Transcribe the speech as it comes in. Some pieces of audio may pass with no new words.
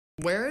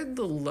Where are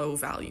the low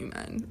value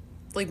men?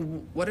 Like,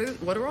 what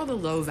are all the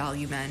low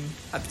value men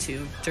up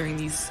to during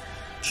these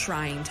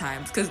trying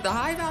times? Because the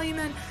high value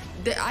men,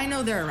 I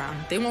know they're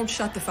around. They won't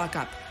shut the fuck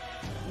up.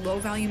 Low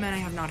value men, I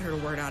have not heard a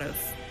word out of.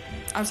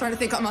 I'm starting to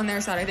think I'm on their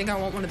side. I think I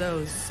want one of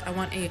those. I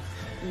want a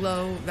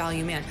low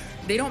value man.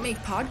 They don't make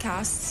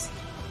podcasts.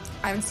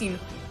 I haven't seen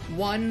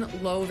one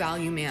low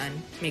value man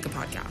make a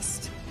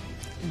podcast.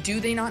 Do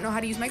they not know how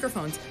to use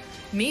microphones?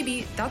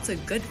 Maybe that's a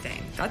good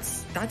thing.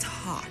 That's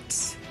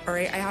hot. All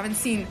right,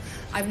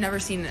 I've never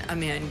seen a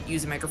man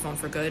use a microphone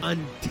for good.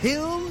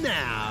 Until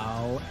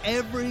now,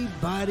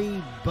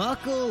 everybody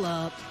buckle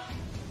up.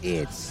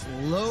 It's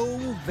low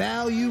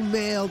value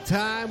mail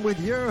time with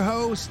your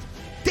host,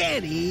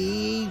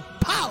 Danny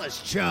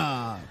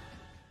Polishchuk.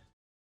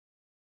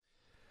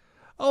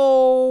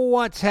 Oh,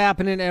 what's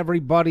happening,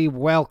 everybody?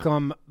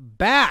 Welcome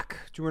back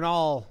to an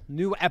all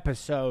new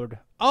episode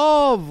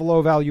of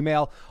Low Value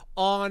Mail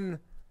on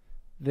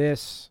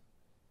this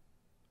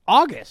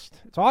August.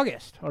 It's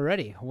August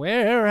already.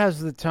 Where has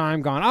the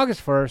time gone?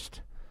 August 1st,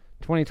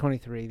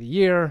 2023, the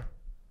year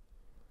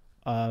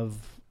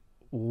of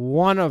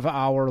one of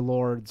our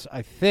lords,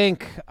 I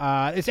think.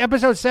 It's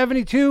episode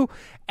 72,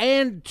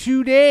 and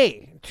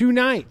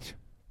tonight,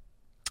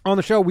 on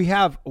the show, we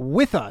have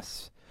with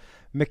us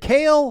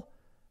Mikhail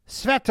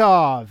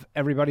Svetov.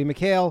 Everybody,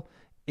 Mikhail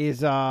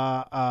is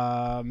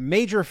a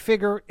major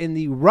figure in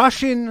the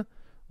Russian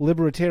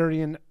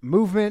libertarian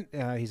movement.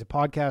 He's a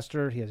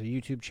podcaster. He has a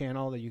YouTube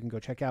channel that you can go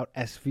check out,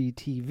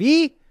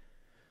 SVTV.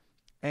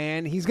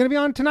 And he's going to be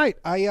on tonight.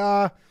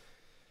 I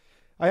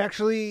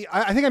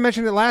think I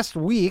mentioned it last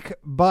week,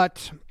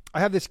 but I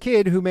have this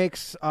kid who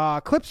makes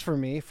clips for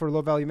me for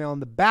Low Value Mail in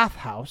the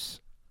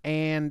bathhouse.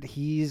 And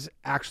he's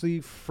actually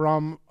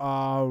from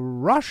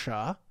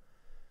Russia,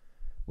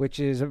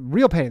 which is a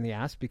real pain in the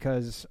ass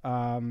because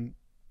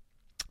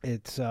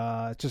it's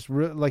just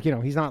like, you know,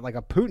 he's not like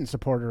a Putin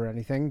supporter or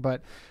anything,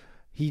 but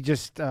he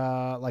just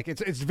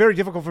it's very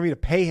difficult for me to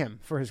pay him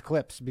for his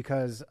clips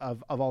because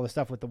of all the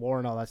stuff with the war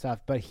and all that stuff.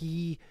 But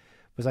he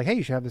was like, hey,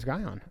 you should have this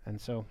guy on.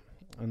 And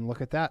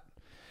look at that.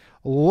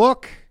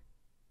 Look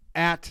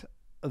at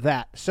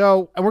that.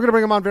 So, and we're going to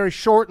bring him on very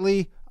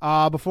shortly.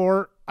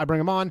 Before I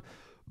bring him on,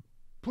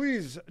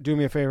 please do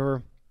me a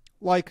favor.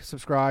 Like,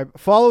 subscribe,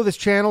 follow this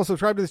channel,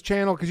 subscribe to this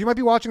channel, because you might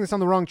be watching this on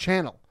the wrong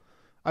channel.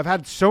 I've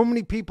had so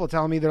many people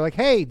tell me, they're like,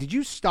 hey, did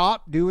you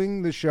stop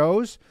doing the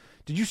shows?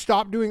 Did you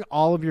stop doing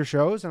all of your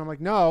shows? And I'm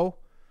like, no,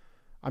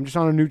 I'm just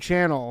on a new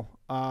channel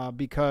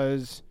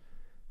because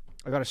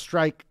I got a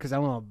strike because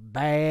I'm a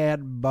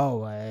bad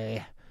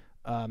boy.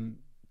 No,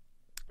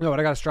 but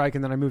I got a strike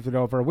and then I moved it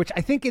over, which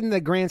I think in the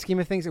grand scheme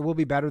of things, it will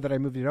be better that I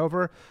moved it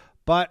over.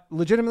 But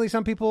legitimately,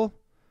 some people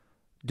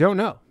don't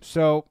know.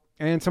 So,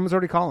 and someone's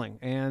already calling,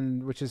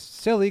 and which is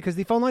silly because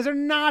the phone lines are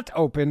not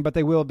open, but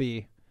they will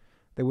be.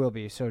 They will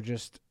be. So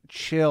just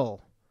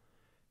chill,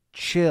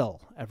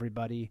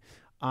 everybody.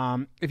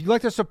 If you'd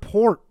like to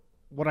support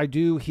what I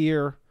do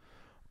here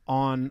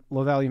on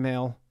Low Value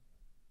Mail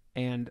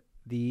and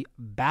the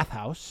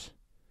Bathhouse,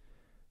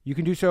 you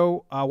can do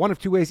so one of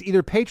two ways,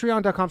 either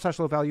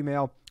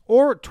patreon.com/lowvaluemail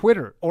or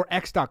Twitter or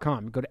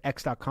x.com. Go to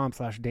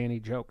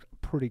x.com/DannyJoke.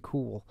 Pretty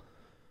cool.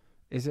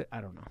 Is it?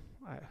 I don't know.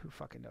 Who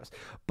fucking knows?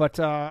 But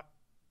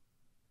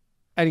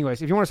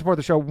anyways, if you want to support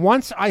the show,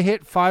 once I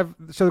hit 5,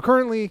 so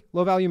currently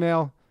Low Value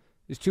Mail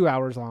is 2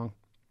 hours long.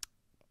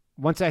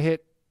 Once I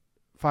hit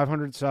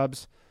 500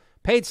 subs,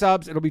 paid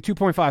subs, it'll be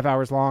 2.5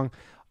 hours long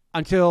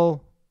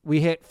until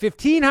we hit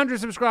 1,500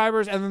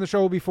 subscribers, and then the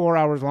show will be 4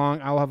 hours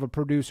long. I'll have a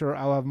producer.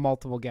 I'll have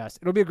multiple guests.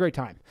 It'll be a great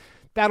time.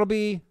 That'll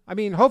be, I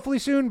mean, hopefully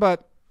soon,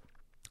 but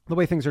the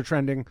way things are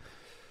trending,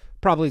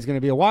 probably is going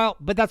to be a while,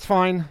 but that's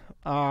fine.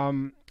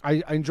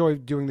 I enjoy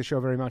doing the show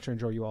very much. I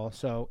enjoy you all.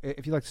 So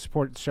if you'd like to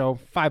support the show,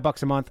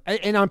 $5 a month.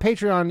 And on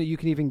Patreon, you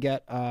can even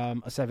get a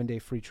 7-day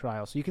free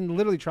trial. So you can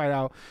literally try it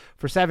out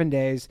for 7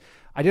 days.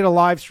 I did a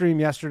live stream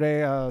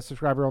yesterday, a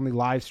subscriber-only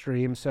live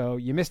stream. So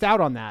you missed out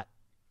on that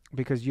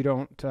because you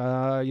don't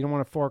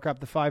want to fork up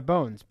the 5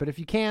 bones. But if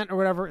you can't or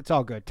whatever, it's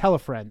all good. Tell a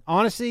friend.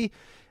 Honestly,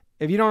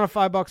 if you don't have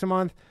 $5 a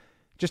month,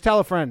 just tell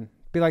a friend.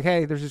 Be like,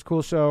 hey, there's this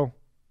cool show.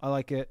 I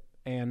like it.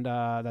 And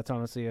that's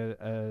honestly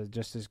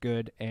just as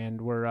good. And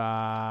we're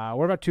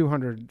about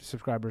 200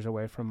 subscribers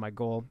away from my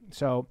goal.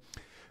 So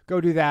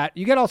go do that.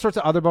 You get all sorts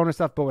of other bonus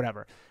stuff, but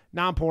whatever.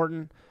 Not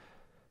important.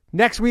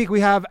 Next week, we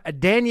have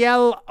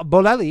Danielle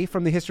Bolelli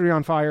from the History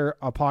on Fire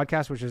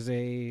podcast, which is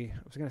a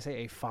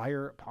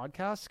fire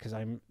podcast because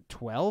I'm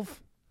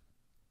 12.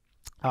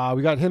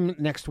 We got him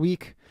next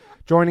week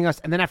joining us.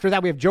 And then after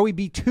that, we have Joey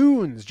B.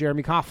 Toons,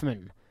 Jeremy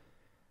Kaufman.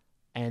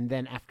 And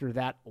then after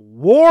that,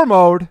 War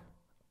Mode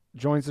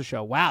joins the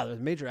show. Wow,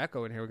 there's a major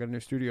echo in here. We got a new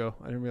studio.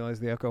 I didn't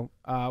realize the echo.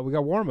 We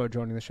got War Mode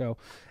joining the show.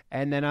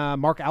 And then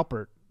Mark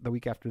Alpert the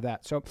week after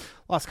that. So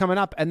lots coming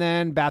up. And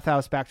then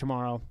Bathhouse back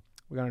tomorrow.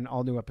 We got an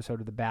all-new episode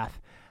of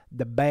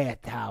The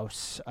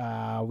Bathhouse.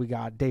 We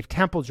got Dave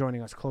Temple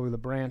joining us, Chloe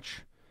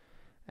LeBranch,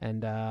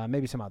 and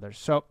maybe some others.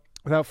 So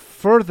without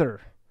further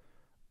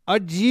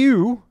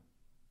ado,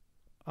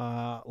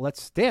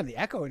 Damn, the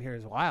echo in here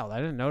is wild. I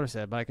didn't notice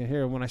it, but I can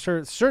hear when I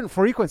certain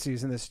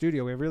frequencies in this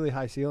studio. We have really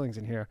high ceilings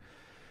in here.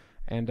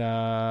 And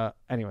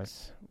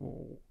anyways,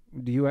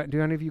 do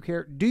any of you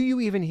care? Do you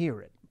even hear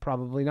it?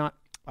 Probably not.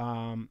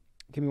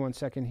 Give me 1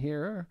 second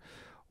here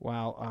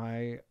while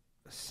I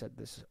set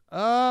this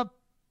up.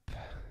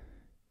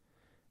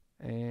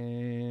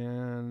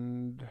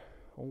 And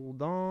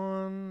hold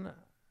on.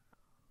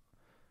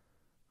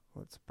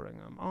 Let's bring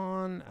them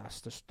on.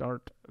 Ask to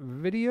start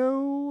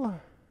video.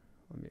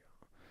 Let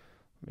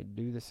me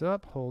do this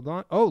up. Hold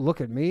on. Oh, look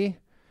at me.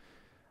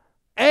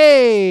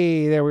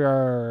 Hey, there we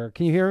are.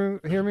 Can you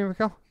hear me,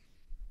 Mikhail?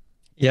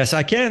 Yes,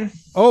 I can.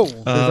 Oh,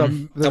 are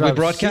we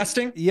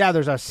broadcasting? Yeah,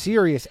 there's a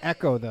serious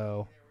echo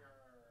though.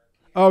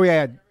 Oh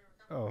yeah.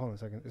 Oh, hold on a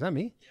second. Is that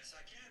me? Yes,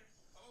 I can.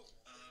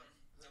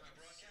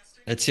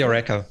 It's your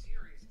echo.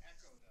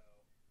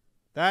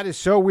 That is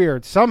so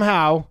weird.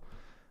 Somehow,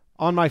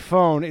 on my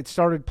phone, it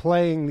started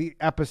playing the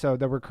episode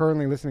that we're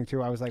currently listening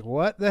to. I was like,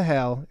 what the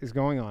hell is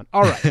going on?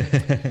 All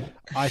right.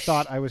 I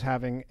thought I was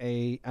having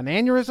an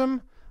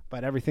aneurysm,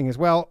 but everything is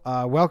well.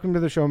 Welcome to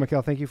the show,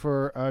 Mikhail. Thank you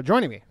for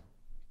joining me.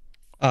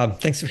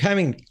 Thanks for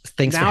having me,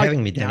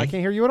 Danny. Now I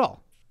can't hear you at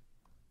all.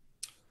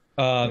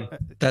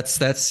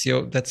 That's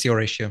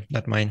your issue,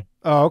 not mine.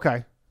 Oh,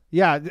 okay.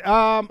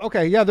 Yeah.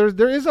 Okay. Yeah.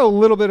 There is a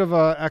little bit of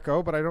a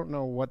echo, but I don't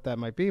know what that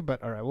might be.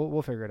 But all right,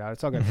 we'll figure it out.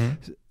 It's all good.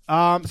 Mm-hmm.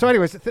 So,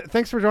 anyways,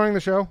 thanks for joining the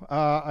show.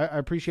 I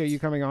appreciate you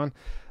coming on.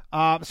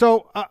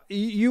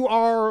 You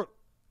are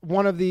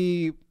one of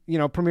the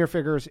premier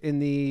figures in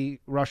the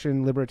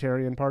Russian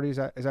Libertarian Party. Is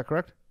that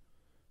correct?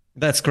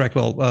 That's correct.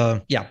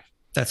 Well, yeah,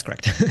 that's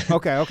correct.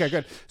 Okay.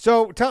 Good.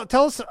 So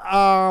tell us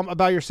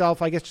about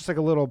yourself. I guess just like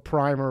a little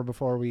primer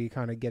before we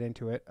kind of get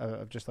into it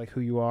of just like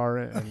who you are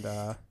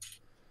and.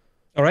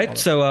 All right.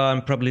 So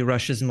I'm probably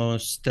Russia's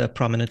most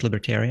prominent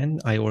libertarian.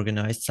 I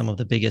organized some of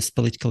the biggest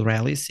political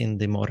rallies in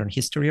the modern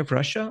history of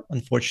Russia.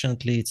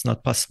 Unfortunately, it's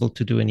not possible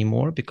to do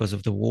anymore because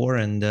of the war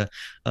and the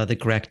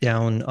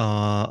crackdown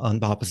on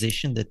the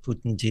opposition that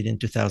Putin did in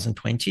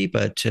 2020.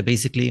 But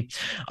basically,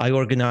 I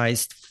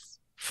organized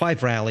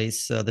 5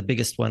 rallies. The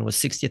biggest one was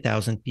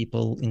 60,000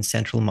 people in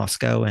central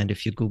Moscow. And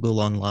if you Google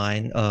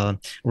online,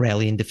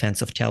 rally in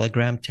defense of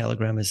Telegram,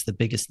 Telegram is the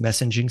biggest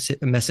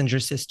messenger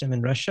system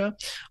in Russia.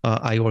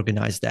 I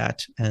organized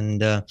that.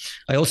 And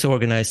I also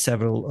organized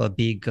several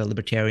big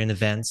libertarian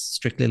events,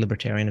 strictly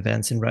libertarian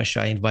events in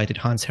Russia. I invited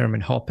Hans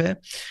Hermann Hoppe,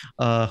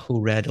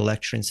 who read a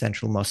lecture in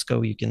central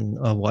Moscow. You can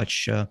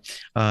watch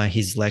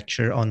his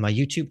lecture on my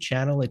YouTube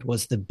channel. It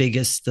was the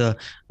biggest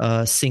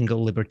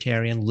single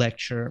libertarian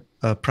lecture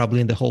probably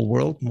in the whole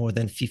world. More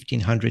than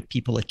 1,500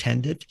 people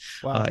attended.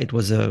 Wow. It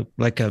was a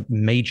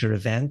major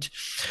event.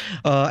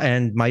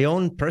 And my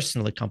own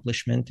personal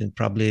accomplishment, and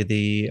probably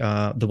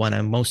the one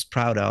I'm most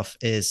proud of,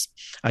 is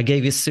I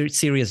gave a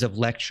series of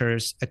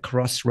lectures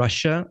across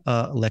Russia,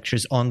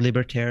 lectures on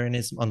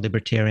libertarianism, on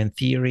libertarian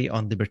theory,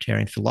 on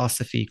libertarian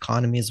philosophy,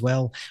 economy as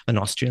well, an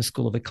Austrian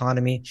School of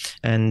Economy.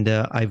 And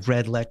I've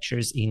read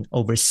lectures in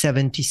over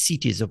 70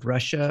 cities of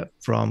Russia,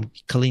 from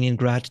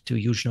Kaliningrad to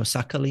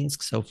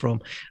Yuzhno-Sakhalinsk, so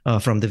from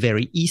the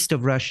very east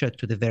of Russia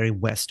to the very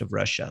west of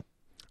Russia.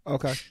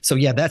 Okay. So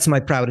yeah, that's my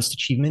proudest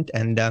achievement.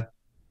 And I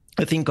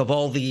think of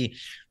all the,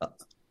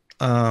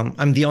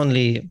 I'm the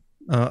only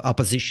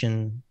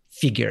opposition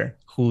figure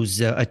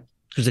who's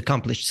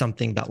accomplished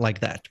something like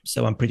that.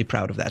 So I'm pretty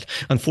proud of that.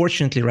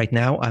 Unfortunately, right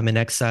now, I'm in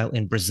exile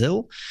in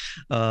Brazil.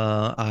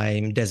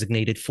 I'm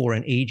designated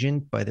foreign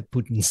agent by the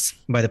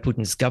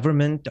Putin's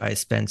government. I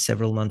spent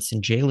several months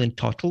in jail in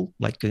total,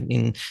 like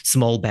in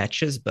small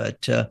batches,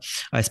 but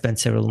I spent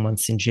several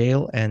months in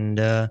jail. And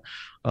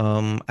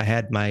I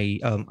had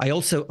I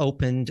also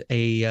opened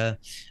a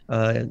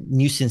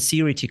New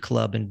Sincerity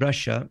Club in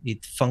Russia.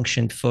 It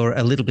functioned for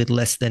a little bit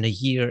less than a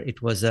year.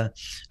 It was a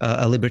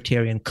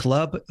libertarian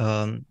club,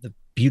 a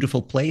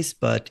beautiful place,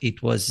 but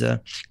it was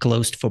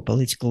closed for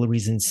political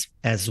reasons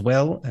as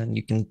well. And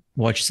you can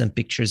watch some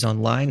pictures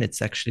online. It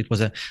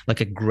was a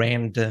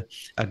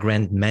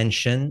grand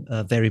mansion,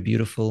 very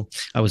beautiful.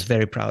 I was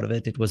very proud of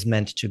it. It was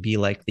meant to be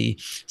like the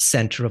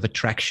center of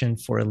attraction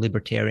for a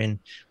libertarian,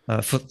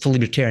 for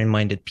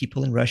libertarian-minded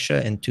people in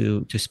Russia, and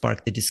to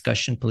spark the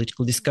discussion,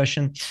 political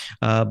discussion.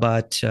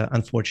 But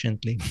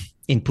unfortunately,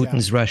 in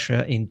Putin's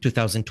Russia in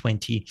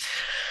 2020,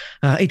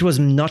 it was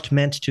not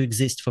meant to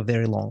exist for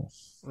very long.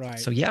 Right.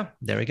 So yeah,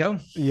 there we go.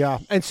 Yeah.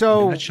 And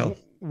so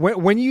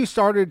when you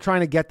started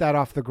trying to get that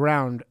off the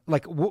ground,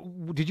 like,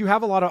 did you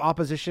have a lot of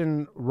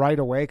opposition right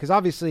away? Because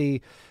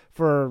obviously,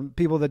 for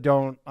people that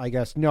don't, I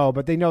guess, know,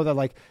 but they know that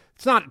like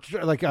it's not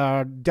like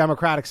a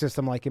democratic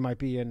system like it might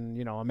be in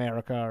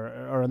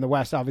America or in the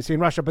West, obviously in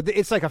Russia, but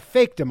it's like a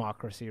fake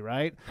democracy,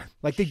 right?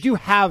 Like they do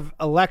have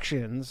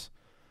elections,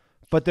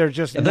 but they're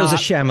just those are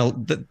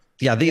sham.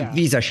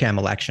 These are sham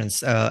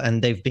elections,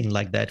 and they've been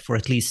like that for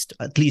at least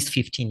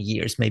 15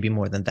 years, maybe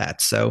more than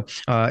that. So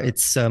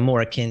it's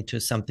more akin to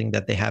something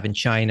that they have in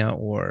China,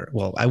 or,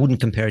 well, I wouldn't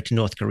compare it to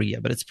North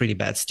Korea, but it's pretty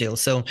bad still.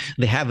 So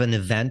they have an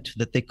event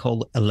that they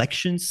call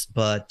elections,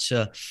 but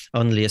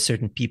only a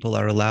certain people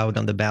are allowed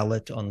on the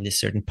ballot. Only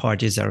certain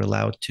parties are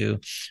allowed to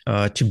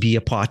be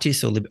a party.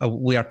 So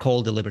we are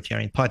called the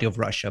Libertarian Party of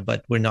Russia,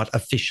 but we're not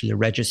officially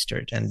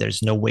registered, and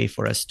there's no way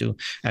for us to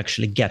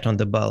actually get on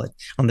the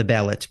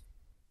ballot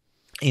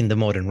in the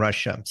modern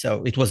Russia.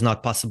 So it was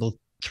not possible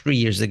 3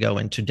 years ago.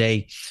 And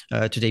today,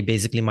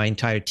 basically my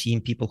entire team,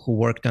 people who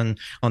worked on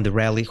the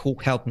rally, who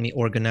helped me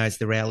organize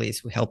the rallies,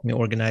 who helped me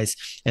organize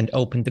and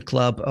open the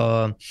club,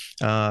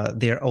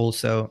 they're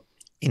also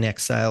in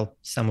exile,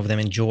 some of them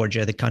in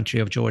Georgia, the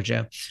country of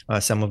Georgia,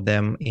 some of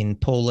them in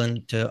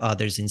Poland,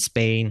 others in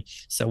Spain.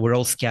 So we're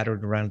all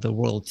scattered around the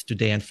world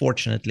today,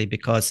 unfortunately,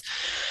 because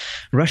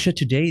Russia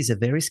today is a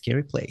very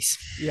scary place.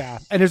 Yeah.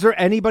 And is there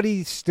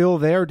anybody still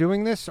there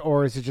doing this,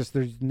 or is it just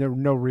there's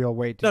no real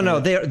way to No,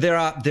 there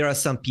are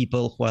some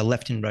people who are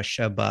left in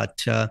Russia,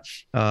 but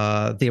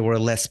they were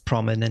less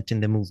prominent in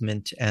the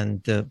movement.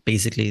 And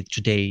basically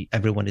today,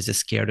 everyone is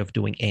scared of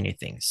doing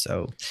anything.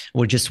 So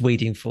we're just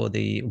waiting for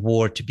the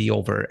war to be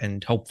over,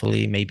 and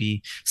hopefully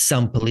maybe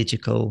some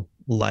political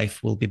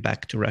life will be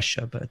back to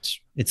Russia, but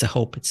it's a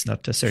hope, it's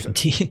not a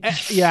certainty.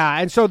 Yeah,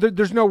 and so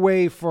there's no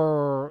way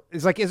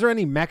is there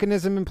any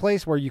mechanism in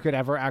place where you could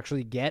ever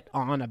actually get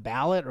on a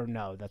ballot, or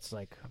no? That's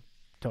like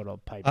total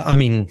pipe. I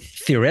mean,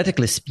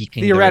 theoretically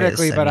speaking,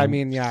 theoretically, but I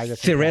mean, yeah,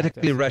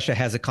 theoretically, Russia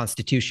has a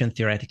constitution.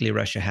 Theoretically,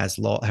 Russia has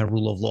a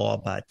rule of law,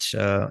 but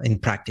in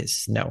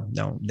practice,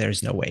 no,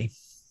 there's no way.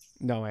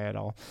 No way at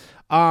all.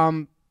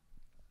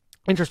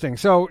 Interesting.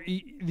 So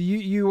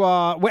you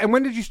and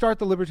when did you start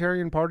the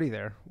Libertarian Party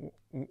there?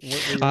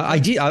 I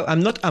did.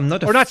 I'm not.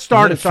 Or not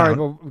started. Sorry,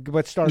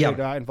 but started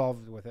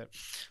involved with it.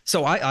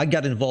 So I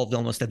got involved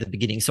almost at the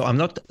beginning. So I'm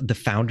not the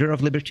founder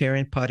of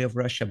Libertarian Party of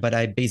Russia, but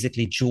I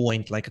basically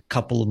joined like a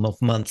couple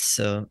of months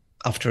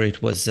after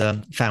it was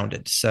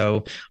founded.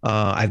 So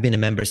I've been a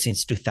member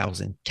since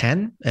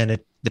 2010, and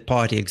the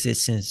party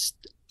exists since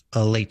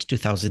late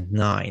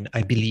 2009,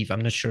 I believe. I'm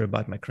not sure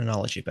about my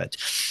chronology, but.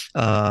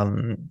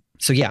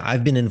 So yeah,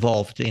 I've been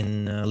involved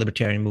in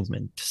libertarian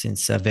movement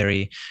since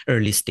very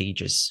early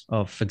stages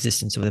of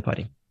existence of the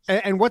party.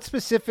 And what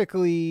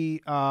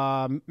specifically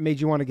made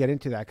you want to get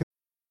into that?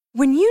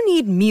 When you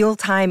need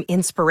mealtime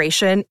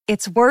inspiration,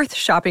 it's worth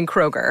shopping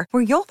Kroger,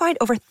 where you'll find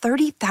over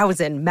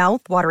 30,000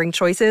 mouth-watering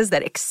choices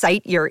that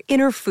excite your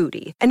inner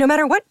foodie. And no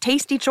matter what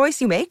tasty choice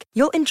you make,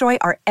 you'll enjoy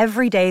our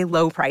everyday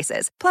low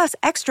prices, plus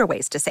extra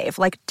ways to save,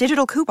 like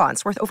digital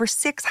coupons worth over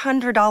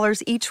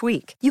 $600 each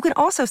week. You can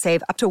also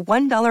save up to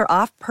 $1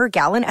 off per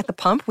gallon at the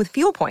pump with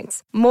fuel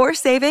points. More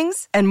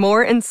savings and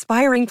more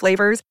inspiring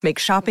flavors make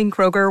shopping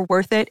Kroger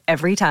worth it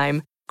every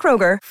time.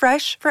 Kroger,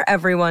 fresh for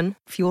everyone.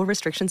 Fuel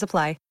restrictions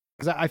apply.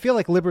 I feel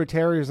like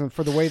libertarianism,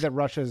 for the way that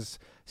Russia's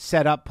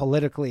set up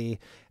politically,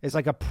 is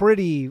like a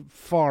pretty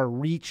far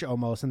reach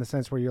almost, in the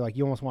sense where you're like,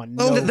 you almost want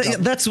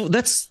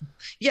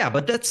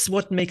but that's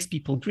what makes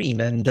people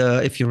dream. And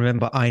if you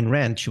remember Ayn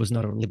Rand, she was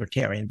not a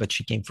libertarian, but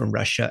she came from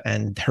Russia,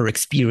 and her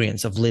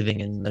experience of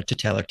living in a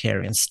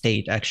totalitarian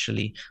state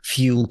actually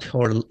fueled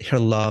her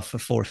love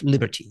for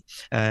liberty.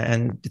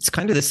 And it's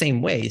kind of the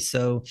same way.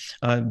 So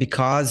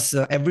because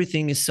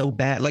everything is so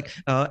bad, like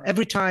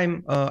every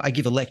time I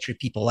give a lecture,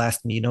 people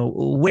ask me,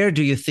 where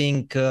do you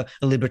think a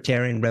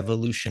libertarian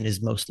revolution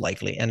is most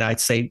likely? And I'd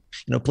say,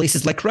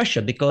 places like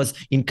Russia, because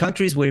in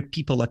countries where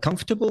people are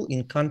comfortable,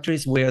 in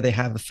countries where they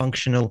have a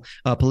functional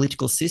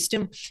political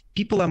system,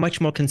 people are much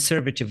more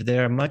conservative.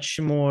 They're much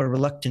more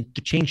reluctant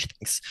to change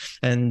things.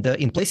 And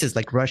in places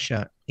like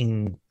Russia,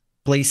 in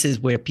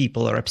places where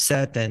people are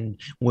upset and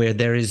where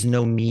there is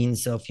no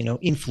means of,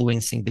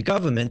 influencing the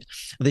government,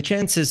 the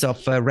chances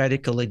of a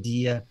radical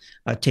idea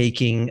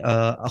taking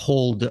a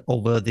hold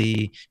over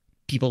the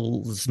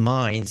people's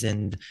minds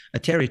and a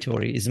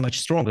territory is much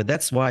stronger.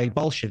 That's why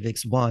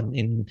Bolsheviks won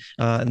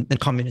and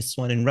communists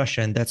won in Russia,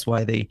 and that's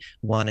why they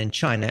won in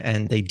China,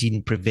 and they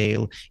didn't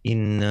prevail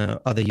in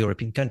other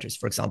European countries,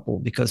 for example,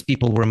 because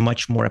people were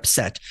much more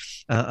upset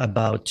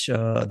about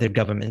their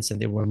governments,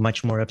 and they were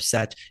much more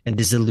upset and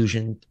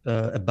disillusioned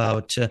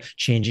about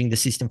changing the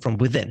system from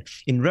within.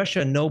 In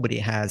Russia, nobody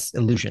has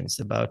illusions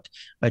about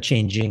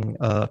changing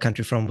a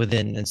country from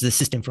within. It's the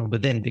system from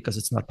within, because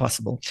it's not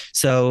possible.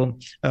 So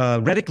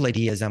radical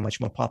ideas are much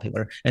more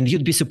popular, and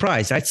you'd be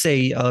surprised. I'd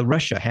say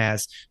Russia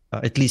has,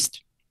 at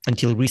least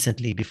until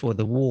recently, before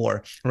the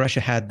war, Russia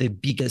had the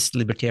biggest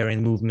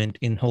libertarian movement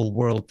in whole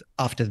world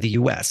after the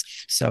US.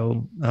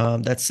 So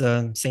that's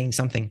saying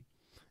something.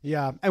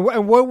 Yeah.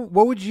 And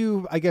what would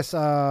you, I guess,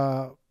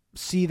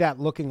 see that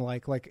looking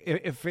like? Like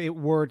if it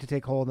were to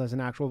take hold as an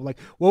actual, like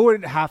what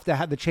would it have to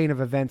have, the chain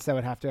of events that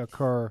would have to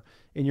occur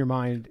in your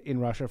mind in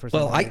Russia for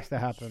something like this to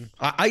happen?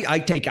 I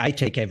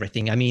take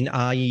everything. I mean,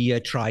 I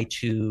try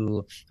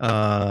to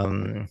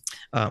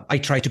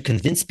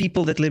convince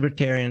people that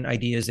libertarian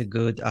ideas are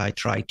good. I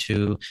try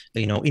to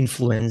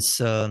influence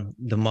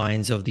the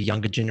minds of the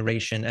younger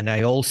generation, and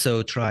I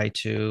also try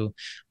to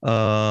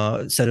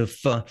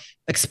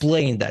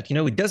explain that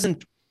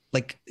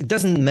it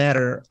doesn't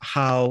matter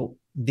how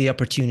the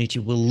opportunity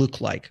will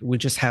look like. We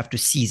just have to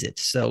seize it.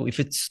 So if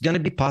it's going to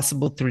be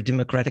possible through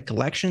democratic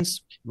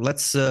elections,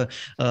 let's run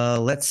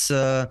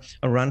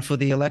for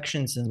the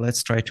elections and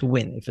let's try to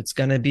win.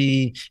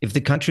 If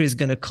the country is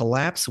going to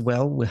collapse,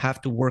 well, we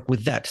have to work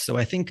with that. So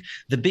I think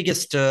the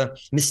biggest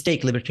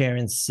mistake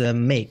libertarians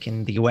make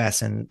in the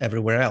US and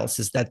everywhere else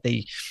is that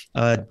they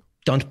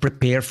don't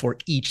prepare for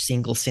each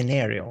single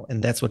scenario.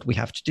 And that's what we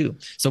have to do.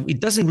 So it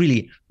doesn't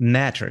really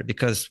matter,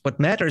 because what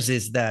matters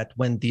is that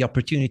when the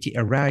opportunity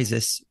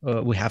arises,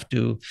 we have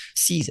to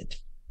seize it.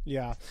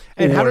 Yeah.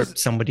 And how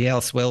does somebody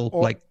else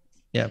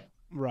yeah.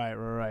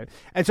 Right.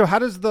 And so how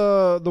does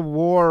the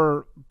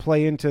war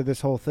play into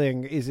this whole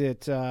thing? Is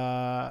it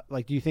do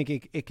you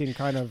think it can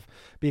kind of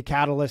be a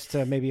catalyst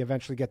to maybe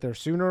eventually get there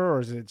sooner, or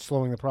is it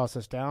slowing the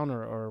process down,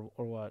 or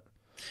what?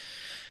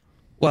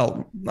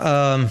 Well,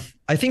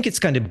 I think it's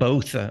kind of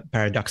both,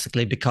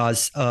 paradoxically,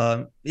 because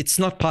it's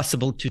not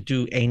possible to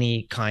do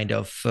any kind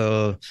of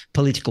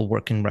political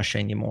work in Russia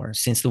anymore.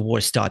 Since the war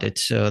started,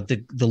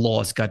 the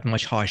laws got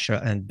much harsher,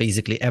 and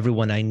basically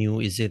everyone I knew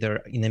is either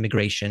in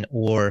immigration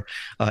or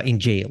in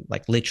jail,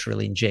 like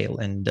literally in jail.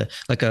 And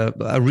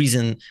a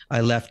reason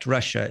I left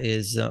Russia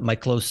is my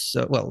close,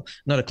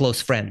 not a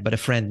close friend, but a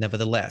friend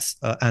nevertheless,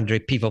 Andrei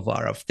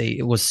Pivovarov.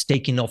 They was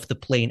taken off the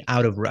plane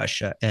out of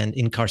Russia and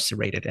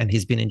incarcerated, and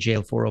he's been in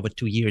jail for over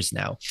 2 years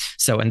now.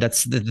 So, and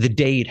that's the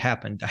day it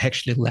happened. I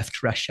actually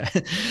left Russia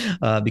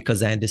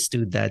because I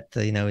understood that,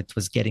 it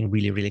was getting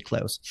really, really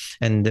close.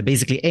 And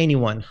basically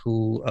anyone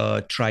who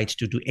tried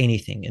to do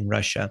anything in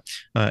Russia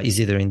is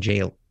either in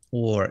jail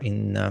or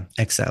in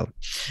exile.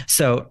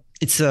 So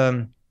it's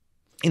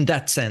in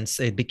that sense,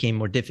 it became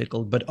more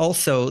difficult, but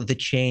also the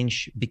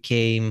change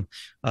became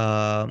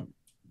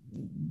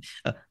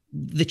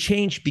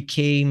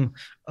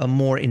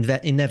more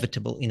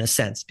inevitable in a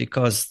sense,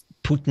 because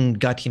Putin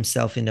got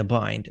himself in a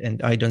bind,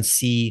 and I don't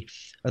see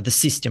the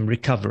system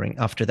recovering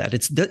after that.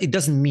 It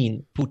doesn't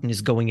mean Putin is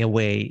going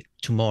away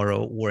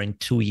tomorrow or in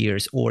 2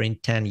 years or in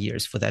 10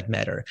 years for that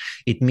matter.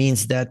 It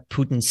means that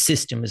Putin's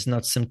system is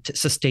not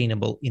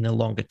sustainable in a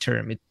longer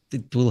term. It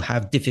will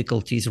have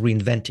difficulties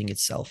reinventing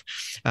itself.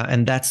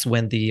 And that's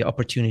when the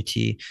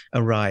opportunity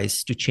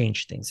arises to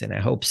change things. And I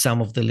hope some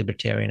of the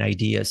libertarian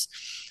ideas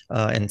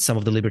and some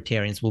of the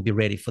libertarians will be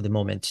ready for the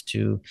moment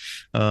to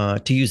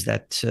use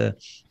that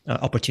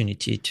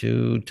opportunity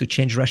to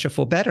change Russia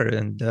for better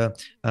and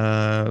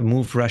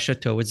move Russia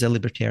towards a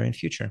libertarian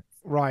future.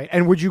 Right.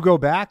 And would you go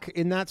back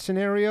in that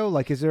scenario?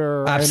 Like, is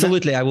there...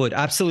 Absolutely, I would.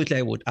 Absolutely,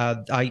 I would.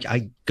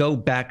 I go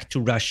back to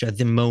Russia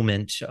the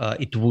moment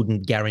it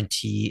wouldn't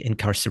guarantee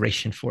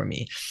incarceration for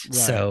me. Right.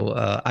 So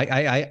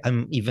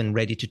I'm even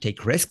ready to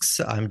take risks.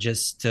 I'm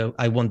just,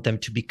 I want them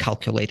to be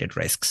calculated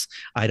risks.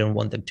 I don't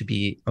want them to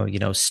be,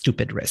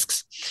 stupid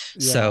risks.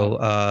 Yeah. So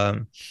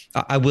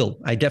I will.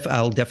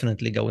 I'll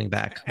definitely going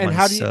back. And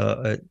how do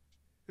you...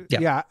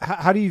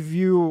 How do you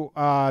view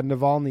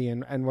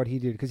Navalny and what he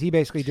did? Because he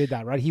basically did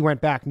that, right? He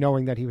went back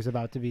knowing that he was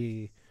about to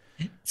be...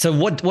 So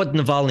what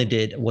Navalny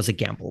did was a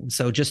gamble.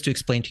 So just to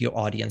explain to your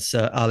audience,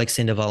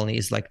 Alexei Navalny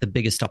is like the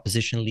biggest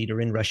opposition leader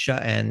in Russia,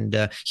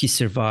 and he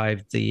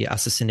survived the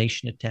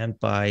assassination attempt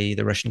by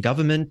the Russian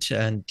government,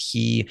 and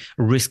he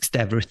risked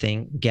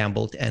everything,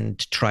 gambled,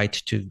 and tried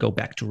to go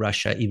back to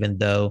Russia, even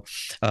though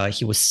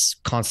he was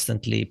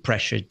constantly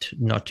pressured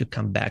not to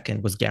come back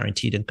and was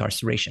guaranteed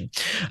incarceration.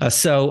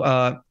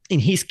 In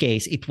his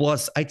case,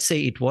 I'd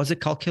say it was a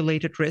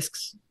calculated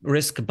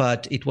risk,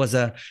 but it was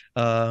a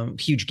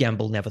huge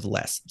gamble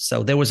nevertheless.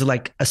 So there was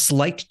like a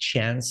slight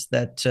chance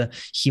that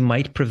he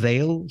might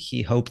prevail.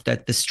 He hoped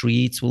that the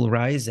streets will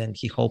rise, and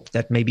he hoped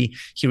that maybe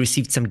he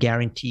received some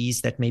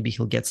guarantees that maybe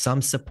he'll get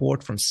some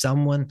support from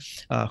someone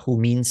who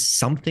means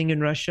something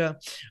in Russia.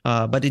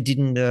 But it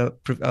didn't.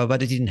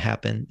 But it didn't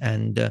happen,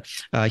 and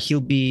he'll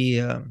be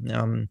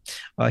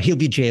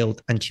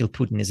jailed until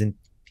Putin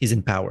is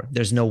in power.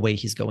 There's no way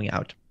he's going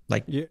out.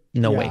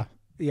 No way.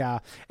 Yeah.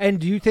 And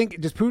do you think,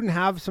 does Putin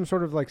have some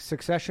sort of like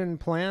succession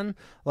plan?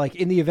 Like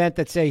in the event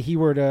that, say, he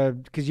were to,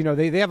 because,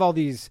 they have all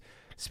these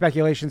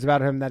speculations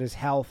about him, that his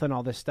health and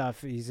all this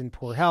stuff, he's in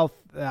poor health.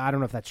 I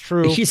don't know if that's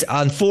true. He's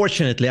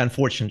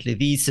unfortunately,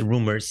 these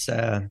rumors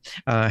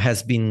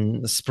has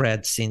been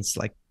spread since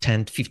like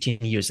 10, 15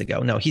 years ago.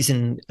 No, he's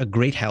in a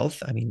great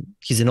health. I mean,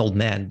 he's an old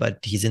man, but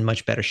he's in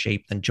much better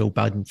shape than Joe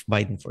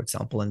Biden, for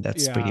example. And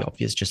that's pretty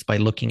obvious just by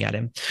looking at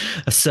him.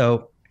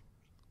 So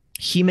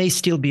he may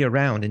still be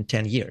around in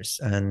 10 years.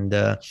 And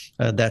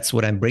that's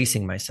what I'm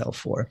bracing myself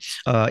for.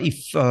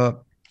 If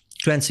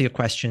to answer your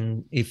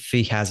question, if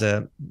he has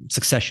a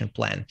succession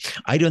plan,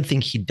 I don't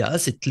think he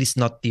does, at least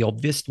not the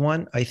obvious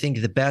one. I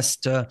think the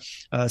best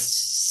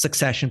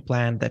succession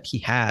plan that he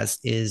has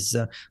is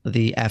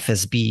the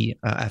FSB.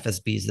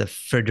 FSB is the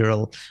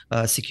Federal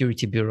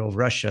Security Bureau of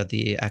Russia,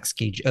 the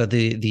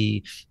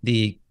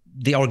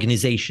the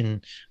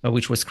organization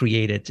which was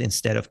created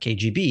instead of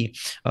KGB.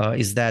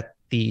 Is that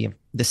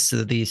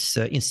this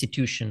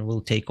institution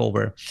will take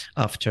over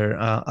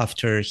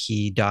after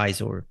he dies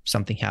or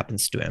something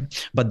happens to him,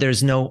 but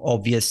there's no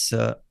obvious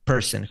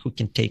person who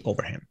can take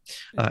over him,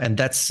 and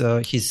that's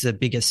his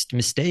biggest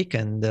mistake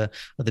and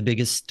the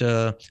biggest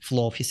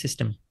flaw of his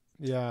system.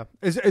 Yeah.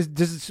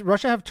 Does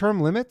Russia have term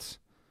limits?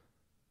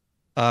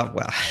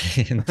 Well,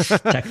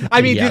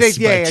 I mean, yes,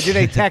 do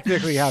they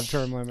technically have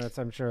term limits?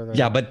 I'm sure.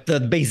 Yeah, but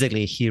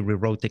basically, he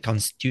rewrote the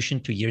constitution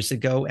 2 years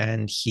ago,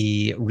 and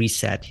he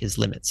reset his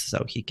limits,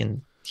 so he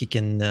can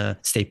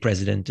stay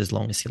president as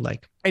long as he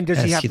like. And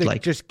does he have to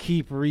just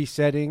keep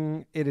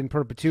resetting it in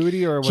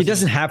perpetuity, or he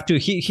doesn't have to?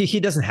 He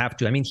doesn't have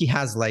to. I mean, he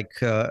has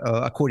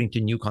according to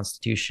new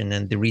constitution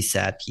and the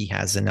reset, he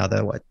has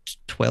another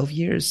 12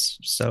 years.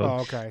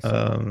 So, okay.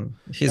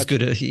 He's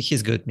good.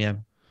 He's good. Yeah.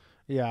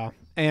 Yeah.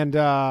 And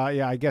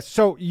I guess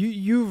so.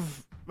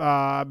 You've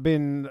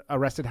been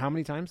arrested how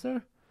many times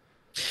there?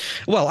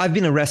 Well, I've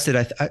been arrested.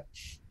 I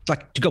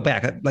like to go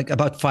back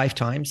about 5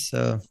 times,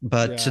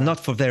 but not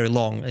for very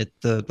long.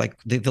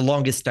 The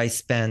longest I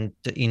spent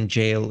in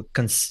jail,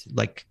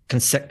 the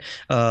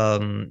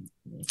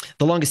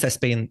longest I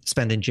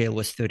spent in jail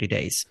was 30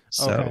 days.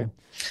 So, okay.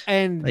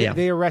 And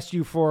they arrest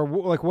you for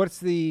what's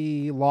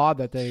the law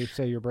that they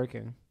say you're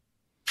breaking?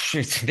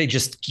 They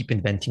just keep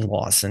inventing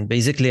laws. And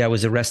basically, I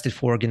was arrested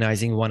for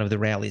organizing one of the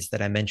rallies that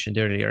I mentioned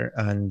earlier.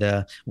 And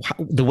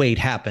the way it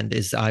happened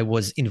is I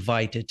was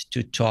invited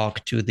to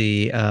talk to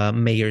the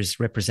mayor's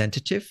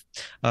representative,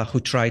 who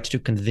tried to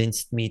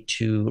convince me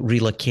to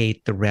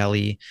relocate the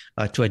rally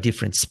to a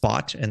different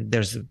spot. And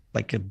there's a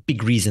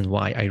big reason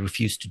why I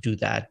refused to do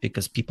that,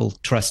 because people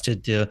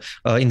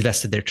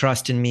invested their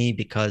trust in me,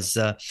 because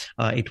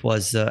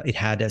it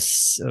had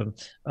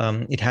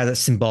a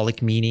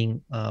symbolic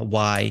meaning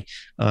why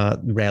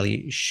the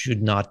rally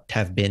should not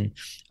have been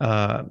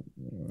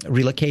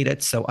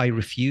relocated. So I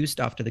refused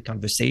after the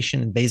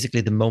conversation. And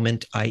basically, the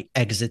moment I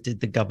exited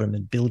the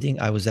government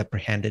building, I was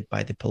apprehended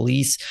by the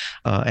police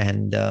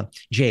and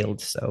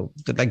jailed. So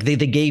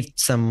they gave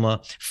some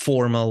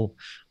formal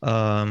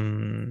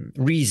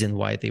reason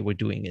why they were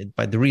doing it,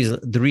 but the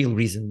real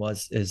reason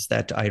is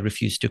that I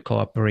refused to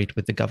cooperate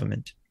with the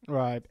government.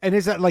 Right. And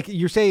is that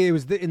you say it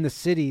was in the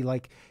city?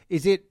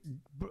 Is it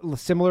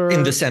similar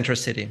in the center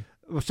city?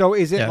 So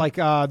is it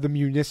the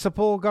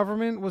municipal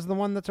government was the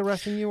one that's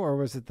arresting you, or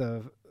was it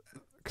the?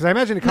 Because I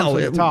imagine it comes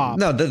from the top.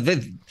 No,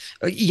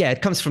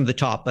 it comes from the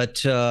top. But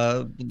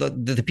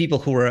the people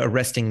who were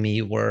arresting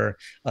me were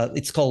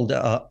it's called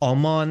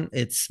OMON.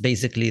 It's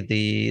basically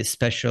the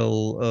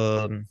special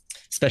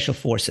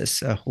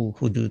forces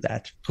who do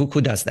that, who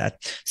does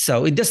that.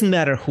 So it doesn't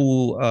matter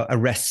who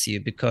arrests you,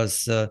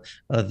 because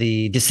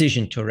the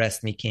decision to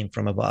arrest me came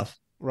from above.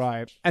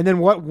 Right. And then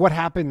what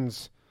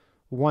happens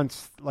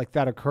once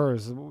that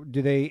occurs?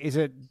 Is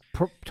it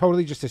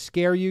totally just to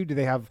scare you? Are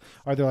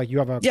they you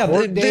have a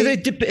court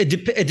date?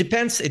 It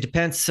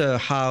depends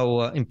how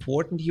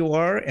important you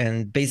are.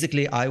 And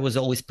basically, I was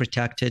always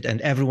protected,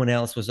 and everyone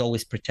else was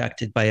always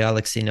protected by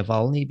Alexei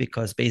Navalny,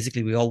 because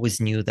basically we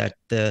always knew that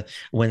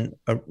when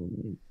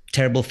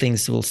terrible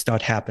things will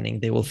start happening,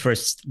 they will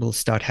first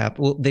start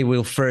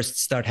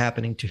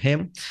happening to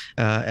him,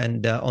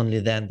 and only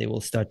then they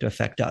will start to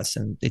affect us.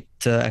 And it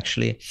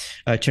actually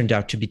turned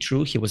out to be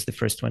true. He was the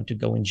first one to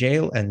go in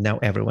jail, and now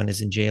everyone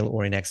is in jail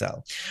or in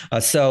exile.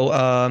 So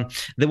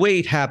the way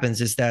it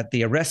happens is that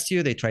they arrest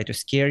you, they try to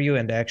scare you,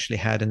 and I actually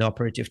had an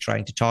operative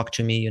trying to talk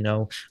to me,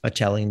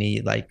 telling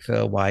me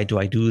why do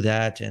I do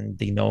that, and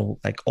they know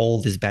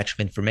all this batch of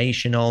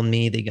information on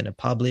me they're going to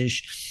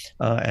publish,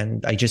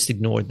 and I just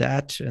ignored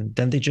that. And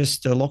then they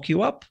just lock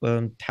you up,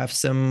 have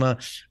some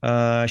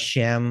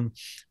sham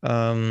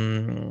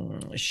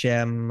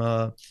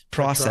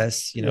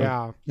process,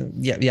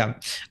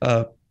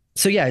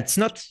 so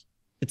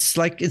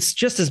it's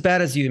just as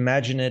bad as you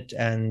imagine it.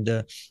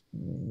 And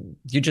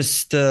you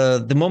just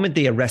the moment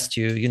they arrest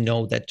you, you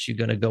know that you're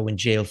going to go in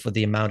jail for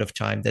the amount of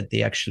time that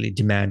they actually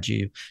demand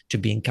you to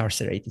be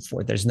incarcerated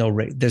for. There's no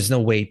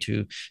way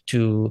to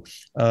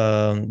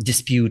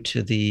dispute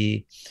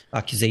the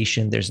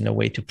accusation. There's no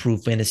way to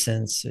prove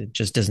innocence. It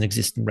just doesn't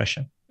exist in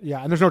Russia.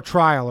 Yeah, and there's no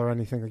trial or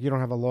anything. You don't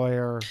have a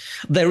lawyer.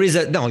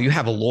 You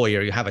have a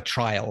lawyer, you have a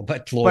trial,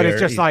 but it's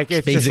just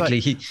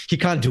he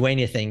can't do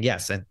anything.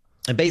 Yes.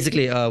 And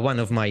basically, one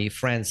of my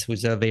friends,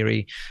 who's a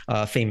very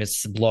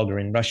famous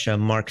blogger in Russia,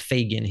 Mark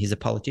Fagin, he's a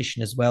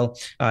politician as well.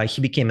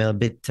 He became a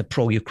bit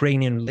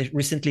pro-Ukrainian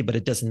recently, but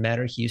it doesn't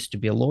matter. He used to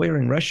be a lawyer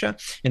in Russia.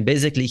 And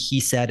basically, he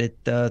said it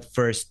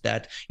first,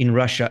 that in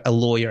Russia, a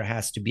lawyer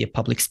has to be a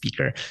public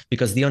speaker,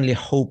 because the only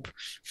hope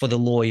for the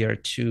lawyer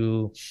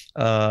to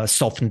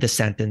soften the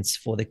sentence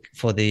for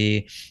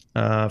the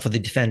for the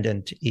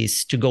defendant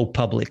is to go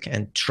public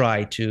and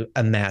try to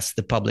amass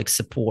the public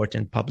support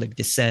and public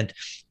dissent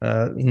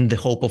in the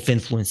hope of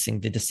influencing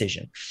the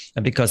decision.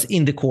 Because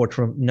in the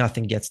courtroom,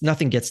 nothing gets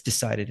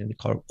decided in the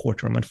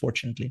courtroom,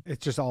 unfortunately.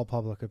 It's just all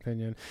public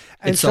opinion.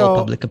 And it's all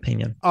public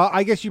opinion.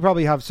 I guess you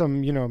probably have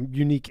some,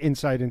 unique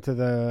insight into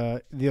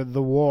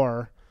the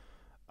war.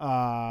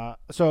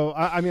 So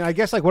I mean, I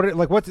guess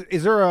what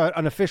is there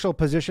an official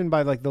position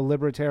by like the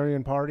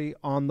Libertarian Party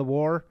on the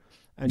war?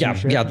 And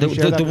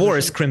the war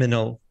is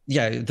criminal.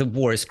 Yeah, the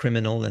war is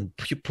criminal, and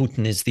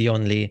Putin is the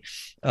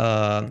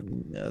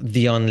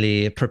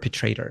only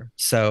perpetrator.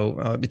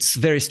 So it's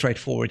very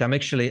straightforward. I'm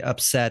actually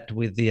upset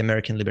with the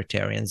American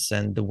libertarians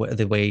and the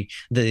way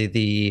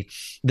the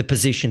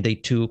position they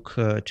took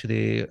to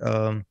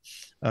the.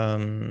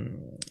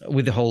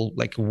 With the whole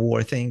like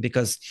war thing,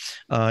 because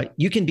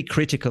you can be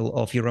critical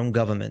of your own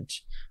government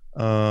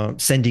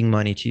sending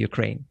money to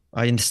Ukraine.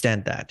 I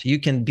understand that. You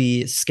can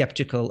be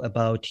skeptical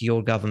about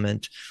your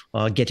government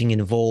getting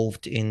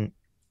involved in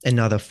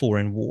another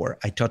foreign war.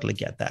 I totally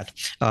get that.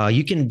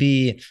 You can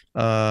be,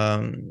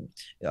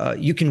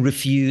 you can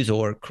refuse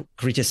or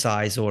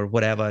criticize or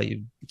whatever,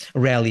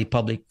 rally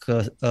public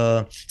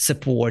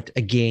support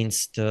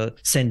against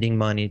sending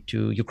money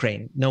to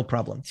Ukraine. No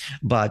problem.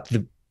 But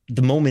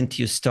the moment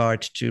you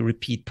start to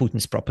repeat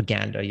Putin's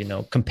propaganda,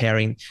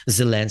 comparing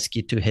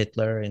Zelensky to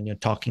Hitler and you're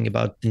talking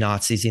about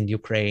Nazis in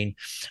Ukraine,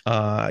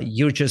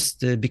 you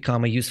just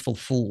become a useful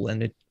fool,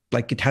 and it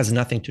has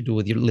nothing to do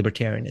with your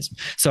libertarianism.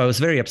 So I was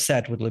very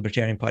upset with the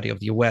Libertarian Party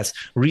of the US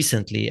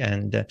recently,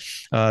 and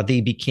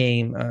they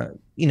became,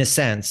 in a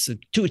sense,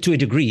 to a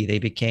degree, they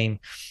became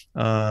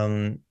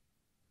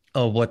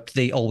what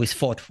they always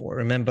fought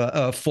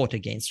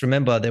against.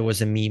 Remember, there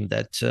was a meme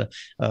that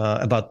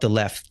about the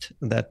left,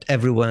 that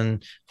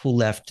everyone who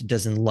left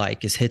doesn't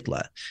like is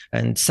Hitler,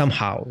 and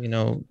somehow,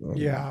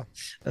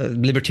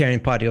 Libertarian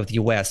Party of the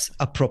US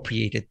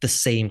appropriated the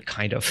same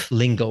kind of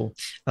lingo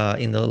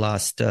in the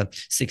last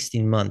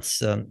 16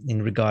 months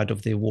in regard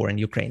of the war in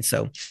Ukraine.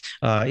 So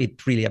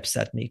it really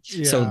upset me.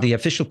 Yeah. So the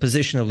official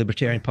position of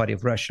Libertarian Party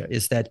of Russia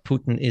is that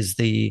Putin is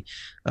the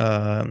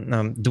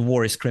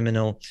war is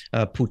criminal.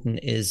 Putin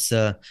is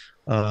the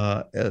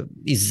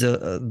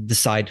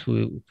side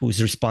who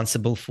is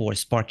responsible for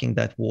sparking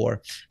that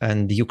war.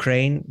 And the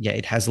Ukraine,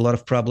 it has a lot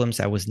of problems.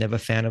 I was never a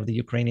fan of the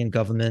Ukrainian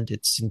government.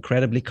 It's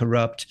incredibly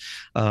corrupt.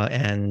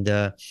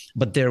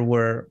 But there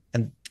were,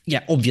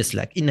 obviously,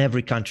 like in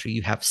every country,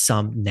 you have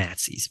some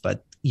Nazis,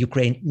 but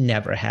Ukraine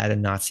never had a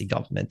Nazi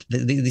government.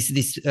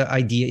 This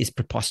idea is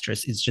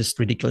preposterous. It's just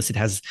ridiculous. It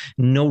has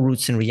no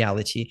roots in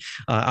reality.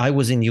 I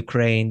was in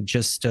Ukraine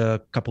just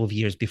a couple of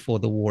years before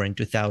the war in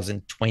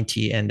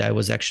 2020, and I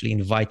was actually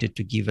invited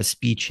to give a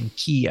speech in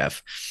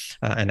Kiev.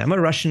 And I'm a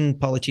Russian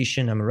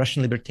politician. I'm a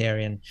Russian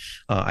libertarian.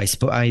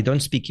 I don't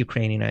speak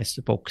Ukrainian. I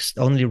spoke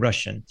only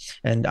Russian,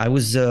 and I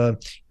was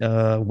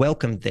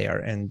welcomed there.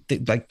 And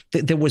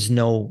there was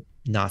no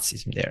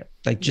Nazism there.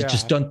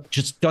 Just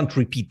don't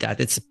repeat that.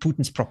 It's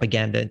Putin's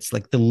propaganda. It's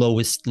like the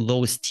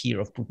lowest tier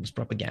of Putin's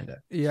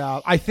propaganda.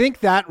 Yeah, I think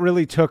that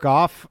really took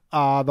off,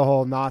 the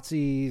whole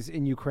Nazis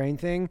in Ukraine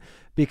thing,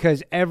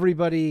 because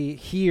everybody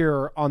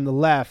here on the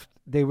left,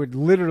 they would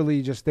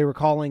literally they were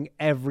calling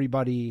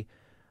everybody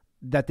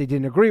that they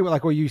didn't agree with,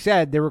 like what you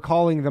said, they were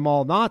calling them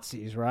all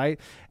Nazis, right?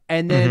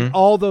 And then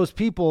all those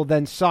people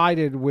then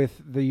sided with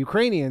the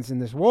Ukrainians in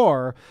this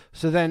war.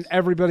 So then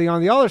everybody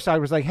on the other side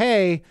was like,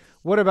 hey,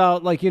 what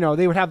about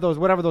they would have those,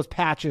 whatever those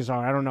patches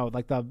are. I don't know,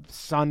 like the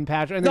sun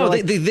patch. And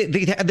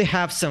they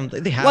have some.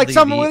 They have like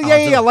some.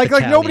 Like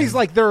nobody's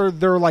like they're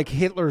like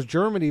Hitler's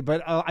Germany,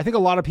 but I think a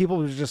lot of people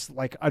were just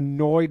like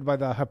annoyed by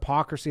the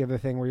hypocrisy of the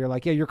thing. Where you're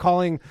like, you're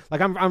calling I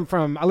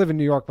live in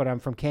New York, but I'm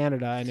from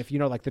Canada, and if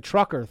like the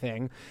trucker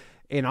thing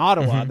in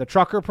Ottawa, the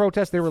trucker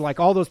protest, they were like,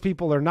 all those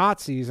people are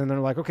Nazis. And they're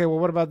like, okay, well,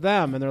 what about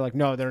them? And they're like,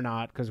 no, they're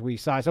not, because we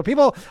side. So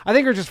people, I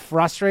think, are just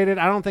frustrated.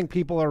 I don't think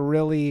people are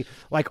really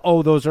like,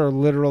 oh, those are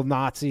literal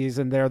Nazis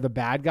and they're the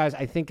bad guys.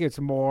 I think it's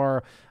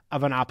more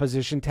of an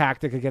opposition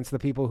tactic against the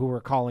people who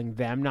were calling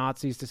them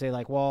Nazis to say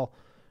like, well,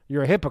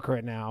 you're a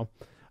hypocrite now.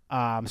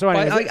 So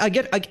anyways, I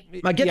get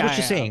what you're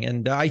saying,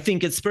 and I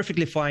think it's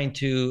perfectly fine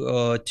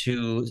to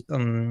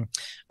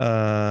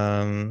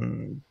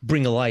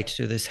bring a light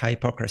to this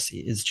hypocrisy.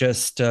 It's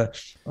just at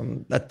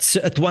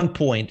one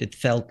point it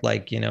felt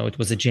like it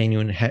was a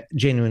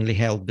genuinely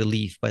held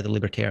belief by the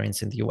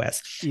libertarians in the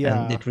U.S.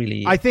 Yeah, and it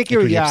really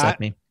upset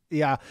me.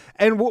 Yeah,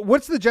 and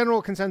what's the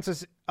general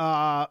consensus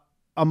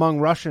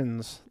among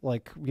Russians,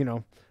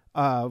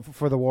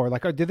 for the war?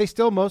 Like, did they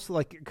still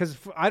because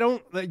I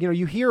don't,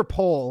 you hear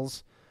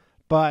polls.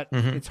 But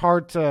it's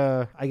hard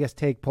to, I guess,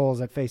 take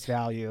polls at face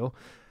value.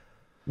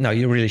 No,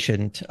 you really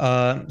shouldn't.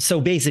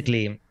 So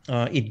basically,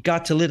 it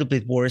got a little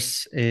bit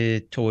worse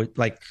in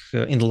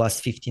the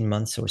last 15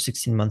 months or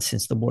 16 months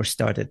since the war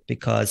started,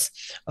 because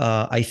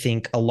I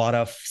think a lot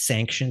of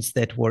sanctions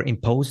that were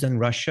imposed on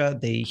Russia,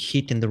 they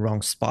hit in the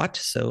wrong spot.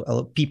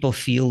 So people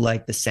feel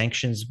like the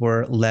sanctions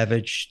were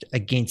leveraged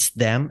against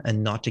them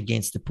and not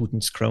against the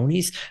Putin's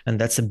cronies. And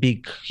that's a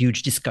big,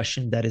 huge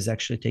discussion that is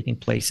actually taking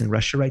place in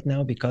Russia right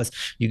now, because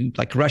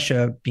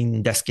Russia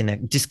being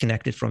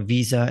disconnected from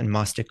Visa and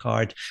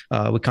MasterCard.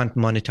 We can't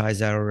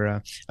monetize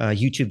our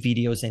YouTube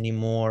videos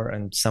anymore,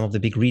 and some of the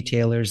big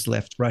retailers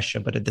left Russia.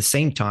 But at the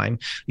same time,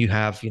 you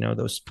have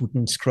those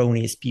Putin's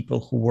cronies,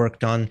 people who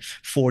worked on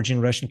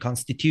forging Russian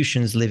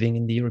constitutions, living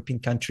in the European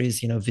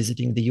countries,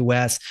 visiting the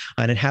US,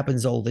 and it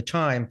happens all the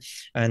time.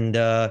 And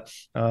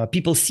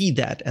people see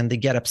that and they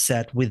get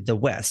upset with the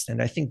West.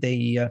 And I think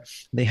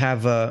they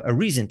have a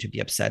reason to be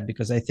upset,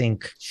 because I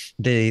think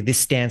the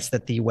stance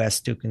that the US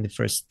took in the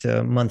first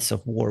months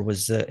of war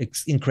was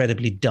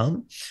incredibly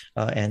dumb,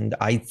 and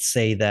I'd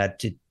say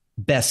that it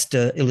best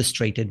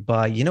illustrated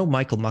by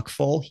Michael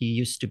Mikhail. He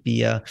used to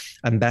be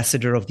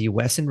ambassador of the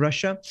US in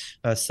Russia,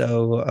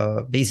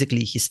 so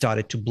basically he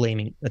started to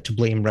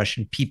blame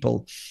Russian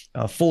people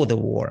for the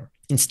war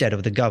instead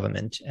of the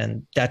government,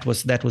 and that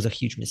was a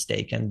huge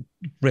mistake and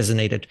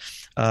resonated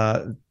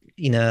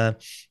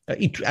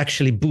it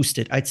actually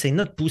boosted, I'd say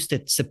not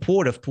boosted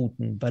support of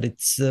Putin, but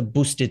it's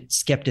boosted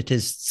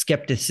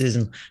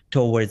skepticism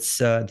towards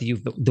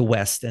the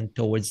West and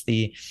towards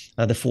the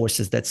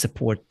forces that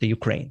support the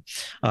Ukraine.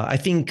 I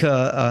think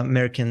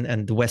American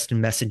and the Western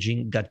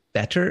messaging got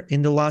better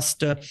in the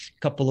last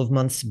couple of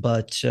months,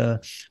 but a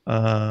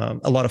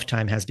lot of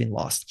time has been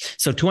lost.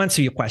 So to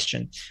answer your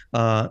question,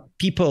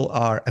 people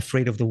are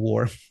afraid of the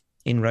war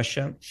in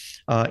Russia.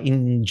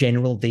 In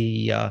general,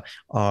 they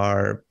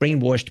are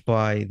brainwashed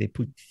by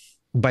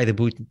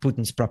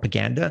Putin's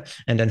propaganda,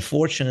 and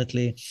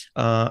unfortunately,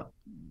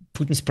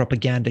 Putin's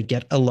propaganda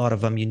get a lot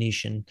of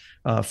ammunition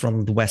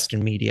from the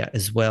Western media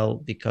as well,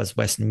 because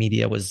Western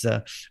media was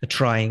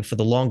trying for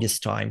the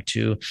longest time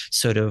to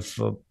sort of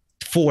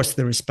force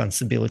the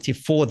responsibility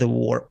for the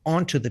war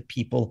onto the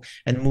people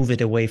and move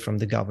it away from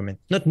the government.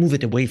 Not move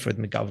it away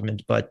from the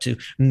government, but to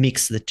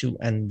mix the two.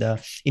 And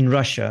in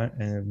Russia,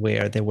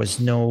 where there was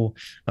no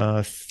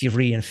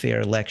free and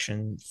fair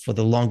election for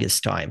the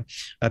longest time,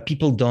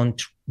 people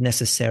don't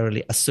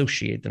necessarily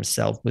associate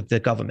themselves with the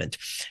government.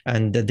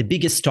 And the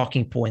biggest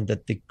talking point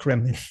that the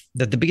Kremlin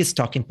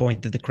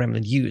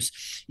use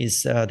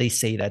is they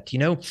say that,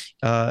 you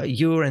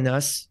and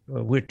us,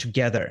 we're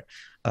together,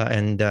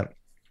 and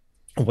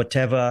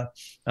whatever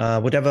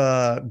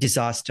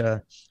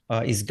disaster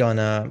is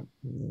gonna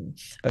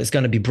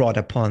be brought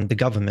upon the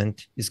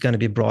government is gonna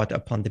be brought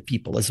upon the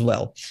people as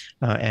well,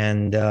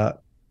 and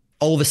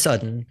all of a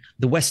sudden,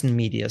 the Western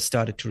media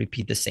started to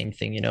repeat the same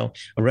thing.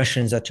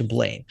 Russians are to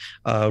blame.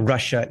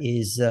 Russia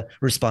is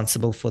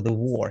responsible for the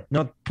war,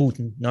 not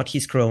Putin, not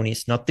his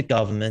cronies, not the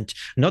government,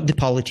 not the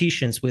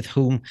politicians with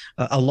whom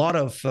a lot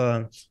of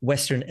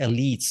Western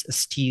elites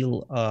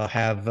still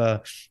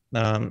have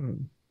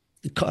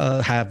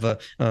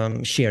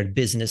shared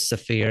business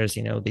affairs.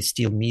 They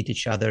still meet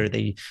each other.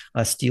 They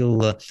are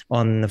still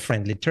on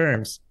friendly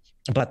terms.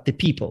 But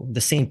the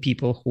same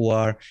people who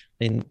are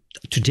in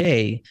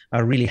today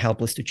are really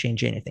helpless to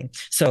change anything.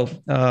 So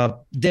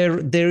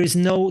there is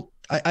no,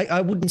 I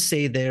wouldn't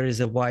say there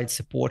is a wide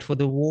support for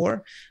the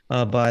war,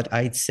 but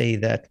I'd say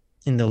that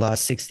in the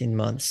last 16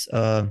 months,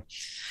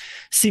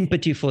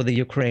 sympathy for the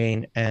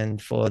Ukraine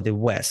and for the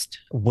West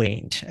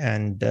waned,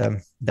 and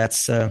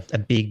that's a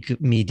big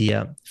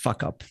media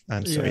fuck up.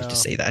 I'm sorry to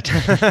say that.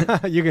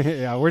 You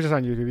can, we're just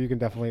on YouTube. You can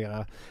definitely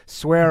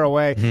swear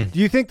away. Mm-hmm. Do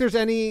you think there's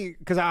any?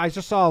 Because I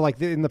just saw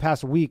in the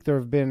past week there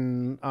have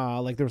been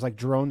there was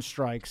drone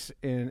strikes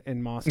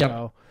in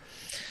Moscow. Yep.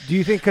 Do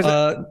you think?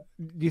 Do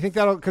you think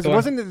that'll? Because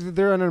wasn't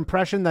there an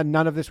impression that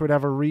none of this would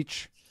ever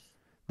reach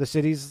the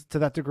cities to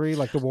that degree,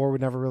 like the war would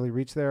never really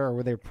reach there, or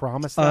were they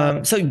promised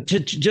that? So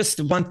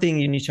just one thing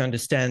you need to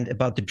understand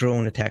about the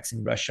drone attacks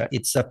in Russia.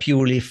 It's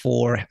purely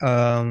for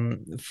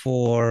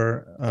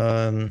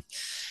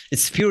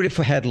it's purely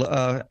for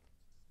headlines.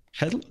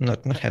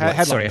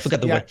 Sorry, I forgot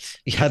the word.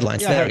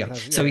 Headlines. There we go.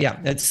 So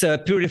it's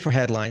purely for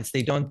headlines.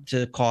 They don't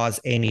cause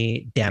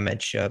any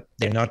damage.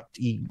 They're not.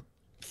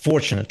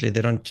 Fortunately,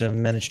 they don't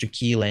manage to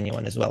kill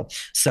anyone as well.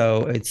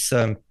 So it's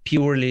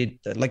purely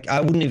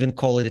I wouldn't even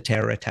call it a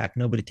terror attack.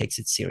 Nobody takes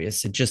it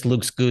serious. It just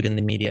looks good in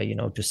the media,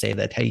 to say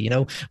that, hey,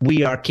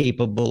 we are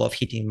capable of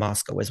hitting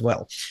Moscow as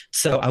well.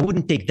 So I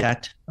wouldn't take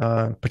that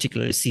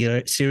particularly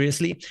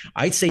seriously.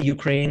 I'd say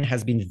Ukraine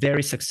has been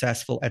very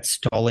successful at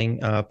stalling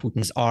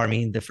Putin's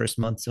army in the first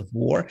months of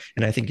war.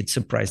 And I think it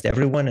surprised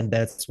everyone. And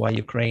that's why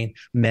Ukraine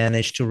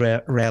managed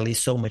to rally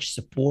so much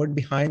support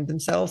behind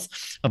themselves.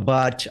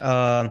 But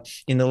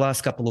in the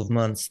last couple of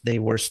months, they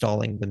were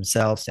stalling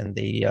themselves, and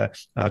they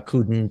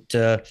couldn't,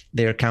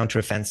 their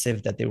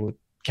counteroffensive that they were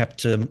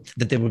kept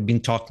that they were been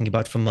talking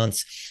about for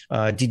months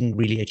didn't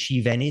really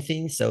achieve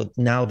anything. So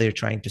now they're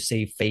trying to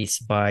save face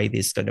by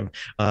this kind of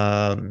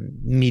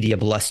media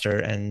bluster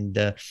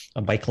and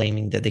by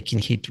claiming that they can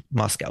hit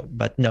Moscow.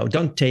 But no,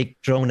 don't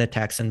take drone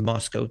attacks in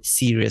Moscow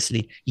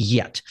seriously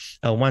yet.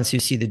 Once you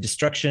see the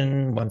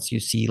destruction, once you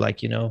see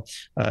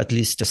at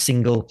least a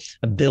single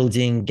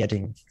building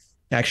getting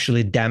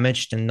actually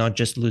damaged and not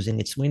just losing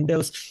its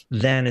windows,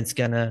 then it's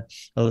gonna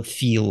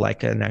feel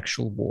like an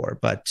actual war.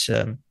 But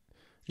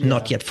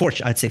not yet.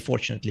 I'd say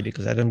fortunately,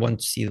 because I don't want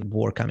to see the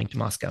war coming to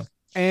Moscow.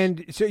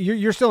 And so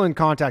you're still in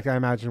contact, I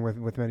imagine,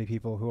 with many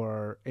people who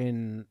are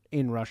in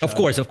Russia. Of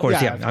course,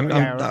 yeah.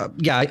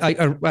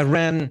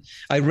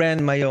 I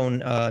ran my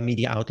own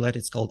media outlet.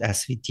 It's called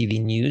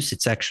SVTV News.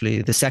 It's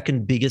actually the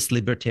second biggest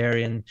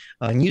libertarian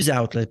news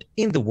outlet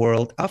in the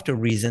world after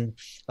Reason.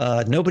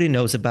 Nobody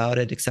knows about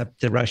it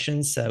except the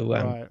Russians. So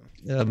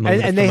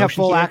and they have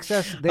full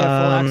access. They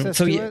have full access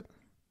to it.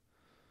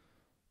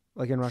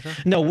 Like in Russia?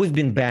 No, we've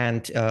been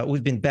banned.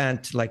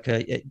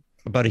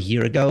 About a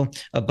year ago,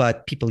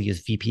 but people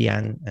use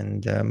VPN,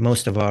 and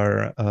most of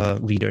our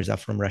readers are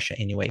from Russia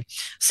anyway.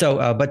 So,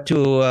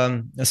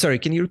 sorry,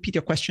 can you repeat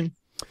your question?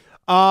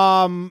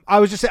 I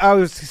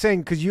was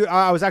saying because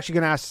I was actually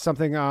going to ask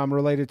something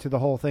related to the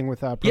whole thing with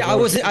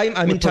Prigozhin.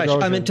 I'm in touch.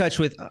 I'm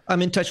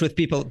in touch with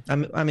people.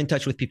 I'm in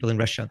touch with people in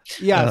Russia.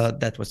 Yeah,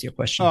 that was your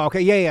question. Oh,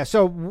 okay, yeah.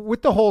 So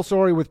with the whole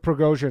story with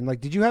Prigozhin,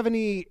 did you have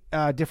any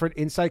different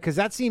insight? Because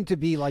that seemed to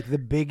be the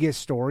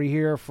biggest story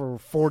here for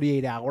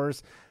 48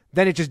 hours.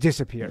 Then it just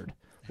disappeared.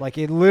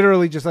 It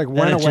literally just went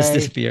away. Just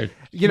disappeared.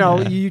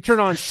 You turn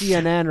on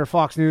CNN or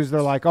Fox News,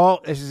 they're like, "Oh,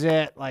 this is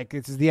it.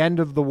 This is the end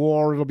of the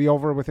war. It'll be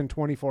over within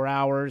 24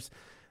 hours."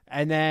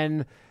 And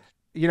then,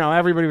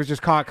 everybody was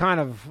just caught kind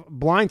of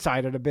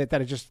blindsided a bit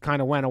that it just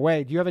kind of went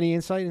away. Do you have any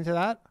insight into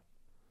that?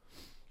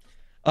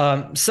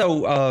 I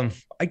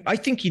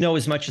think you know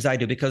as much as I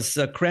do, because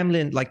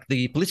Kremlin,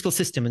 the political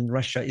system in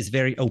Russia, is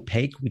very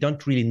opaque. We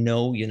don't really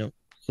know,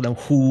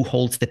 who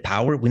holds the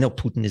power. We know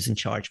Putin is in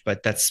charge,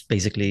 but that's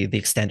basically the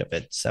extent of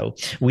it. So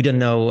we don't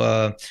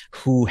know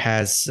who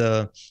has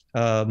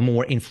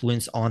more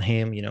influence on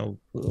him,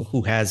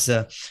 who has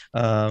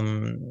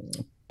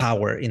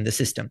power in the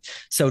system.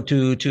 So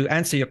to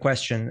answer your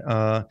question,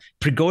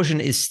 Prigozhin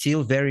is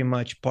still very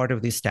much part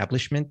of the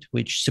establishment,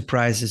 which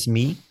surprises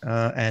me.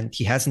 And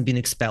he hasn't been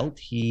expelled.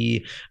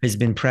 He has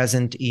been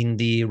present in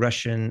the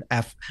Russian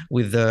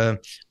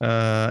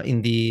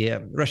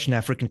Russian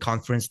African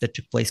conference that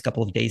took place a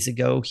couple of days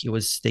ago. He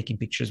was taking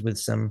pictures with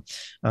some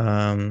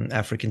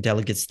African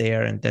delegates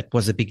there, and that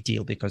was a big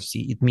deal because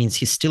it means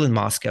he's still in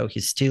Moscow.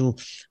 He still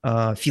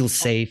feels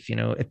safe,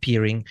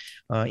 appearing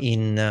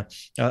in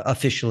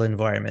official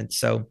environment.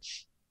 So,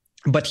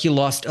 but he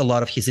lost a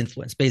lot of his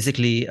influence.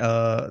 Basically,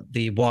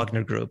 the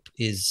Wagner Group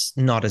is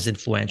not as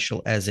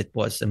influential as it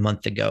was a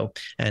month ago,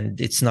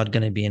 and it's not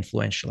going to be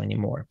influential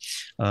anymore.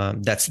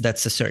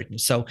 That's a certain.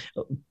 So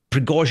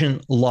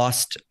Prigozhin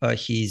lost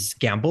his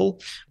gamble,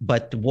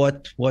 but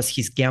what was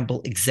his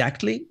gamble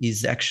exactly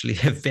is actually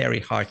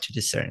very hard to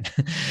discern.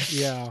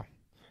 Yeah.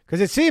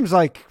 Because it seems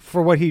like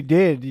for what he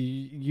did,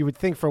 you would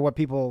think for what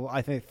people,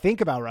 I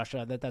think about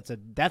Russia, that's a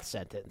death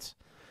sentence.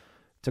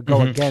 To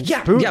go against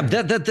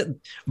Putin.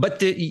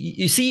 But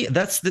you see,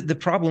 that's the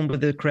problem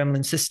with the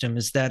Kremlin system,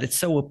 is that it's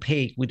so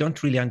opaque. We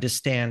don't really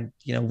understand,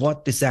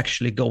 what is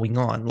actually going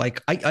on.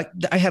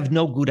 I have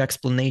no good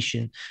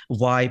explanation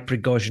why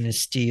Prigozhin is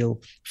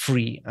still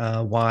free,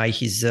 why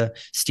he's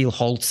still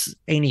holds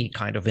any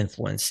kind of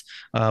influence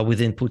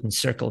within Putin's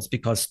circles.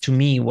 Because to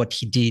me, what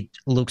he did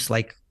looks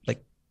like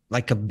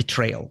a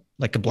betrayal,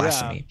 like a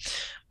blasphemy.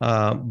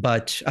 Yeah.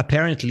 But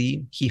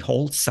apparently he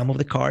holds some of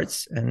the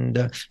cards,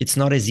 and it's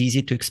not as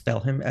easy to expel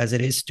him as it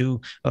is to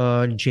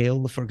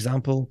jail, for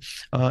example,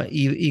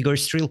 Igor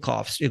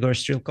Strelkov. Igor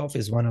Strelkov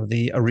is one of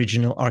the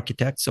original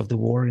architects of the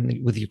war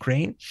with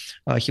Ukraine.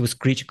 He was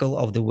critical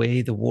of the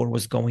way the war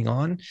was going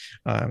on,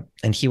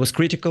 and he was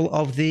critical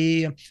of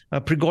the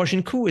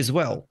Prigozhin coup as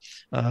well.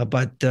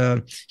 But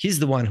he's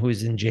the one who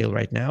is in jail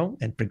right now,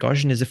 and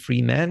Prigozhin is a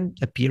free man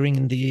appearing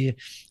in the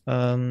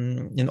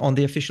on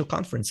the official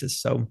conferences.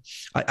 So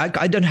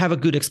I don't have a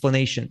good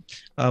explanation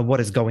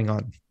what is going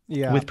on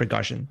with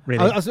Prigozhin.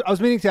 Really, I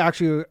was meaning to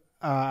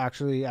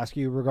actually ask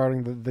you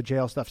regarding the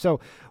jail stuff.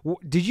 So,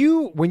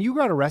 when you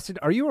got arrested,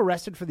 are you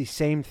arrested for the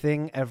same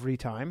thing every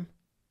time?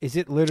 Is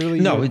it literally?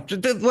 No. It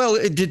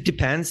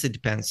depends. It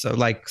depends. So,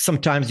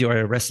 sometimes you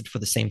are arrested for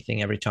the same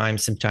thing every time.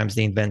 Sometimes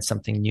they invent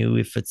something new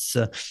if it's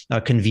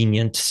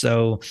convenient.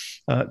 So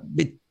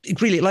it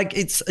really,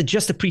 it's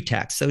just a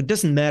pretext. So it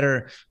doesn't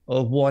matter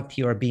what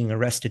you are being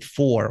arrested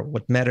for.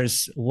 What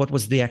matters, what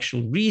was the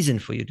actual reason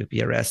for you to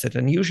be arrested?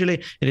 And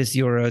usually it is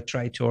you're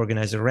trying to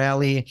organize a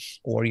rally,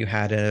 or you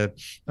had a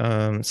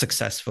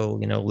successful,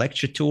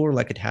 lecture tour,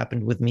 like it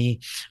happened with me,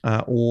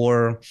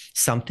 or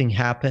something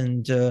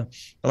happened. The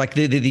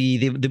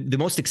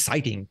most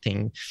exciting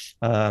thing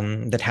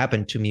that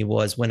happened to me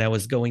was when I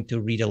was going to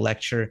read a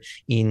lecture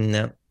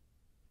in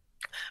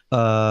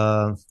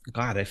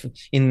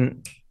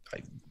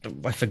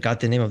I forgot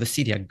the name of the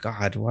city.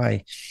 God,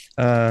 why?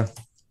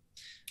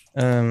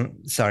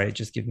 Sorry,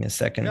 just give me a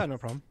second. Yeah, no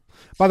problem.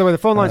 By the way, the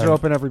phone lines are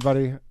open,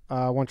 everybody.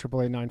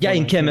 1-888-949. Yeah,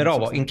 in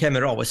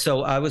Kemerovo.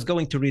 So I was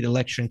going to read a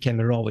lecture in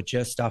Kemerovo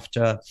just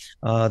after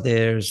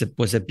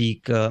was a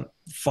big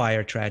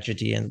fire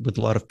tragedy, and with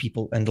a lot of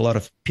people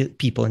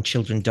and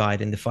children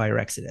died in the fire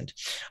accident.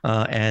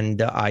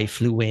 And I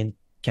flew in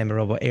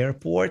Kemerovo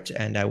airport,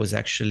 and I was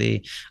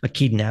actually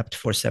kidnapped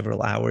for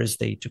several hours.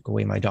 They took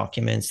away my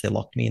documents. They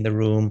locked me in the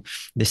room.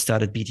 They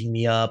started beating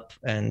me up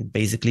and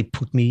basically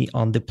put me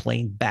on the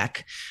plane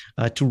back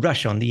to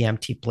Russia, on the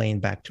empty plane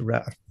back to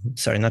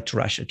not to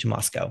Russia, to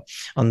Moscow,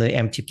 on the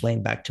empty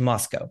plane back to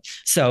Moscow.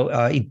 So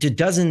it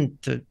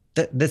doesn't.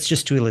 That's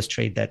just to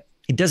illustrate that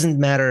it doesn't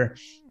matter.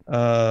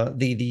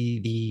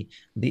 The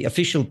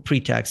official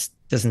pretext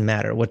doesn't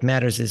matter. What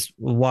matters is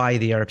why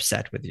they are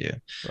upset with you,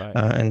 right.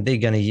 And they're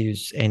going to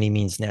use any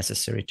means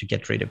necessary to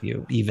get rid of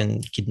you.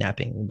 Even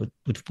kidnapping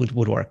would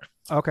work.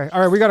 Okay.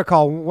 All right. We got a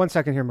call. 1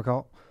 second here,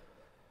 Mikhail.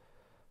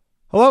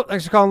 Hello.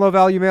 Thanks for calling Low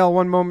Value Mail.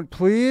 One moment,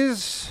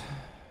 please.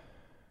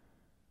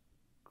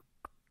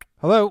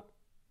 Hello.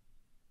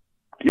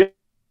 Yeah.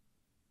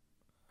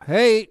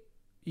 Hey,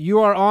 you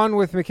are on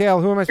with Mikhail.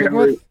 Who am I speaking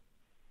with?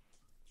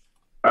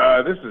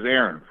 This is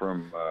Aaron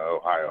from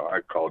Ohio.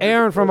 I called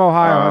Aaron from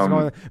Ohio. How's it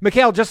going?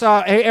 Mikhail, just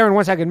hey, Aaron,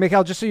 1 second.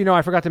 Mikhail, just so you know,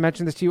 I forgot to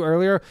mention this to you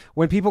earlier.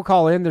 When people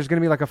call in, there's going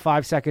to be like a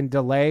 5-second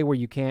delay where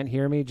you can't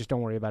hear me. Just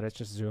don't worry about it. It's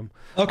just Zoom.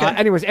 Okay.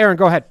 Anyways, Aaron,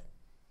 go ahead.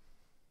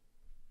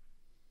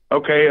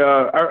 Okay.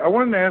 I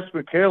wanted to ask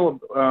Mikhail,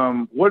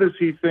 what does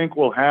he think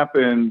will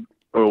happen?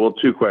 Well,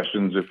 two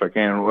questions, if I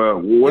can.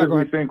 What does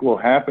he think will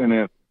happen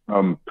if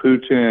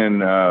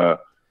Putin?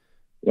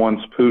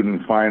 Once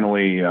Putin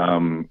finally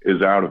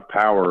is out of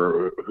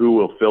power, who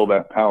will fill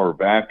that power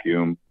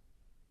vacuum?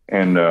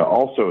 And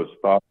also his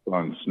thoughts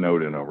on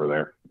Snowden over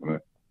there.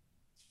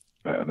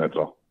 That's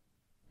all.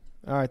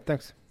 All right,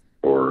 thanks.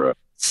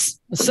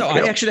 So I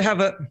actually have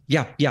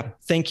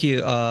Thank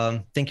you.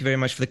 Thank you very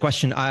much for the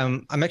question.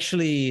 I'm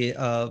actually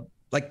I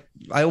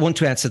want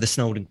to answer the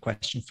Snowden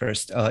question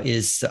first.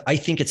 I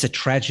think it's a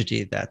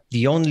tragedy that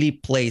the only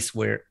place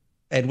where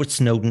Edward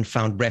Snowden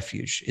found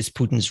refuge is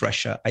Putin's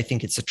Russia. I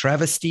think it's a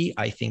travesty.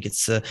 I think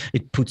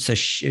it puts to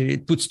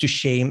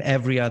shame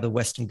every other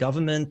Western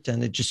government,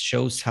 and it just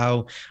shows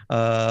how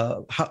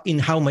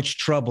much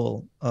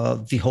trouble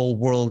the whole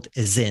world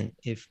is in.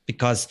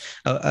 Because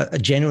a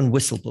genuine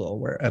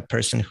whistleblower, a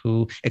person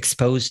who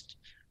exposed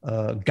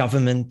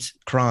government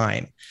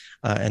crime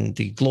and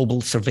the global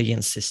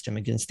surveillance system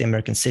against the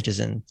American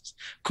citizens,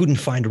 couldn't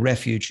find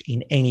refuge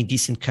in any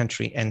decent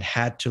country and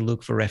had to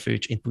look for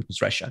refuge in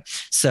Putin's Russia.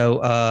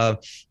 So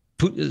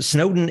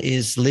Snowden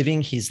is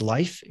living his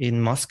life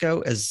in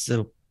Moscow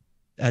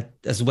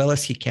as well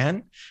as he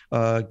can,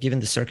 given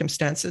the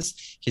circumstances.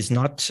 He's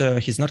not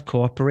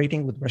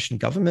cooperating with the Russian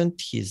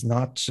government. He's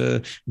not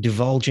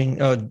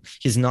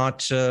he's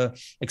not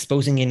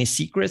exposing any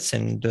secrets,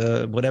 and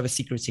whatever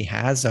secrets he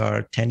has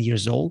are 10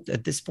 years old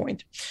at this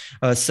point.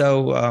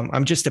 So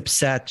I'm just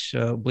upset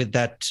with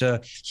that.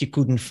 He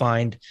couldn't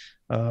find.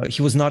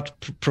 He was not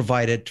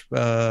provided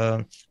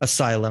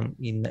asylum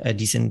in a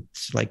decent,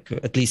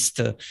 at least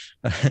in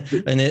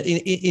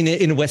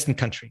a Western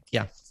country.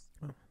 Yeah.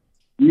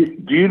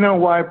 Do you know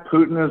why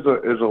Putin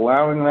is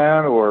allowing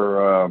that,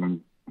 or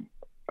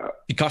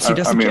because he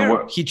doesn't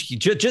care? He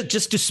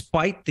just to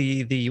spite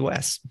the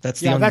U.S. That's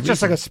the only that's reason.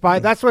 Just like a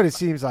spite. That's what it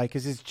seems like.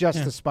 Is it's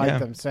just to spite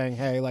them, saying,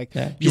 "Hey,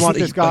 you want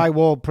this guy?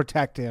 We'll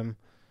protect him."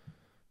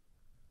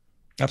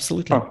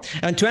 Absolutely. Oh.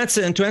 And to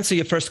answer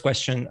your first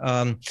question,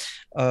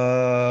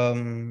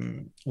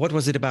 what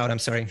was it about? I'm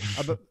sorry.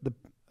 About the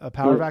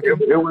power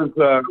vacuum. It was.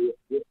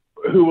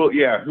 Who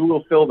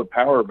will fill the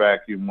power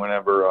vacuum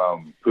whenever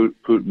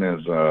Putin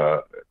is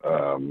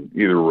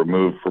either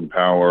removed from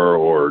power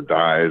or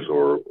dies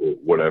or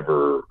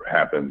whatever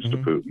happens to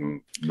Putin?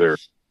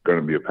 There's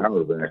going to be a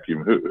power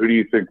vacuum. Who do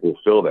you think will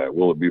fill that?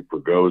 Will it be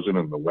Prigozhin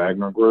and the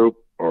Wagner Group,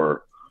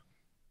 or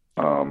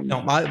some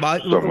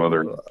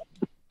other?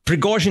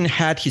 Prigozhin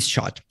had his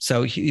shot.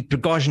 So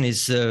Prigozhin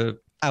is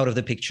out of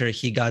the picture.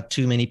 He got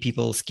too many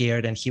people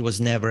scared, and he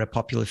was never a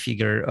popular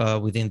figure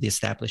within the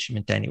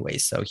establishment anyway.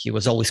 So he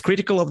was always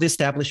critical of the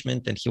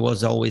establishment, and he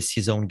was always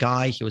his own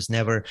guy. He was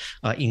never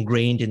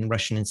ingrained in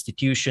Russian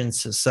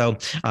institutions. So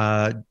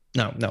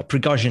no,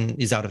 Prigozhin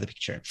is out of the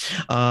picture.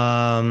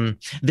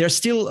 There's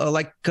still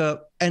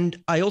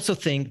and I also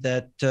think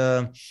that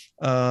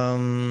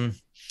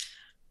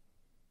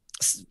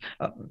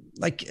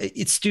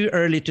it's too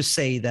early to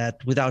say that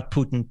without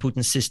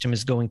Putin's system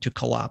is going to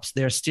collapse.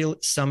 There are still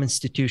some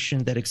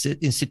institutions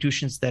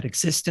that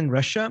exist in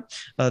Russia.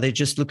 They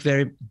just look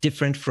very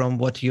different from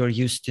what you're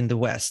used to in the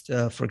West.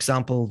 For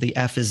example, the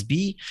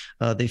FSB,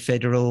 the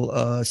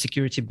Federal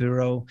Security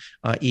Bureau,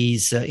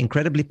 is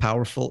incredibly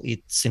powerful.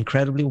 It's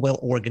incredibly well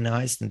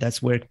organized, and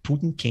that's where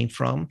Putin came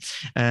from.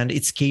 And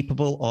it's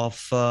capable of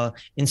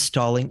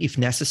installing, if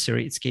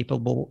necessary,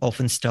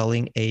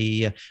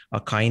 a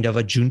kind of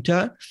a junta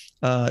junta,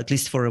 at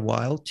least for a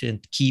while, to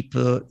keep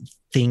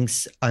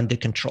things under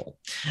control.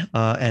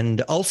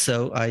 And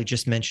also, I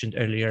just mentioned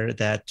earlier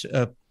that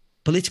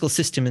political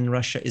system in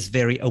Russia is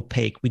very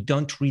opaque. We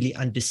don't really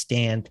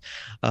understand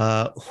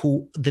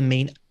who the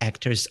main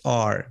actors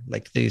are.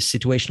 Like the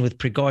situation with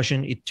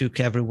Prigozhin, it took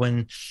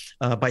everyone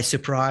by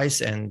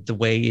surprise, and the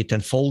way it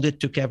unfolded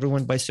took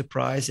everyone by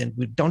surprise. And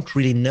we don't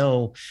really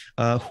know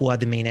who are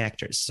the main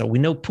actors. So we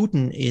know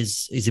Putin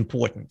is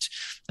important,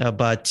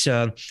 but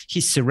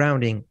his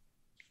surrounding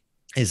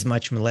is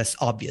much less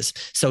obvious.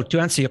 So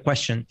to answer your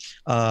question,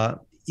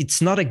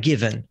 it's not a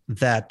given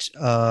that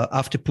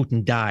after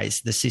Putin dies,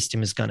 the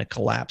system is going to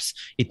collapse.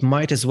 It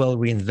might as well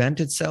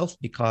reinvent itself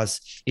because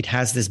it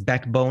has this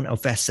backbone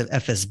of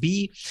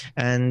FSB,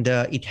 and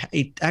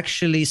it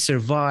actually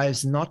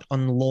survives not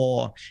on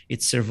law.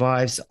 It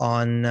survives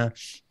on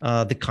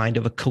the kind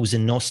of a Cosa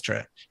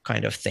Nostra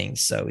kind of thing.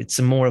 So it's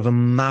more of a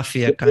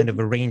mafia kind of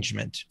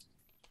arrangement.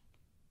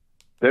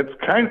 That's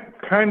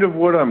kind of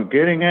what I'm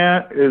getting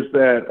at, is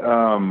that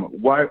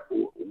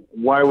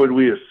why would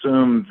we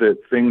assume that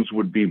things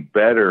would be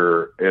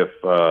better if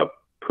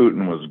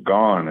Putin was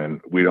gone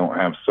and we don't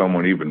have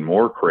someone even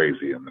more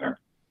crazy in there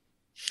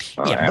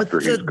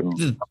after he's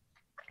gone?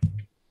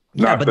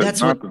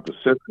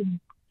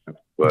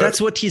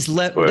 That's what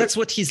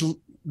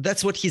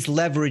he's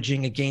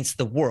leveraging against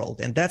the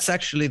world, and that's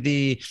actually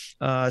the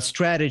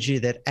strategy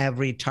that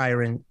every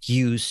tyrant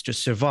used to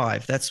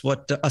survive. That's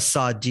what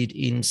Assad did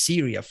in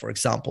Syria, for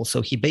example.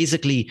 So he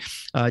basically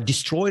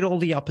destroyed all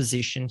the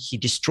opposition. He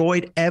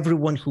destroyed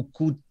everyone who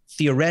could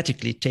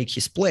theoretically take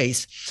his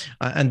place,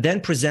 and then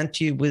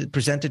presented you with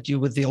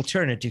the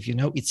alternative.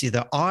 It's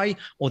either I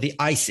or the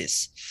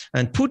ISIS.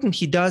 And Putin,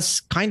 he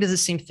does kind of the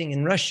same thing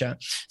in Russia.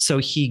 So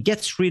he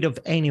gets rid of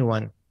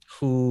anyone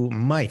who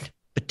might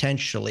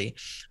potentially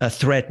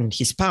threaten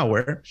his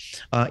power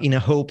in a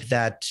hope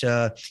that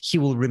he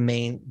will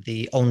remain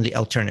the only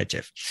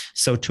alternative.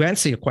 So to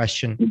answer your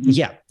question,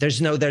 yeah,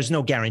 there's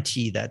no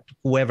guarantee that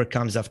whoever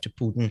comes after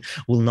Putin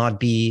will not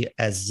be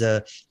as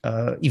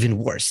even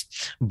worse.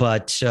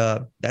 But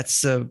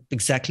that's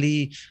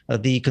exactly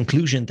the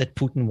conclusion that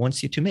Putin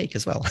wants you to make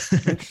as well.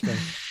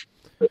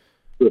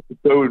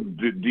 So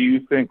do you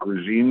think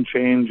regime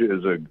change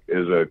is a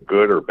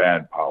good or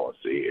bad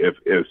policy?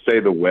 If say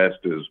the West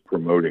is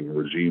promoting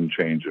regime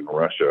change in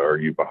Russia, are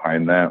you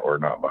behind that or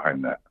not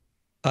behind that?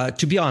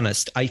 To be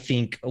honest, I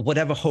think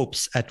whatever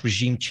hopes at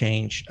regime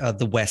change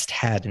the West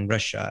had in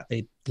Russia,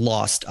 it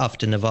lost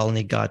after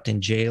Navalny got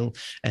in jail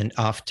and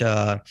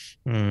after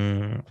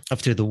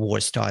the war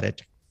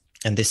started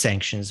and the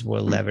sanctions were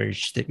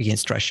leveraged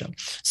against Russia.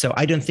 So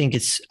I don't think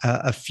it's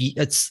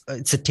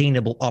it's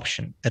attainable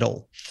option at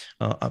all.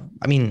 I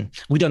mean,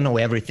 we don't know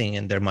everything,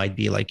 and there might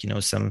be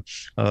some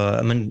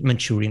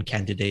Manchurian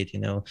candidate,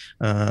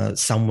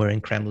 somewhere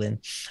in Kremlin,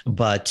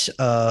 but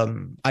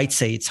I'd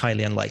say it's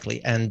highly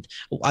unlikely. And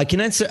I can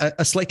answer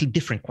a slightly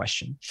different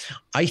question.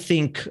 I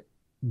think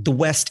the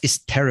West is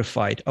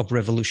terrified of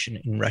revolution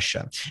in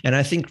Russia. And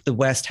I think the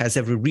West has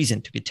every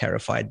reason to be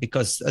terrified,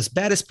 because as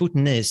bad as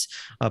Putin is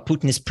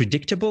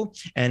predictable,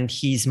 and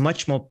he's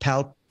much more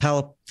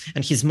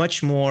and he's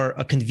much more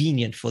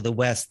convenient for the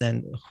West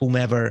than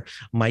whomever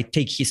might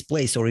take his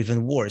place, or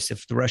even worse.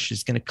 If the Russia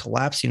is going to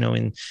collapse,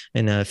 in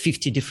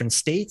 50 different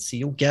states,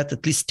 you'll get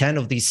at least 10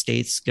 of these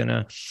states going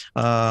to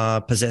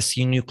possess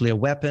nuclear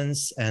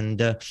weapons,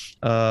 and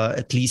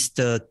at least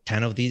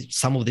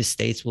some of these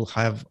states will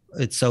have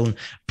its own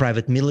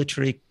private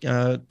military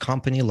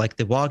company like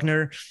the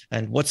Wagner.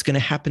 And what's going to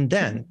happen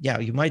then? Yeah,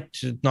 you might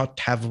not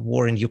have a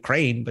war in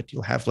Ukraine, but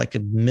you'll have like a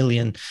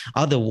million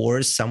other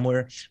wars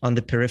somewhere on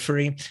the periphery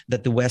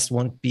that the West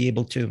won't be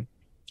able to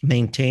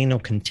maintain or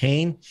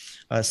contain.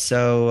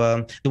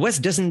 So the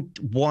West doesn't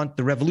want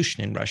the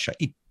revolution in Russia.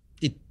 It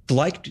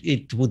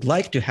would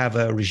like to have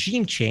a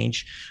regime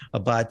change,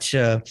 but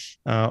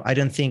I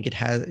don't think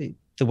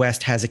the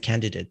West has a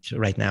candidate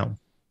right now.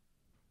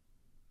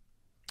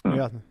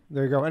 Yeah,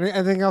 there you go.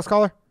 Anything else,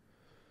 caller?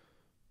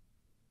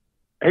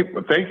 Hey,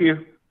 thank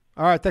you.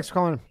 All right, thanks for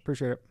calling.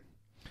 Appreciate it.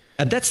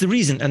 And that's the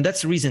reason.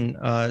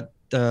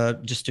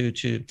 Just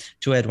to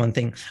add one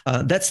thing,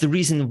 that's the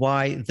reason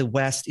why the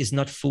West is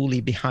not fully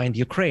behind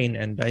Ukraine.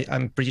 And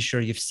I'm pretty sure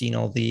you've seen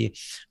all the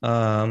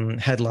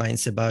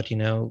headlines about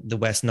the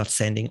West not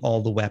sending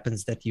all the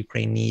weapons that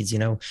Ukraine needs.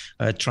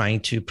 Trying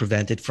to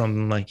prevent it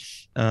from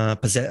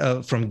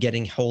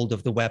getting hold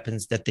of the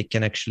weapons that they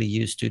can actually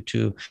use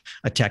to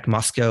attack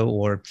Moscow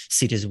or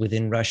cities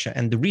within Russia.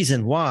 And the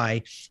reason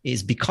why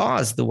is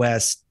because the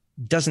West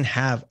doesn't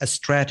have a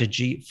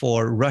strategy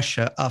for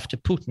Russia after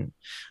Putin.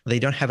 They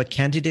don't have a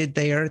candidate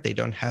there. They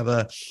don't have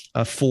a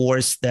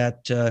force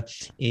that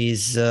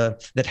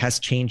has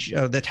changed,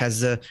 that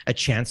has a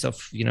chance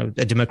of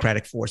a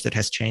democratic force that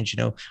has changed,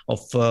 of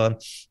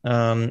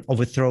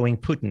overthrowing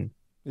Putin.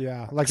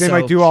 Yeah, like they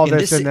might do all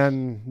this and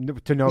then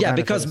to no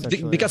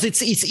benefit, because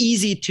it's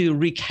easy to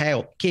wreak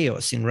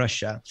chaos in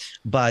Russia,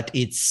 but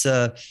it's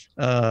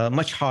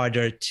much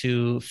harder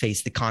to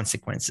face the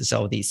consequences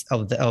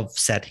of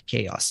said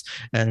chaos,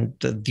 and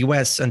the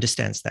US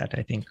understands that,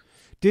 I think.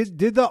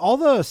 Did all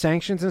the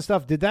sanctions and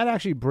stuff, did that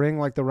actually bring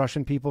like the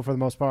Russian people for the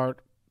most part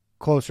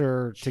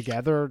closer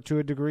together to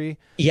a degree?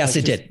 Yes,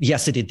 it did.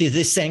 Yes, it did.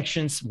 The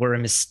sanctions were a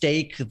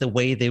mistake. The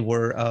way they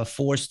were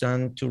forced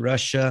onto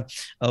Russia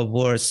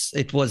was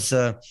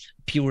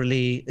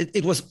purely.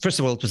 It was, first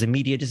of all, it was a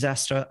media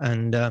disaster,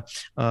 and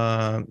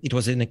it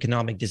was an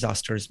economic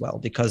disaster as well,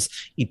 because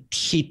it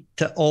hit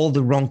all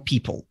the wrong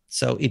people.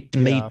 So it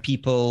made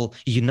people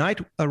unite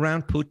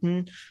around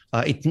Putin.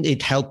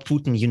 It helped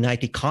Putin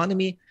unite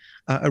economy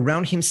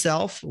around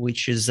himself,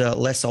 which is a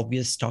less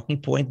obvious talking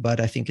point, but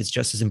I think it's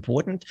just as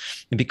important,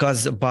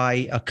 because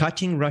by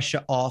cutting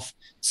Russia off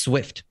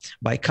SWIFT,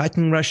 by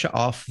cutting Russia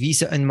off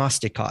Visa and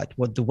MasterCard,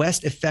 what the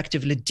West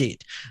effectively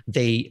did,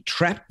 they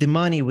trapped the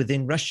money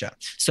within Russia.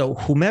 So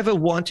whomever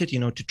wanted,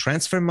 to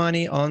transfer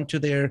money onto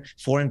their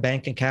foreign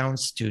bank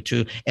accounts,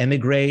 to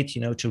emigrate,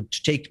 to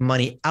take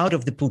money out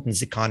of the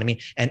Putin's economy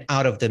and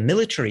out of the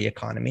military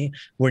economy,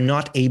 were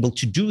not able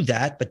to do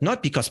that, but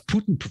not because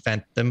Putin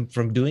prevented them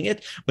from doing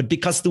it, but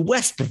because the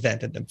West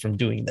prevented them from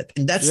doing that.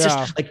 And that's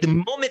just like, the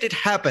moment it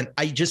happened,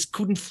 I just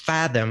couldn't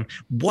fathom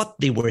what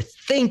they were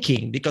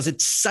thinking, because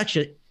it's such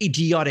an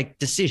idiotic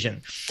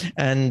decision.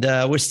 And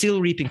we're still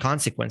reaping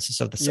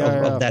consequences of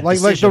that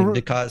decision,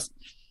 because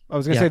I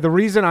was going to say, the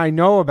reason I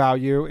know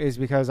about you is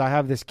because I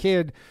have this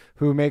kid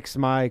who makes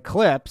my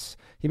clips.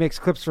 He makes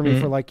clips for me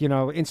for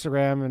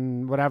Instagram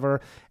and whatever.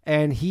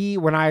 And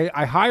when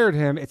I hired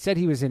him, it said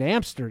he was in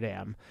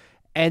Amsterdam.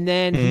 And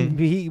then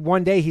he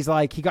one day he's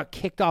like, he got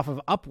kicked off of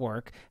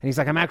Upwork, and he's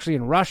like, I'm actually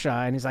in Russia,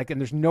 and he's like, and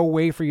there's no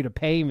way for you to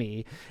pay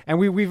me. And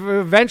we've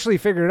eventually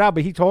figured it out,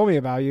 but he told me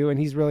about you, and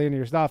he's really into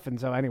your stuff. And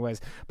so anyways,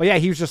 but yeah,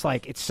 he was just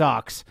like, it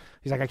sucks.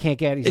 He's like, I can't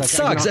get it. It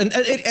sucks, and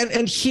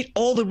hit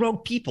all the wrong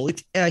people.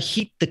 It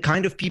hit the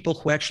kind of people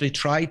who actually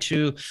try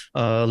to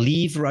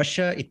leave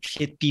Russia. It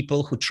hit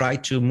people who try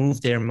to move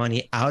their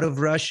money out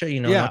of Russia,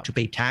 not to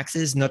pay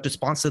taxes, not to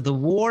sponsor the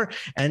war.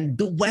 And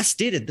the West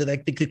did it.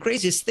 The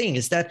craziest thing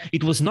is that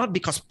it was not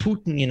because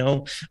Putin,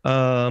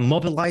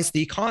 mobilized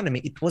the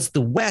economy. It was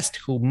the West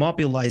who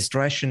mobilized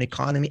Russian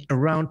economy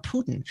around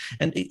Putin.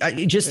 And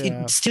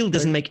it still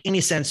doesn't make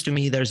any sense to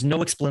me. There's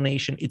no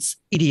explanation. It's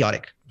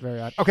idiotic. Very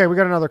odd. Okay, we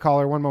got another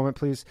caller. One moment,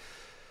 please.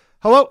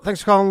 Hello.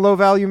 Thanks for calling Low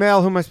Value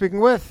Mail. Who am I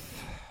speaking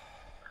with?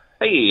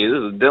 Hey, this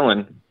is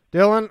Dylan.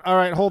 Dylan. All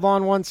right, hold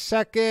on 1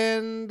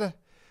 second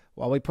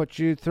while we put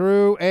you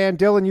through. And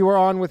Dylan, you are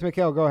on with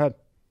Mikhail. Go ahead.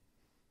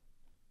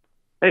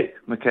 Hey,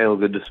 Mikhail,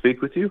 good to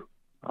speak with you.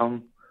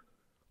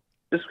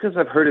 Just because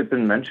I've heard it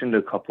been mentioned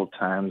a couple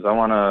times, I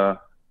want to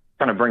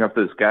kind of bring up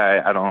this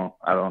guy. I don't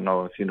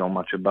know if you know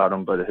much about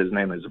him, but his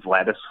name is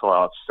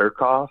Vladislav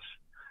Surkov,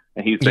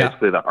 and he's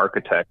basically the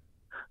architect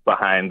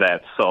behind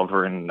that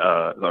sovereign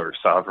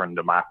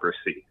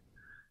democracy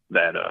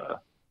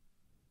that's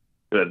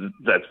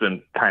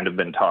been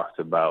talked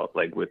about,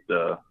 like with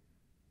the.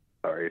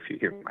 Sorry if you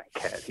hear my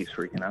cat, he's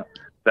freaking out.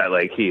 That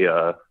like he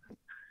that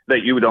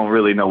you don't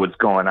really know what's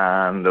going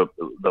on. The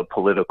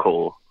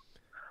political.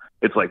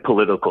 It's like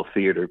political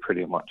theater,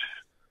 pretty much.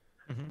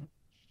 Mm-hmm.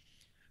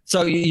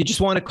 So you just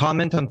want to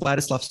comment on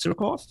Vladislav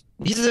Surkov?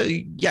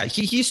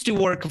 He used to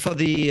work for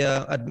the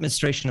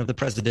administration of the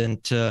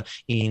president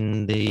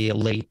in the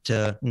late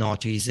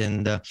noughties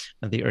and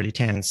the early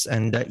 10s.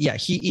 And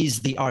he is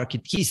the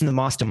he's the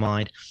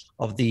mastermind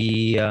of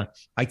the,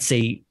 I'd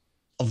say,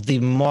 of the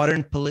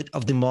modern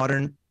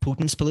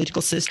Putin's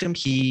political system.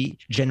 He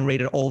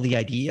generated all the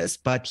ideas,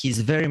 but he's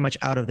very much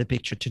out of the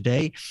picture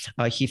today.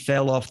 He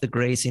fell off the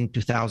grace in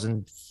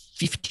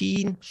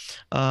 2015,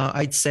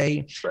 I'd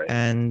say, right.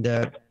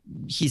 And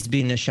he's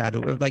been a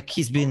shadow,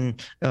 he's been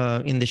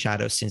in the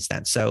shadows since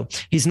then. So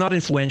he's not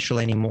influential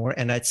anymore.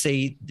 And I'd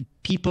say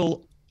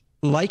people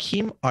like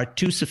him are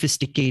too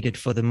sophisticated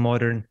for the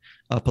modern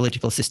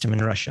political system in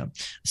Russia.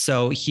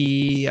 So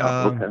he.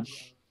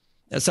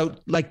 So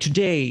like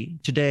today,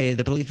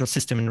 the political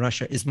system in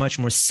Russia is much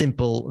more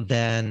simple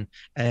than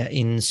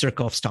in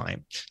Surkov's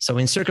time. So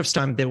in Surkov's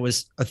time, there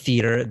was a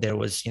theater, there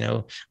was,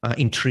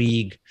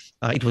 intrigue.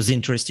 It was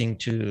interesting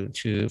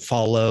to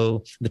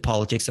follow. The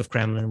politics of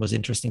Kremlin was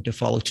interesting to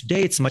follow.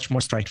 Today, it's much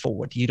more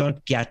straightforward. You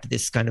don't get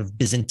this kind of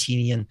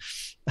Byzantine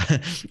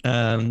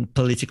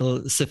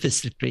political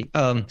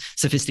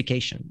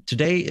sophistication.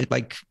 Today,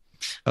 read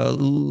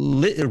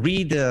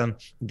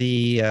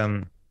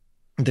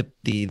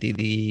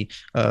the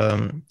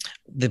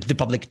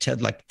public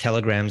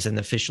telegrams and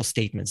official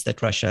statements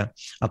that Russia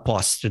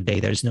posts today.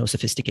 There's no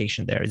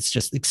sophistication there. It's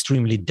just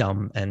extremely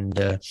dumb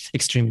and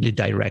extremely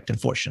direct.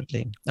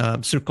 Unfortunately,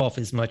 Surkov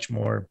is much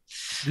more.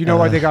 Do you know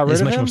why they got rid of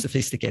him? Much more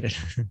sophisticated.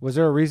 Was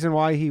there a reason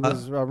why he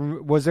was?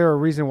 Was there a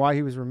reason why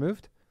he was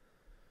removed?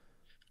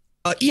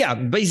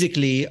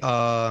 Basically,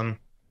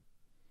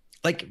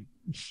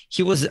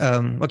 he was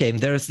okay.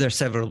 There's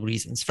several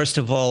reasons. First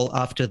of all,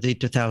 after the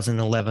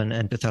 2011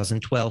 and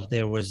 2012,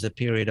 there was a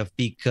period of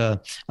big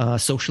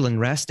social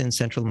unrest in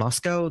central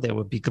Moscow. There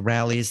were big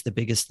rallies, the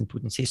biggest in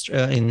Putin's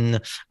history in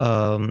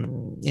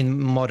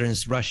modern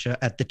Russia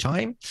at the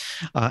time.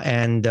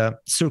 And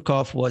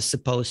Surkov was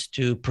supposed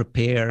to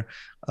prepare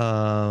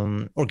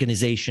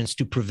organizations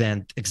to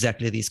prevent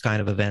exactly these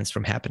kind of events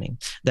from happening.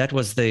 That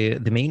was the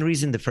main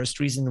reason, the first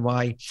reason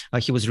why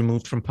he was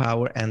removed from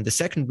power. And the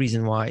second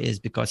reason why is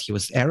because he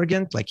was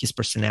arrogant, like his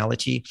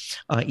personality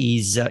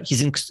he's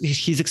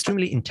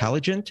extremely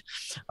intelligent,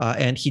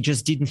 and he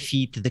just didn't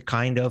fit the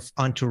kind of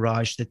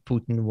entourage that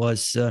Putin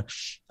was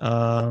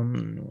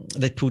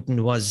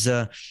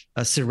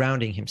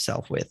surrounding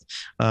himself with.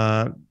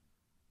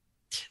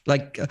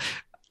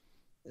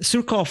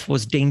 Surkov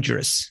was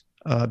dangerous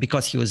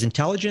because he was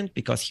intelligent,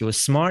 because he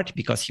was smart,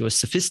 because he was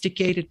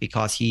sophisticated,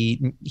 because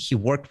he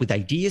worked with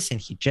ideas and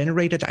he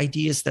generated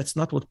ideas. That's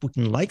not what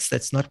Putin likes.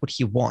 That's not what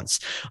he wants.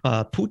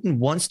 Putin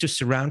wants to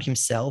surround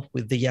himself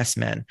with the yes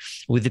men,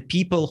 with the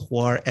people who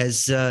are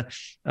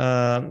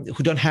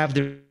who don't have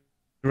their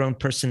own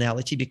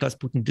personality, because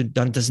Putin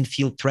doesn't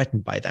feel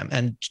threatened by them.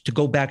 And to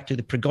go back to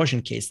the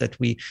Prigozhin case that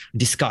we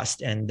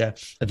discussed, and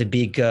the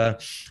big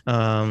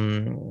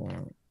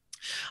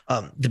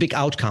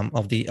outcome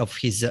of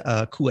his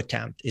coup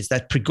attempt is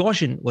that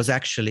Prigozhin was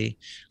actually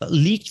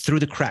leaked through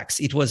the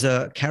cracks. It was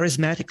a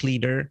charismatic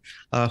leader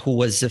who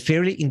was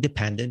fairly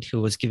independent,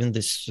 who was given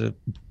this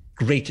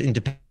great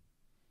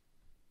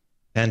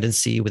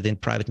independency within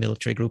private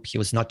military group. He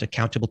was not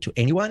accountable to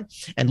anyone.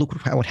 And look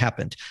what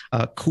happened.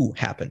 Coup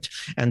happened.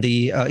 And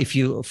if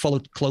you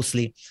followed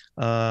closely,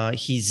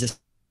 his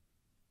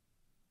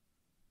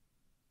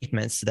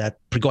statements that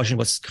Prigozhin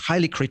was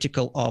highly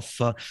critical of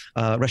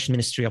Russian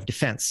Ministry of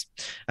Defense.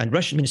 And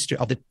Russian Ministry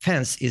of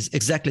Defense is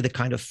exactly the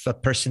kind of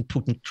person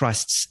Putin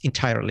trusts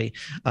entirely.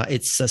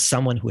 It's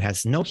someone who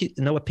has no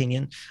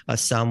opinion,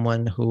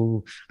 someone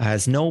who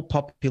has no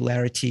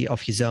popularity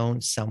of his own,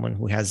 someone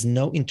who has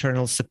no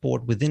internal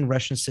support within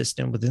Russian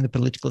system, within the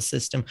political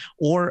system,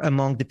 or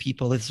among the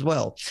people as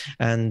well.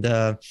 And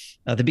the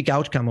big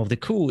outcome of the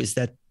coup is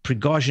that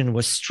Prigozhin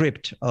was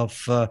stripped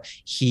of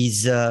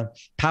his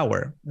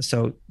power.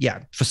 So yeah,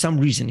 for some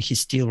reason he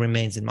still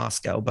remains in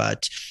Moscow,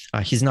 but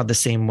he's not the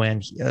same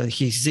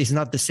he's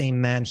not the same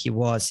man he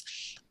was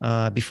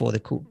before the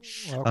coup.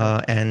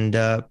 Okay. And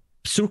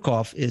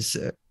Surkov is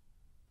to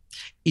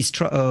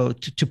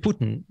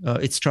Putin,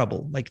 it's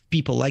trouble. Like,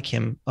 people like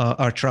him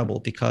are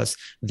trouble because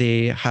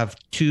they have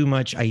too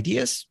much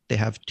ideas, they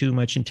have too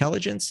much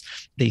intelligence,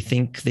 they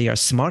think they are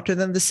smarter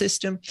than the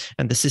system,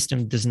 and the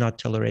system does not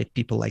tolerate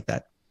people like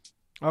that.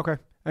 Okay.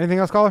 Anything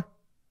else, caller?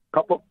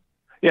 A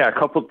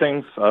couple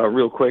things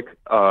real quick.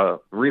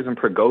 Reason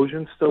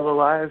Prigozhin's still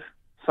alive,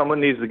 someone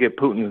needs to get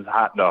Putin's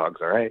hot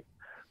dogs, all right?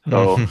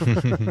 So,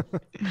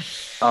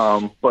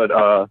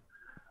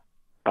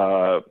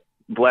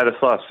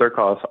 Vladislav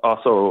Surkov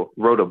also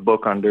wrote a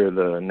book under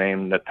the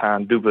name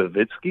Natan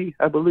Dubovitsky,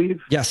 I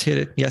believe. Yes, he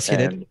did. Yes, he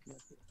did.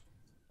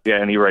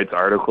 Yeah, and he writes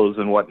articles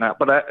and whatnot.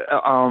 But I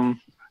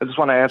just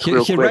want to ask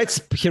real quick.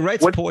 He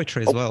writes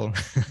poetry as well.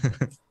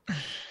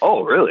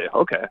 Oh, really?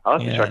 Okay. I'll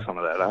have to check some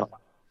of that out.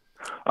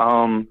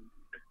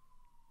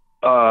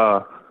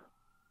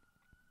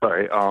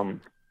 Sorry.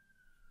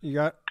 You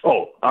got?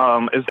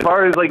 As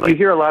far as you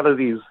hear a lot of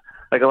these,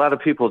 a lot of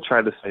people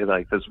try to say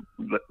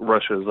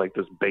Russia is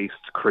this based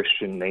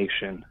Christian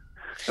nation,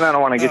 and I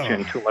don't want to get you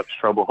in too much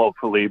trouble,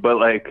 hopefully, but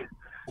Russia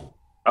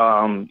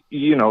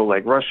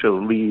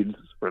leads,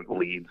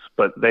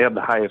 but they have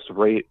the highest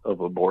rate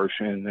of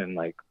abortion, and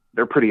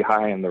they're pretty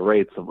high in the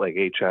rates of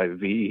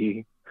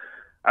HIV.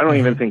 I don't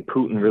even think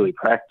Putin really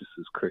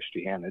practices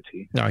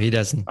Christianity. No, he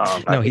doesn't.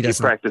 He doesn't. He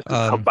practices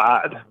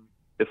Chabad,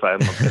 if I'm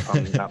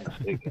not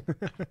mistaken.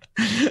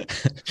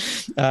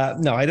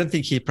 No, I don't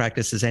think he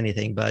practices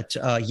anything. But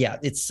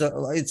it's.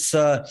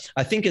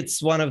 I think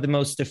it's one of the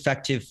most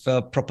effective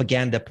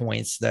propaganda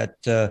points that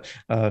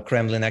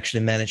Kremlin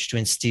actually managed to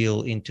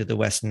instill into the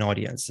Western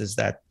audience, is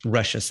that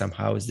Russia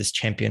somehow is this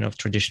champion of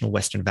traditional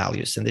Western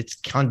values, and it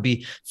can't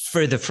be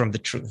further from the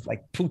truth.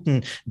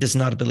 Putin does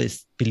not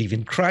believe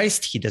in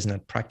Christ. He does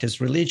not practice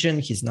religion.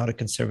 He's not a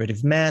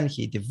conservative man.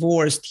 He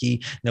divorced.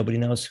 Nobody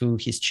knows who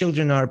his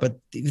children are. But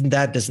even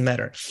that doesn't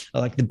matter.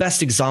 The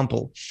best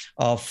example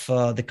of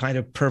the kind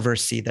of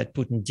perversity that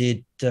Putin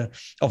did,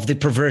 of the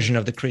perversion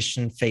of the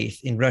Christian faith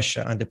in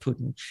Russia under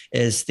Putin,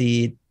 is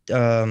the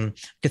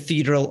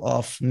Cathedral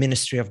of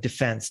Ministry of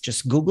Defense.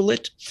 Just Google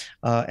it,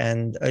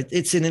 and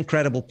it's an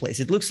incredible place.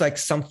 It looks like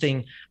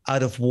something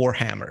out of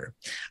Warhammer.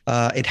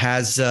 It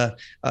has a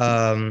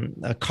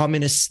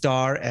communist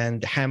star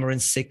and hammer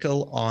and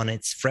sickle on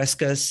its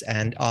frescoes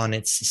and on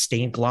its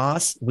stained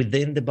glass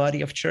within the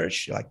body of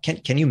church.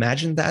 Can you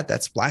imagine that?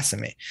 That's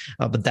blasphemy.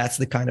 But that's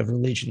the kind of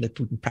religion that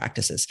Putin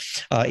practices.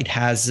 It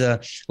has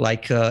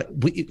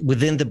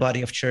within the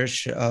body of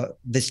church,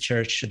 this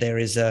church, there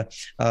is a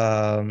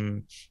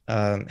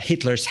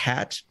Hitler's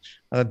hat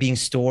being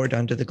stored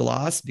under the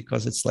glass,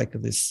 because it's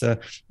this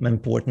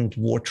important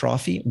war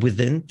trophy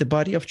within the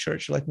body of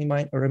church. Let me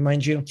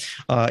remind you.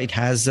 It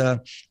has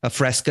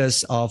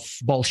frescoes of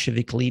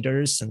Bolshevik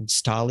leaders and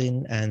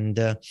Stalin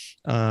and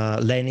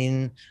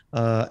Lenin.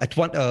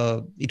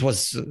 It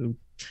was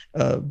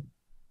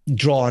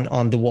drawn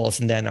on the walls,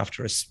 and then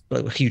after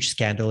a huge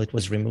scandal, it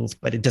was removed.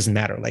 But it doesn't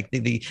matter. Like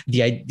the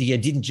idea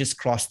didn't just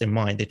cross their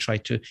mind; they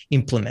tried to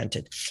implement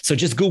it. So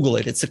just Google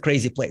it; it's a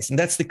crazy place, and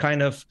that's the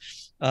kind of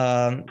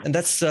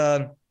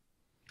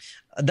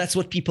that's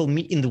what people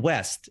in the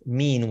West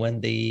mean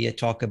when they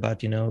talk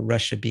about,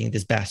 Russia being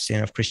this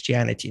bastion of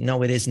Christianity.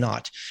 No, it is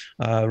not.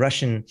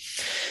 Russian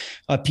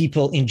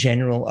people in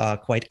general are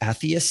quite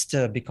atheist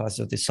because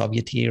of the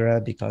Soviet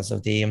era, because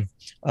of the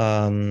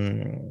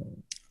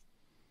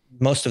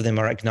most of them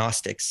are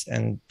agnostics,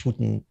 and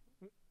Putin.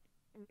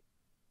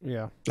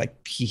 Yeah,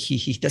 like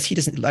he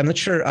doesn't. I'm not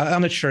sure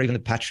even the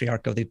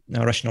patriarch of the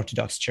Russian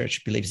Orthodox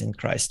Church believes in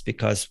Christ,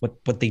 because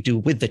what they do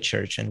with the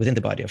church and within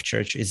the body of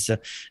church is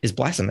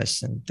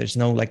blasphemous, and there's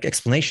no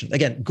explanation.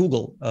 Again,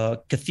 Google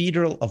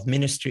Cathedral of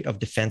Ministry of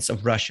Defense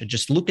of Russia.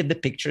 Just look at the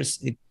pictures.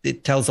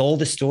 It tells all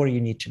the story you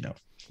need to know.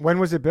 When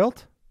was it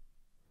built?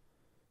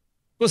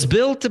 It was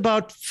built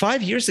about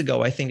 5 years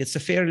ago, I think. It's a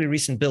fairly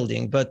recent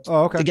building, but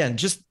again,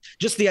 just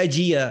the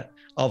idea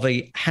of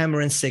a hammer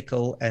and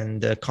sickle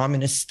and a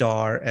communist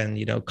star and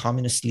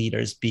communist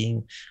leaders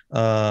being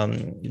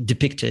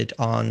depicted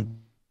on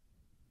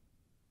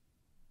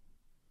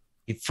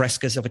the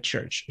frescoes of a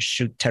church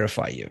should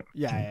terrify you.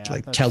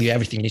 Tell you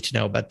everything you need to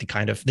know about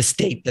the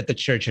state that the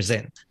church is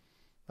in.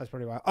 That's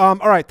pretty wild. All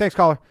right, thanks,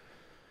 caller.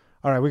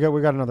 All right, we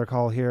got another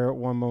call here.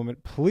 One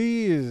moment,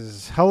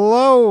 please.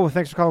 Hello,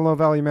 thanks for calling Low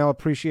Value Mail.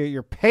 Appreciate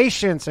your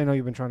patience. I know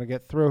you've been trying to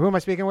get through. Who am I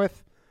speaking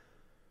with?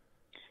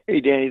 Hey,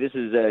 Danny, this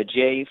is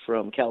Jay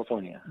from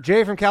California.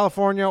 Jay from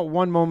California.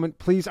 One moment,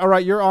 please. All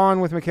right, you're on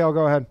with Mikhail.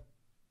 Go ahead.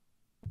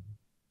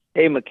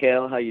 Hey,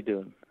 Mikhail, how you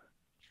doing?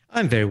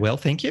 I'm very well,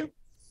 thank you.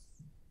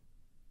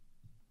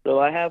 So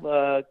I have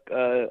a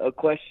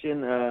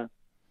question to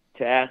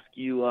ask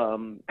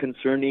you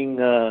concerning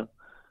the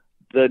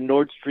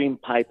Nord Stream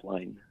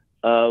pipeline.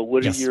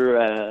 What are your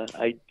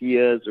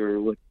ideas,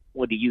 or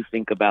what do you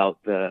think about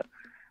the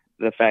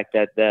fact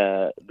that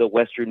the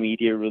Western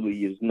media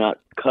really is not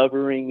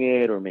covering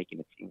it or making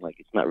it seem like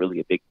it's not really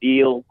a big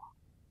deal?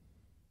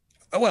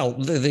 Well,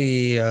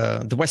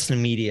 the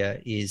Western media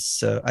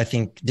is, I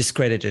think,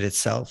 discredited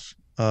itself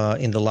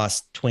in the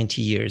last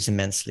 20 years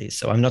immensely.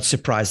 So I'm not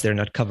surprised they're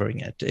not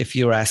covering it. If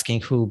you're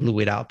asking who blew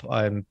it up,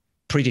 I'm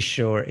pretty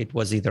sure it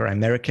was either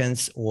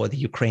Americans or the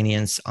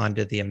Ukrainians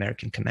under the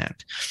American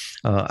command.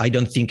 I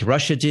don't think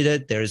Russia did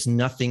it. There is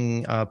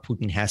nothing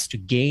Putin has to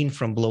gain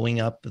from blowing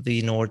up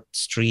the Nord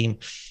Stream.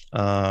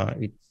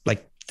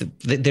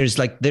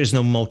 There's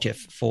no motive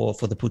for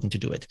the Putin to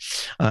do it.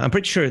 I'm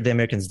pretty sure the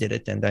Americans did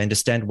it, and I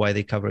understand why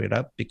they cover it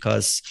up,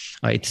 because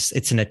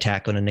it's an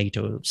attack on a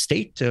NATO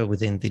state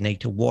within the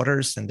NATO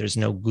waters, and there's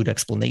no good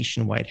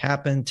explanation why it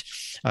happened.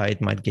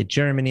 It might get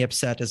Germany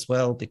upset as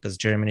well, because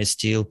Germany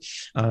still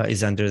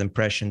is under the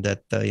impression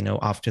that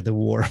after the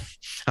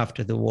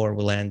war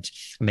will end,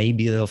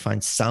 maybe they'll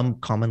find some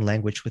common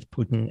language with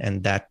Putin,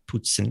 and that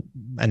puts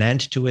an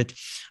end to it.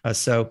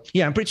 So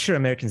yeah, I'm pretty sure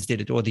Americans did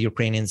it, or the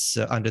Ukrainians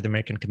under the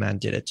American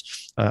command did it.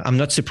 I'm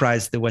not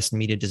surprised the Western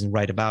media doesn't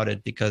write about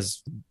it,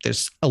 because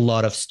there's a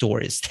lot of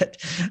stories that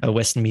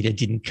Western media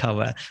didn't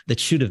cover that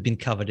should have been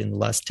covered in the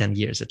last 10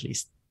 years at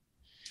least.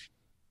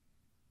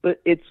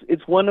 But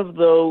it's one of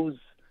those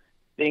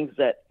things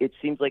that it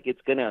seems like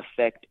it's going to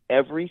affect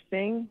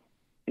everything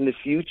in the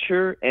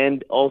future,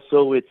 and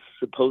also it's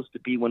supposed to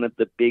be one of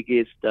the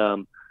biggest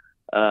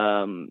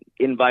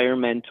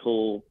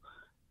environmental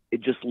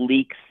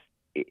leaks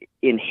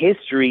in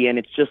history, and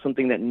it's just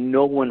something that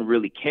no one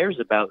really cares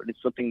about, and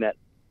it's something that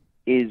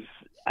is,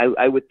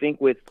 I would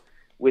think, with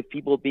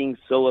people being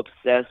so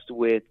obsessed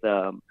with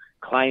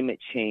climate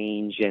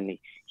change and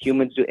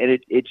humans, and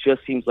it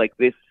just seems like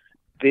this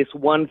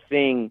one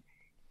thing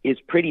is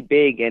pretty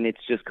big, and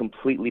it's just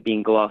completely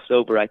being glossed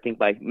over, I think,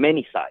 by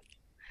many sides.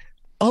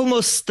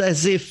 Almost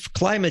as if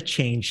climate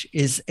change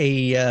is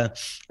a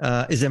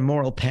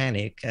moral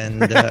panic,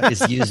 and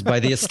is used by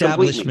the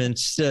establishment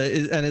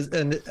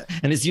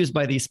and is used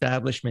by the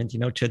establishment,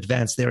 to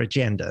advance their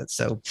agenda.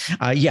 So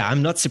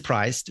I'm not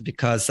surprised,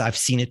 because I've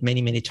seen it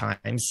many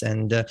times,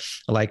 and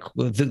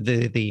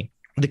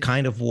the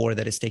kind of war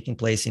that is taking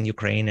place in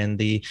Ukraine, and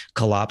the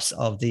collapse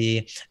of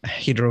the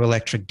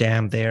hydroelectric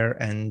dam there,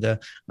 and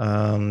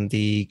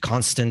the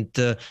constant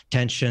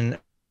tension.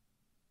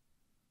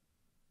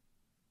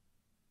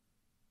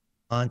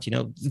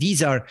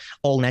 These are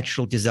all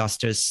natural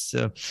disasters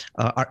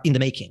are in the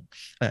making.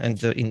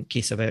 And in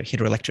case of a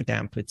hydroelectric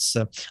dam, it's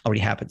already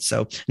happened.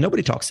 So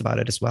nobody talks about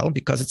it as well,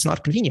 because it's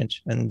not convenient.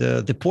 And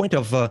the point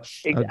of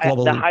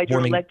global the hydroelectric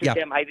warming,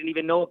 dam, I didn't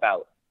even know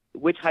about.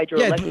 Which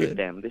hydroelectric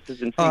dam? This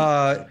is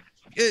insane.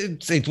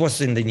 It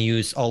was in the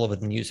news, all over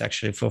the news,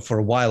 actually, for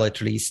a while at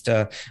least.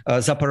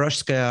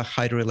 Zaporozhskaya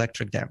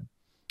hydroelectric dam.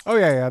 Oh,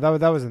 yeah.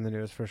 That was in the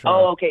news for sure.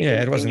 Oh, okay.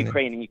 Yeah, it was in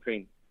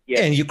Ukraine.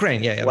 Yeah, in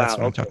Ukraine. Yeah, wow, that's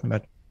what I'm talking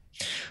about.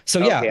 So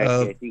go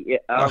on.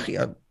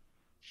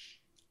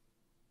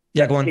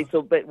 Okay,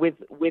 so but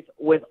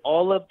with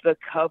all of the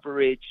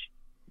coverage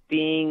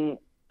being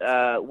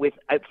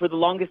for the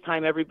longest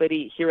time,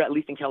 everybody here, at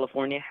least in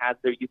California, has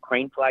their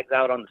Ukraine flags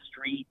out on the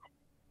street.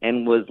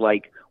 and was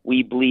like,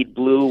 we bleed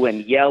blue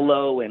and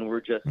yellow, and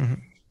we're just,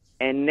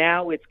 and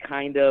now it's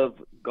kind of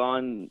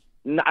gone.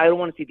 I don't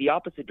want to see the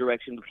opposite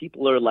direction, but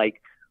people are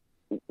like,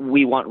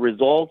 we want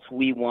results.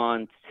 We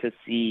want to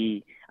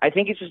see, I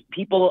think it's just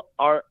people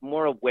are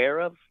more aware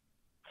of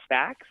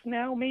facts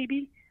now,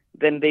 maybe,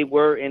 than they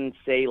were in,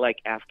 say, like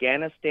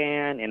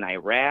Afghanistan and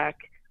Iraq,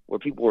 where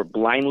people were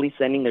blindly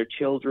sending their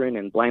children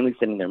and blindly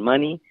sending their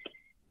money.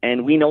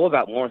 And we know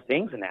about more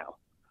things now.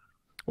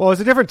 Well,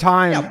 it's a different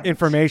time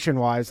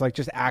information-wise. Like,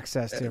 just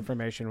access to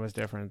information was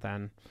different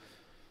then.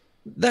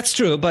 That's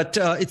true, but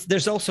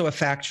there's also a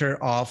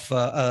factor of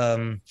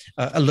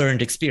a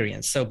learned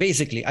experience. So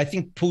basically, I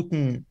think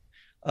Putin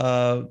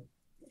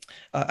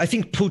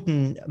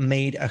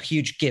made a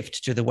huge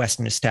gift to the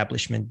Western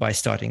establishment by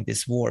starting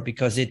this war,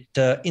 because it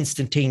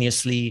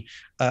instantaneously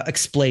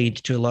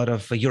explained to a lot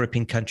of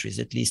European countries,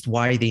 at least,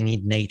 why they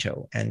need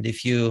NATO. And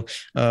if you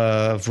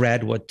have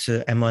read what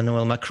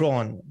Emmanuel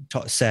Macron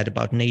said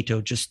about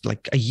NATO just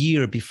like a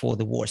year before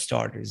the war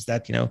started, is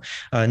that,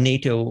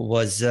 NATO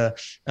was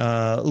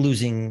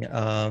losing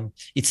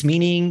its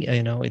meaning.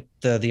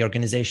 The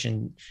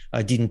organization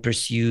didn't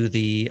pursue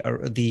the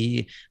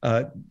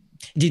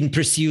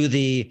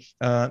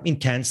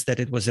intents that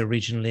it was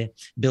originally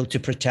built to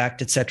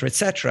protect, et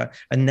cetera,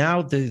 and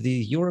now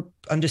the Europe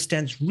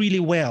understands really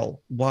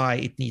well why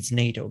it needs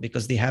NATO,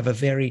 because they have a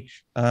very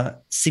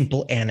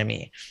simple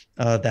enemy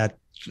that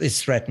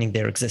is threatening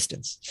their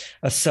existence.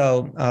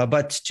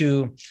 But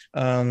to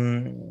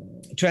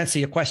answer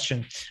your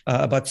question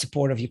about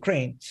support of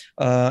Ukraine,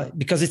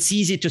 because it's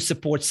easy to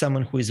support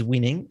someone who is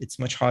winning, it's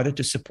much harder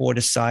to support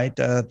a side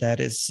that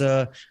is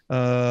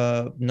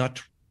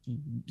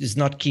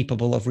not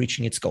capable of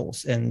reaching its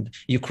goals. And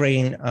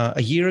Ukraine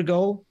a year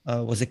ago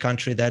was a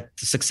country that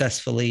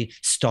successfully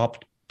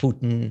stopped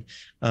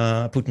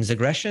Putin's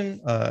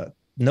aggression.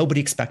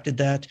 Nobody expected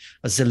that.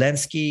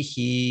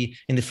 Zelensky,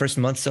 in the first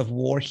months of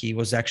war, he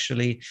was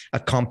actually a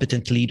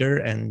competent leader.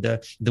 And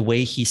the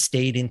way he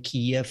stayed in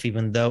Kiev,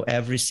 even though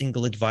every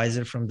single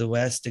advisor from the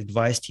West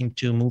advised him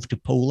to move to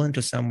Poland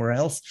or somewhere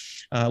else,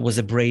 was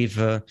an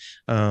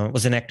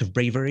act of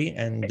bravery.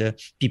 And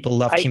people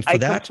loved him for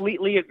that. I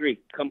completely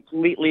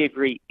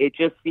agree. It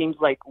just seems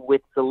like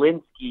with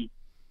Zelensky,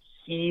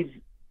 he's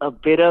a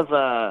bit of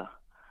a,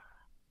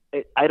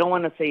 I don't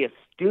want to say a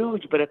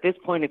stooge, but at this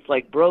point, it's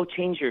like, bro,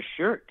 change your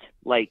shirt.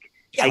 Like,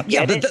 I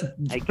get it.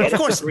 Of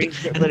course.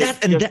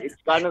 It's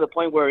gotten to the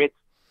point where it's.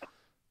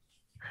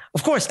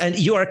 Of course, and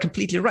you are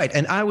completely right.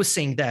 And I was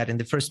saying that in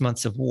the first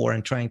months of war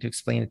and trying to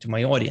explain it to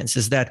my audience,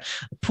 is that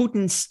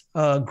Putin's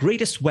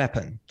greatest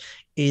weapon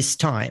is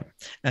time.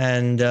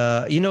 And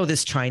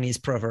this Chinese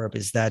proverb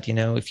is that,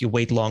 if you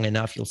wait long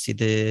enough, you'll see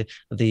the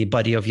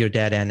body of your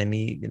dead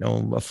enemy,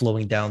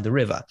 flowing down the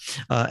river.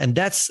 And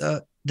that's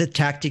the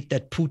tactic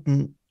that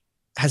Putin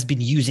has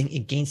been using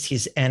against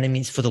his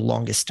enemies for the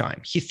longest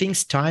time. He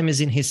thinks time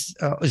is on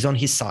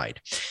his side.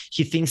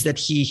 He thinks that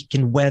he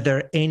can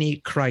weather any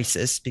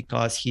crisis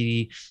because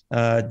he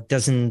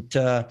doesn't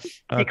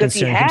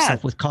concern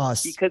himself with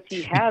costs. Because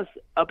he has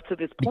up to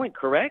this point,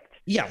 correct?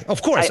 Yeah,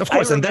 of course,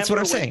 and that's what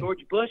I'm saying.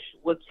 George Bush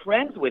was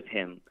friends with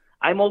him.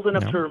 I'm old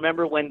enough to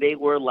remember when they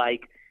were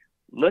like,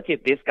 "Look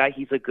at this guy;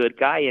 he's a good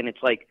guy." And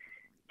it's like,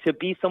 to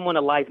be someone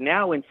alive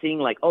now and seeing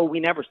like, "Oh, we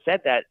never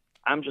said that."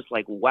 I'm just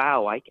like,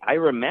 wow, I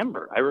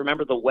remember. I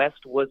remember the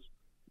West was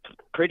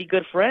pretty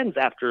good friends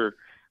after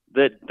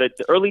the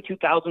early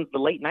 2000s, the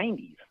late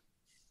 90s.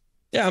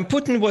 Yeah, and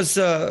Putin was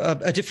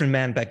a different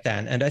man back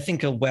then. And I think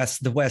the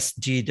West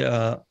did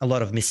a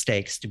lot of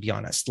mistakes, to be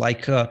honest.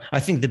 Like, I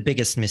think the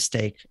biggest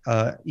mistake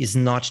is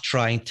not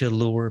trying to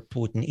lure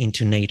Putin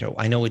into NATO.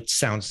 I know it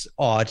sounds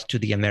odd to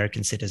the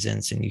American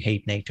citizens, and you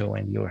hate NATO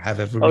and you have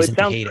every reason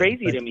to hate it. It sounds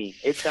crazy to me.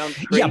 It sounds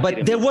crazy. Yeah,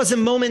 but there was a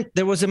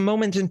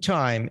moment in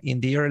time in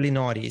the early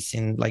noughties,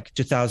 in like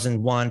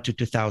 2001 to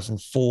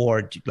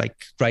 2004, like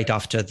right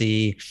after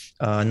the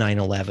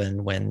 9/11,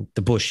 when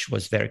the Bush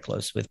was very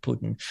close with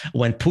Putin,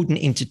 when Putin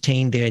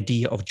entertained the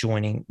idea of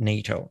joining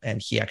NATO,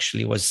 and he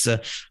actually was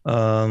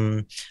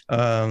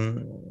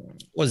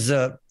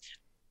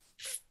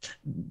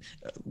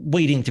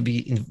waiting to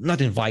be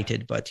not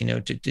invited, but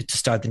to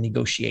start the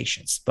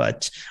negotiations.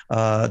 But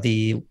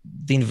the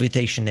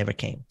invitation never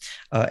came,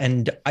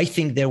 and I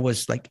think there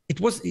was a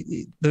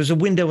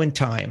window in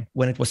time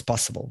when it was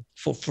possible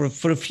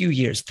for a few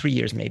years, 3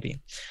 years maybe.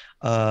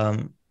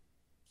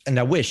 And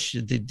I wish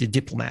the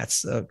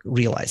diplomats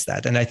realized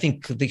that. And I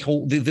think the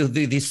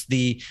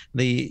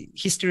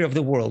history of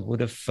the world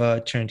would have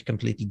turned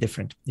completely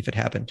different if it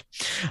happened.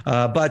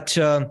 But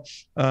to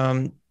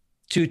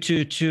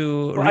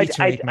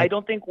reiterate, I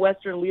don't think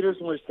Western leaders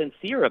were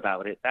sincere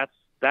about it. That's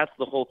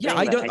the whole thing. Yeah,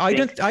 I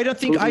don't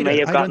think Putin may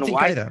have gotten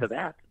wise either. to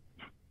that.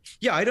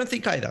 Yeah, I don't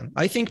think either.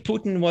 I think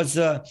Putin was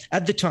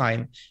at the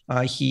time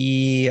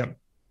he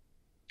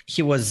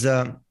was.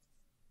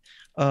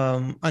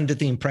 Under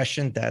the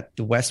impression that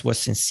the West was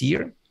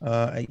sincere.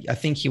 I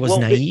think he was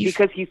naive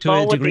because he to saw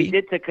a what degree.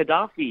 they did to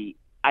Gaddafi.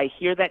 I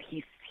hear that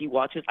he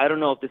watches. I don't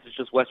know if this is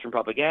just Western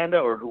propaganda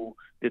or who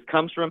this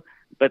comes from,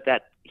 but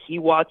that he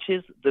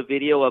watches the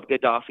video of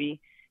Gaddafi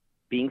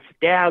being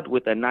stabbed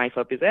with a knife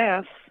up his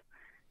ass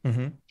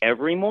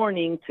every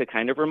morning to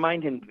kind of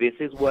remind him this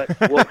is what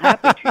will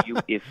happen to you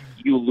if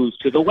you lose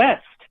to the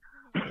West.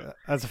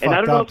 That's And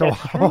I fucked don't know up if to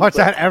that's true, watch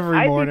but that every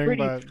I'd morning. be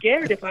pretty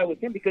scared if I was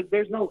him because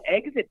there's no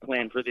exit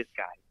plan for this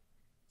guy.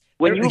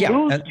 When you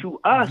lose to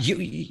us,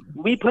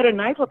 we put a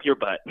knife up your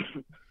butt.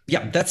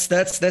 Yeah,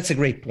 that's a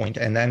great point,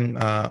 and then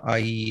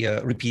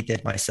I repeat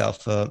that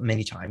myself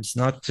many times,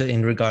 not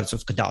in regards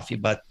of Gaddafi,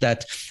 but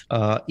that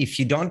if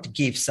you don't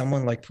give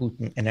someone like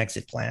Putin an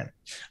exit plan,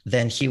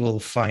 then he will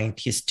find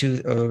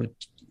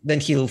then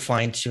he'll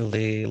find till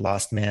the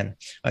last man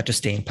to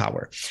stay in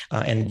power,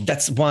 and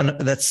that's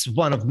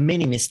one of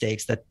many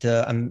mistakes that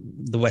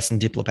the Western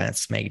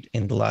diplomats made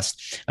in the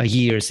last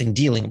years in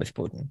dealing with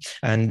Putin.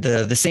 And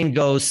the same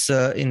goes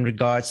in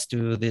regards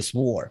to this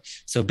war.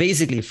 So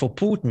basically, for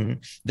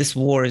Putin, this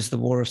war is the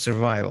war of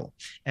survival,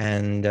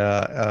 and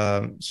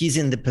he's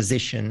in the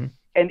position.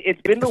 And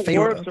it's been the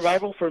war of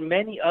survival for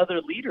many other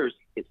leaders.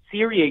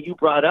 Syria, you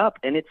brought up,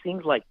 and it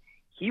seems like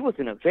he was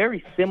in a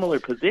very similar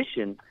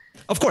position.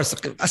 Of course,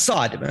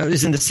 Assad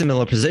is in a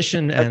similar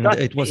position, and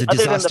it was a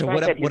disaster.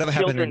 Whatever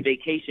happened? Children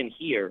vacation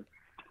here.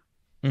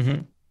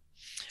 Mm-hmm.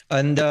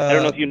 And I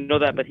don't know if you know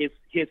that, but his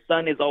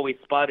son is always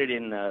spotted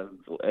in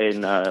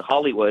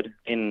Hollywood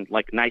in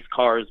like nice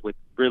cars with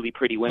really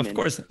pretty women.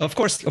 Of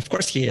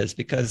course, he is,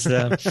 because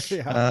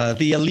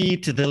the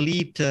elite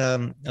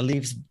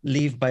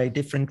live by a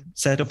different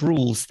set of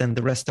rules than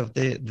the rest of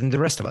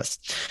us.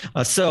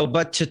 So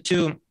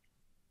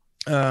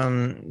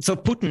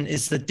Putin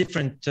is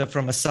different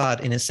from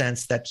Assad in a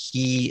sense that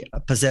he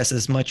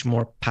possesses much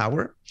more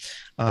power,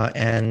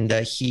 and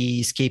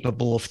he's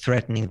capable of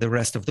threatening the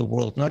rest of the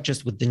world, not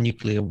just with the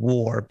nuclear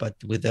war, but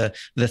with the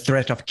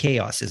threat of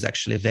chaos is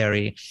actually a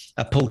very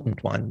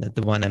potent one.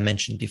 The one I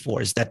mentioned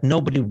before is that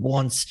nobody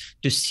wants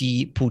to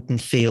see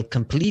Putin fail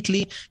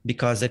completely,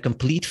 because a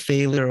complete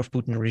failure of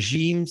Putin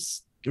regime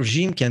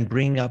can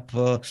bring up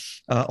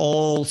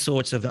all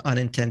sorts of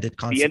unintended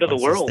consequences. The end of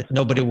the world. That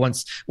nobody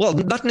wants. Well,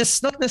 not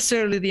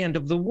necessarily the end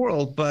of the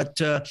world, but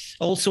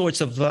all sorts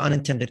of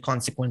unintended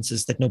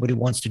consequences that nobody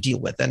wants to deal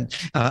with. And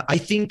I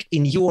think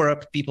in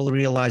Europe, people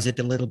realize it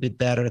a little bit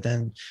better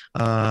than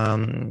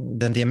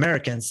the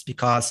Americans,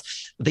 because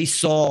they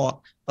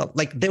saw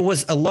there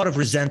was a lot of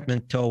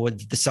resentment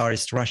towards the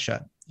Tsarist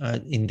Russia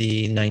in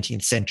the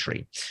 19th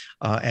century.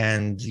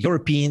 And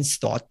Europeans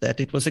thought that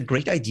it was a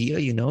great idea,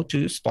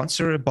 to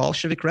sponsor a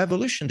Bolshevik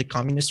revolution, the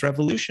communist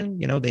revolution.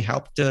 They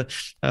helped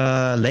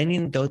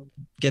Lenin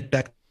get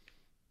back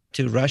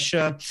to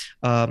Russia,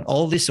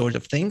 all these sort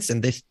of things.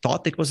 And they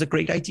thought it was a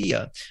great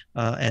idea.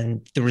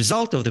 And the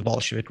result of the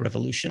Bolshevik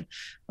revolution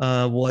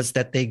was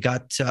that they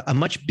got a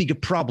much bigger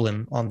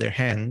problem on their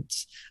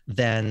hands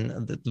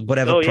than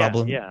whatever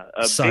problem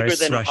bigger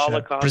than a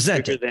Holocaust,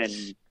 presented.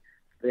 Bigger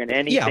than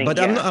anything. Yeah, but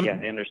I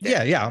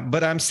understand. Yeah,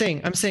 but I'm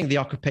saying the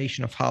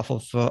occupation of half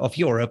of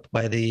Europe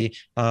by the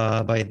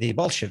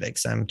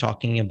Bolsheviks. I'm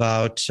talking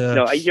about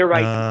no, you're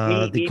right.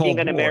 Me being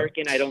an War.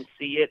 American, I don't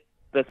see it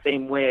the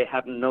same way. I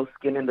have no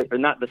skin in or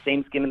not the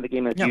same skin in the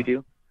game as you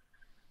do.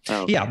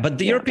 Yeah, but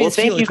the Europeans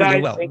feel it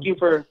really well. Thank you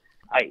for.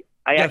 I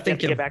have to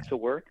get back to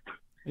work.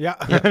 Yeah.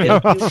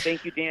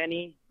 Thank you,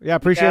 Danny. Yeah,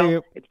 appreciate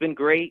you. It's been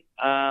great.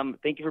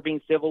 Thank you for being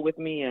civil with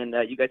me, and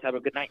you guys have a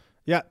good night.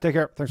 Yeah, take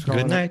care. Thanks for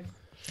calling. Good night.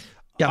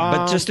 Yeah,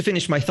 but just to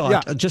finish my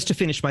thought, the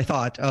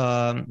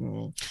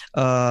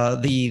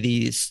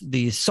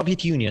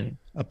Soviet Union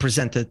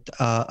presented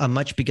a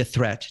much bigger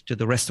threat to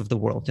the rest of the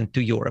world and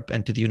to Europe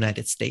and to the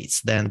United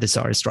States than the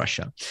Tsarist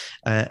Russia.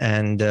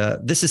 And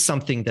this is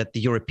something that the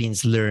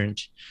Europeans learned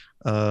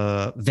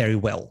very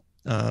well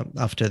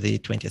after the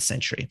 20th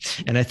century.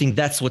 And I think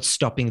that's what's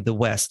stopping the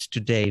West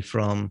today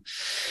from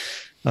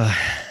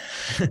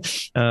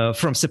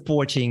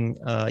supporting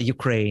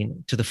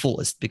Ukraine to the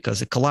fullest, because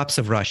the collapse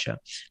of Russia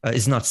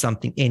is not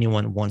something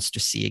anyone wants to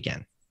see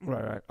again.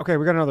 Right. Okay,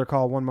 we got another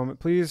call. One moment,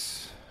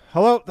 please.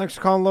 Hello, thanks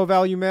for calling Low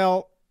Value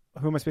Mail.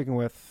 Who am I speaking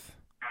with?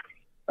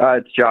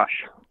 It's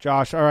Josh.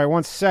 Josh, all right,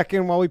 1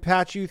 second while we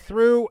patch you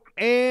through,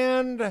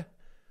 and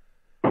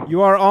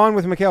you are on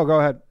with Mikhail. Go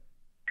ahead.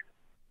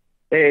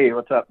 Hey,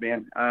 what's up,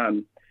 man?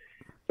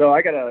 So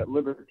I got a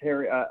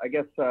libertarian. I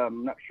guess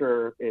I'm not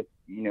sure if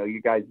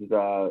you guys'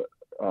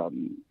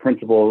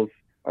 principles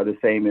are the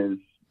same as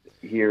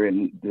here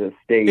in the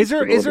States. Is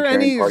there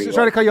any?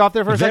 Sorry to cut you off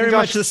there for a second. Very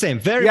much the same.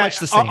 Very much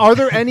the same. Are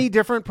there any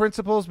different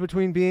principles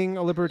between being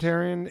a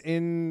libertarian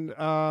in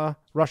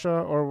Russia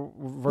or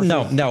versus?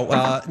 No.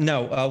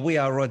 We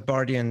are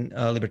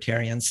Rothbardian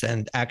libertarians,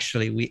 and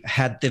actually, we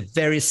had the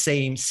very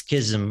same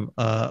schism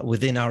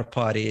within our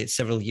party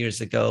several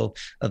years ago.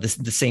 The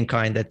same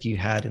kind that you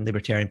had in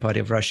Libertarian Party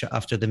of Russia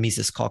after the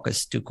Mises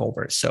Caucus took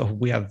over. So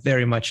we are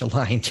very much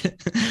aligned.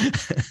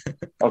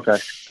 Okay.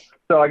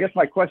 So I guess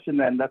my question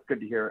then, that's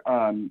good to hear.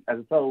 As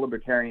a fellow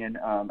libertarian,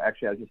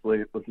 actually, I was just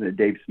listening to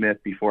Dave Smith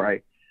before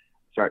I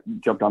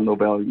jumped on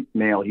Nobel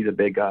Mail. He's a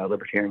big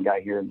libertarian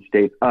guy here in the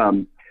States.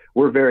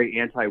 We're very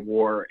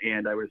anti-war,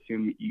 and I would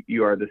assume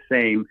you are the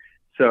same.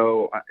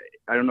 So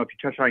I don't know if you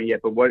touched on it yet,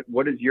 but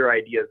what is your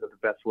ideas of the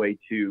best way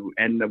to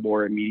end the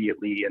war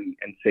immediately and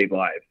save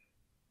lives?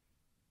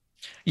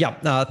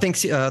 Yeah,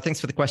 thanks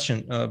for the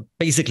question.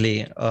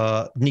 Basically,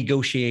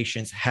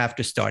 negotiations have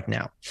to start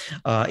now.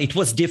 It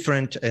was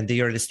different in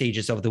the early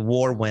stages of the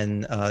war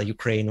when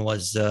Ukraine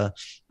was on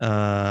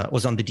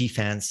the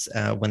defense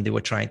when they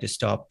were trying to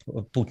stop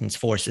Putin's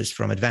forces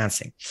from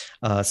advancing.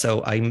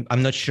 So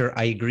I'm not sure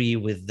I agree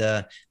with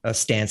the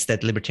stance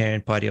that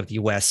Libertarian Party of the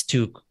U.S.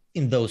 took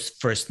in those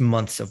first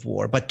months of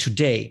war. But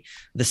today,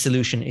 the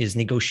solution is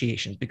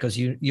negotiations, because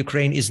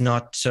Ukraine is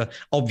not,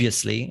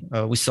 obviously,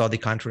 we saw the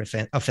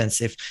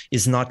counteroffensive,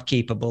 is not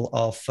capable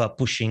of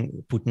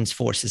pushing Putin's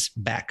forces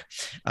back.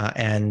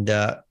 And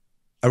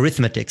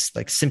arithmetics,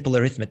 like simple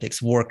arithmetics,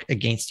 work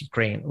against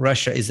Ukraine.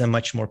 Russia is a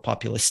much more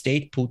populous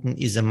state. Putin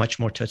is a much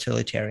more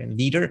totalitarian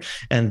leader.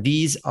 And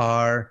these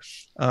are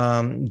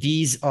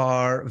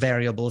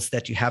variables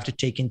that you have to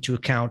take into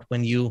account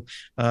when you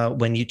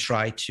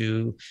try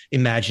to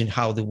imagine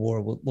how the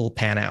war will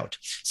pan out.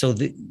 So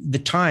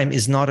the time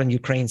is not on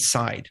Ukraine's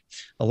side,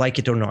 like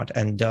it or not.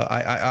 And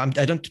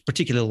I don't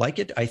particularly like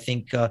it. I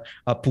think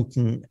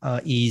Putin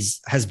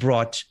has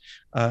brought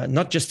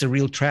not just a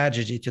real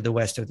tragedy to the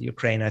west of the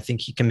Ukraine. I think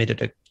he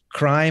committed a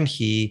crime.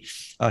 He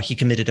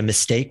committed a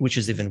mistake, which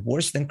is even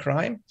worse than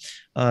crime,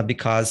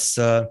 because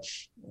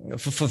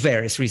for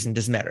various reasons,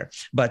 doesn't matter.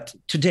 But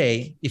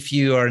today, if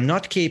you are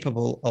not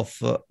capable of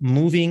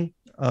moving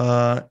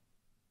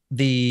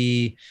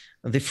the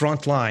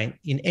front line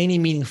in any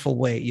meaningful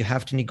way, you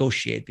have to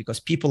negotiate, because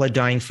people are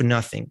dying for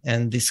nothing.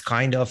 And this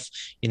kind of,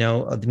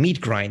 the meat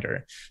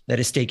grinder that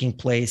is taking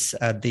place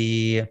at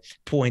the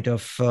point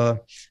of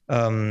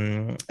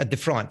at the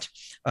front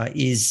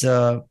is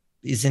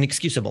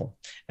inexcusable.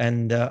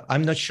 And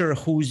I'm not sure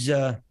who's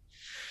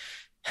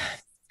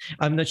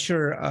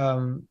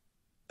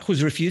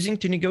refusing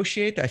to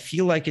negotiate. I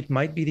feel like it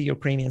might be the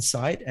Ukrainian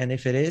side. And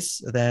if it is,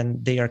 then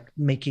they are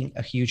making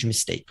a huge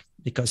mistake,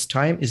 because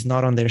time is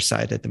not on their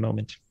side at the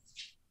moment.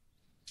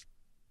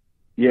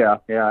 Yeah.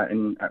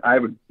 And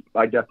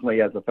I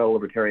definitely, as a fellow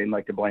libertarian,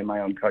 like to blame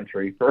my own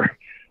country for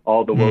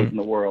all the woes in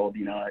the world.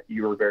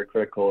 You were very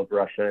critical of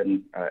Russia,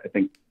 and I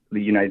think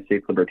the United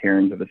States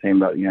libertarians are the same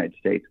about the United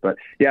States. But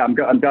yeah,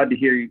 I'm glad to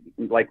hear you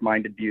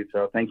like-minded views.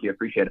 So thank you. I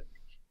appreciate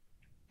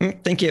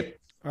it. Thank you.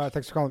 All right.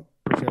 Thanks for calling.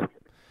 Appreciate it.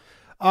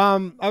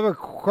 I have a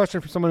question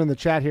for someone in the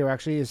chat here,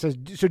 actually. It says,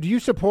 so do you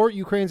support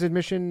Ukraine's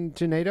admission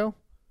to NATO?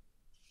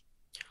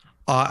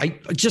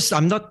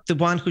 I'm not the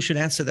one who should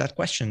answer that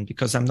question,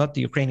 because I'm not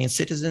the Ukrainian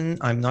citizen.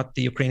 I'm not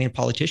the Ukrainian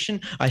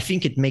politician. I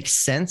think it makes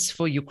sense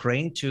for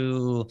Ukraine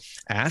to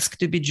ask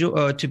to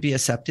be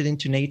accepted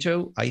into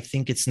NATO. I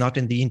think it's not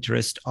in the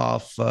interest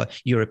of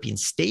European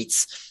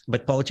states,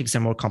 but politics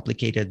are more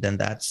complicated than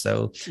that.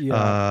 So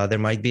there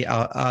might be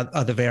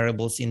other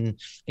variables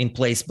in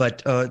place.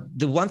 But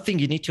the one thing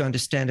you need to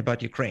understand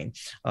about Ukraine,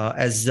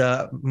 as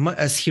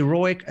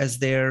heroic as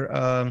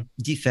their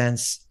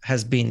defense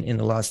has been in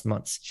the last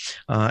months,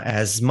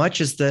 as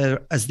much as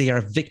they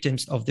are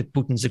victims of the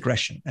Putin's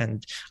aggression.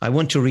 And I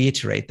want to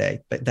reiterate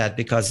that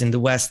because in the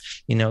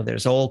West,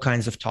 there's all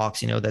kinds of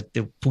talks, that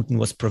Putin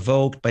was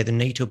provoked by the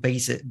NATO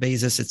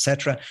bases,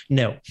 etc.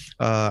 No,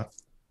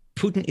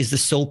 Putin is the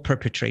sole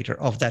perpetrator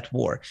of that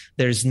war.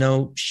 There's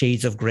no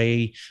shades of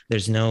gray.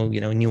 There's no,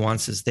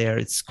 nuances there.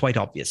 It's quite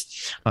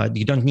obvious.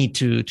 You don't need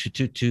to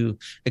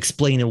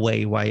explain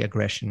away why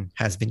aggression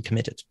has been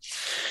committed.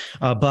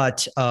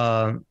 But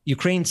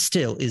Ukraine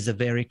still is a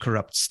very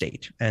corrupt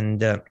state,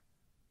 and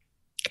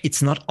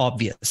it's not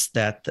obvious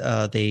that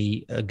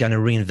they are going to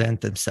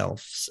reinvent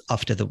themselves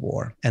after the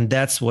war, and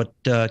that's what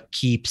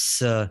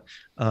keeps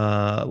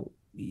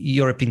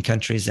European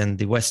countries and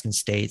the Western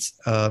states,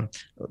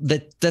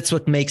 that's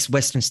what makes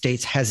Western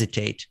states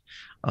hesitate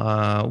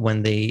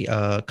when they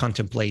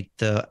contemplate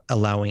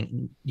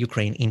allowing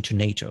Ukraine into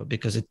NATO,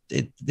 because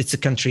it's a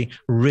country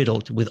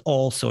riddled with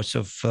all sorts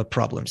of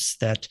problems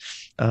that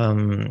are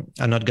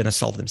not going to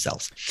solve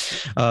themselves.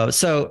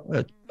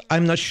 So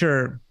I'm not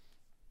sure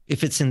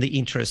if it's in the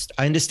interest.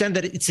 I understand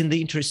that it's in the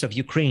interest of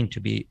Ukraine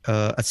to be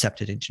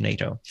accepted into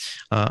NATO.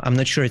 I'm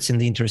not sure it's in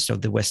the interest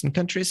of the Western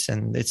countries,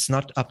 and it's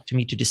not up to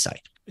me to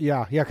decide.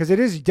 Yeah, because it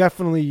is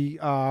definitely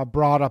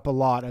brought up a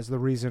lot as the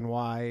reason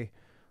why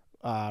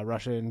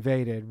Russia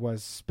invaded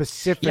was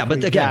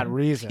specifically that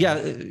reason.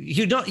 Yeah,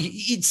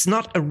 it's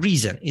not a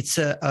reason; it's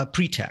a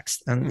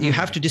pretext, and you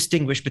have to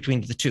distinguish between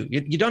the two.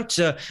 You don't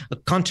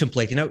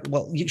contemplate.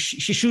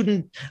 She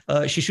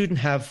shouldn't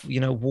have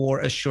wore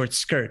a short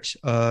skirt,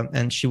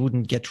 and she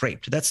wouldn't get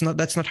raped. That's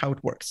not how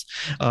it works.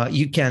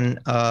 You can,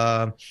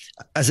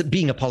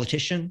 being a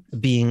politician,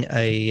 being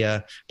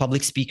a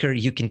public speaker,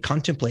 you can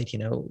contemplate.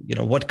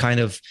 What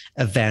kind of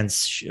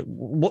events,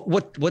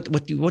 what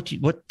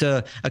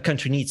a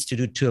country needs to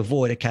do to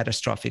avoid a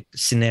catastrophic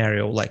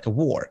scenario like a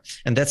war?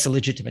 And that's a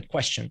legitimate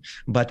question.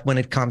 But when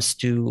it comes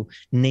to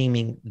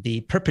naming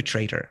the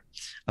perpetrator,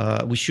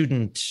 we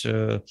shouldn't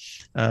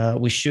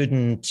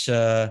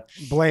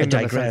blame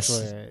digress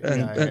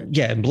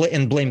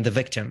and blame the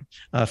victim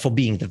for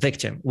being the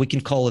victim. We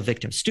can call a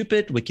victim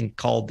stupid. We can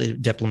call the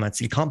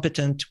diplomats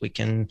incompetent. We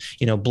can,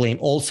 blame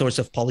all sorts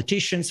of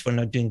politicians for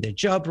not doing their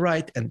job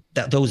right, and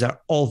those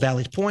are all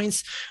valid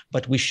points.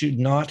 But we should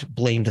not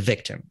blame the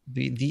victim.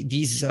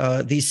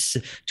 These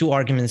two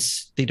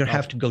arguments, they don't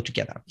have to go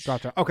together.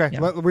 Gotcha. Okay,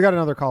 we got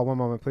another call. One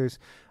moment, please.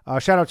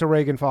 Shout out to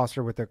Reagan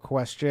Foster with a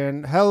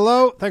question.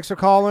 Hello, thanks for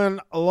calling.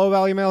 Low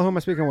Value Mail. Who am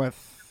I speaking with?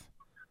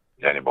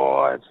 Danny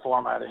boy, it's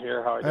Format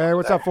here. How are you doing? Hey,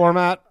 what's up,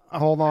 Format?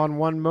 Hold on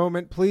one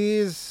moment,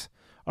 please.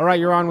 All right,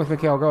 you're on with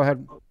Mikhail. Go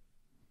ahead.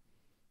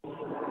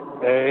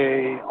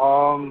 Hey,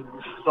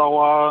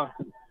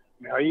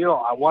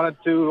 Mikhail, I wanted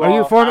to. Are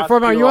you Format?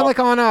 Are you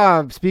on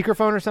on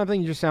speakerphone or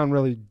something? You just sound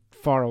really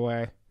far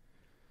away.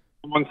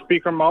 I'm on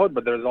speaker mode,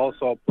 but there's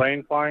also a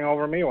plane flying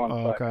over me.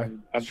 Okay.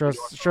 Sure,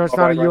 it's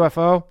not a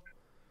UFO.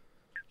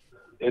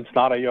 It's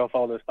not a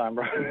UFO this time,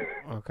 bro.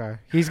 Okay.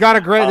 He's got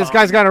a great. This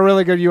guy's got a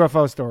really good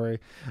UFO story.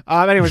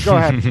 Anyways, go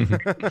ahead.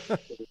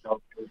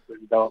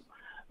 No,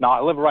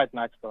 I live right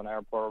next to an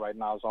airport right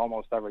now, so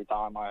almost every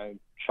time I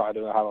try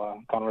to have a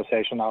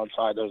conversation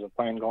outside, there's a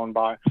plane going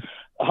by.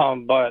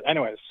 But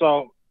anyway,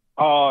 so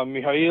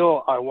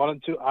Mikhail, I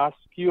wanted to ask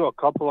you a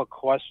couple of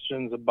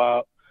questions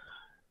about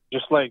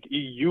just like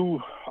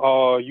you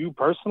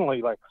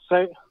personally. Like,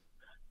 say,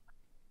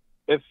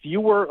 if you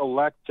were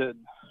elected.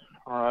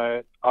 All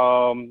right.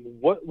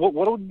 What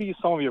would be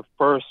some of your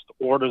first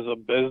orders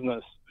of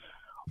business?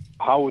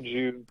 How would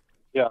you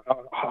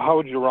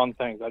run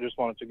things? I just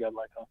wanted to get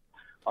like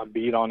a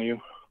beat on you.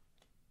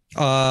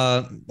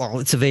 Well,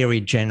 it's a very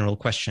general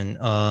question.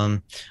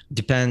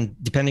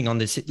 Depending on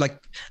this,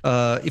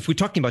 if we're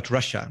talking about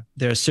Russia,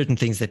 there are certain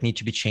things that need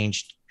to be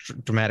changed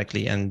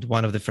dramatically, and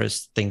one of the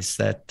first things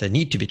that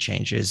need to be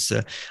changed is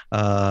the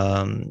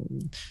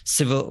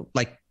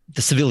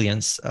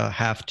civilians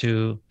have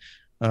to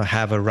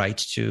have a right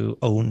to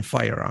own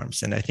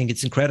firearms. And I think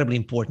it's incredibly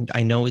important.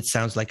 I know it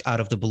sounds like out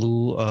of the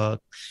blue I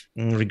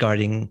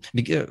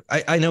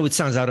know it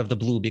sounds out of the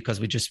blue because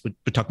we're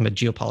talking about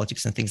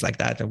geopolitics and things like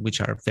that, which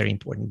are very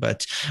important.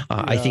 But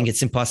I think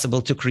it's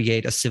impossible to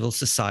create a civil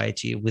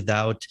society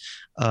without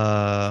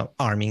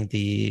arming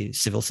the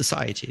civil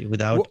society,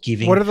 without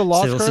giving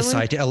civil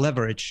society a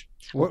leverage.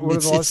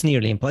 It's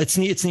nearly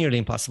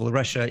impossible.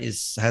 Russia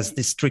has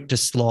the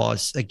strictest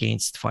laws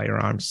against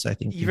firearms, I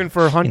think, even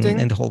for hunting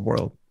in the whole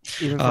world.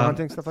 Even for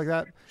hunting, stuff like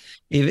that.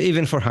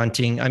 Even for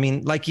hunting, I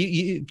mean, like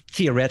you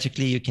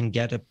theoretically you can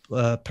get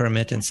a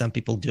permit, and some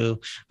people do,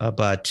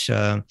 but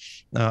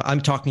I'm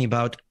talking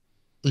about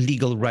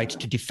legal right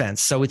to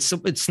defense. So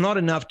it's not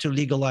enough to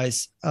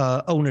legalize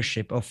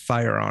ownership of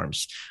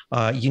firearms.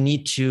 You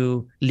need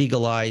to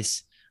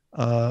legalize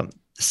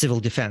civil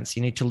defense.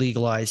 You need to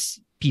legalize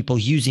people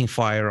using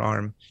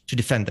firearm to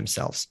defend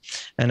themselves.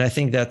 And I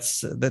think that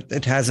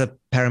it has a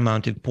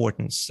paramount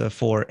importance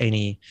for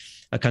any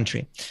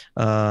country.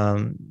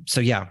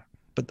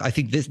 But I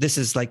think this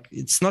is like,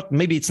 it's not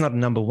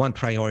number one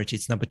priority,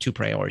 it's number two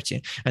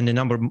priority. And the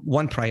number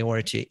one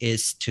priority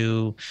is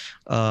to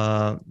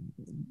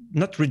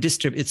not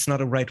redistribute, it's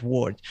not a right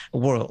word,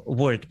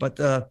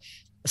 but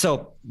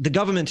so the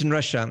government in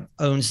Russia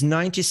owns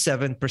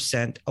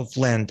 97% of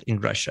land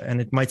in Russia.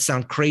 And it might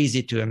sound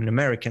crazy to an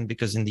American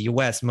because in the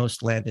US,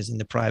 most land is in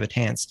the private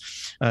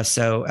hands.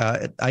 So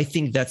I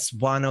think that's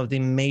one of the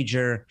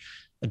major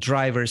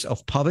drivers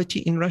of poverty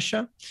in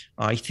Russia.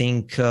 I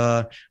think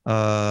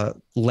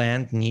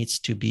land needs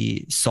to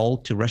be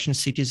sold to Russian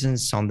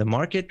citizens on the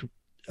market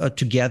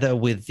together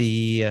with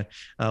the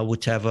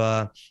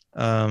whatever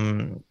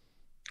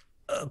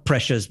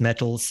precious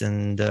metals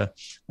and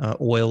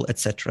oil,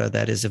 etc.,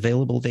 that is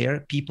available there.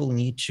 People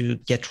need to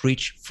get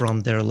rich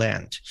from their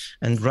land,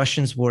 and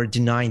Russians were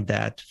denied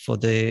that for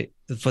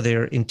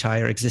their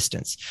entire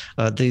existence.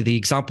 The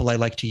example I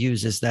like to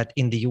use is that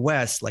in the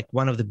U.S., like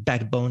one of the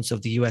backbones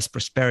of the U.S.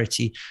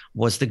 prosperity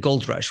was the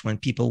gold rush, when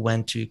people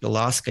went to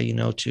Alaska,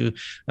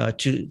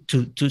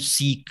 to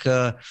seek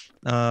to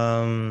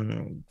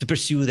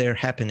pursue their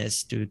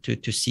happiness,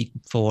 to seek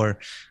for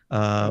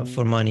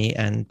money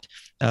and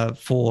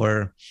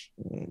for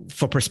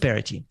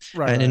prosperity.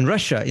 And in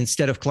Russia,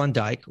 instead of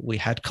Klondike, we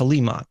had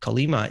Kolyma.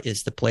 Kolyma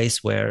is the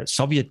place where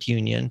Soviet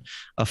Union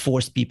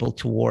forced people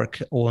to work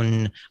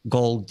on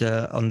gold,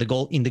 in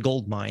the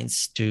gold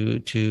mines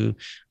to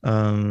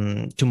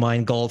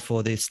mine gold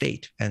for the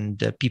state,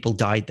 and people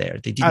died there.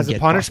 They didn't get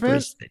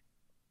punishment.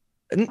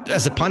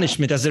 As a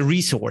punishment, as a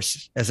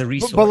resource.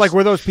 But like,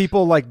 were those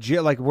people was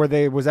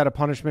that a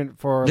punishment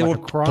for a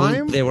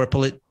crime? They were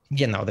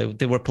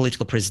they were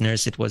political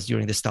prisoners. It was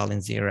during the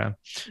Stalin's era.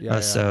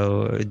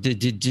 So it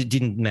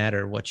didn't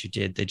matter what you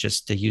did. They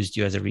used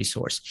you as a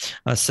resource.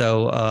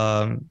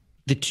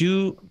 The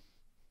two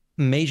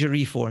major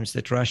reforms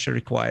that Russia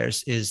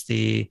requires is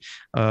the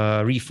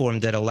reform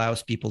that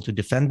allows people to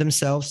defend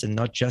themselves and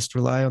not just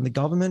rely on the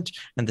government.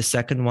 And the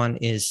second one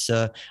is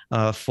to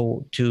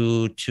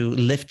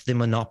lift the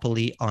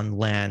monopoly on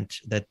land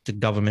that the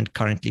government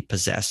currently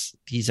possess.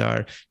 These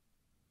are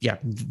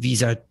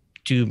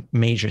two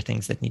major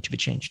things that need to be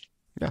changed.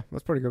 Yeah,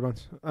 that's pretty good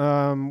ones.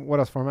 What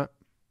else, Format?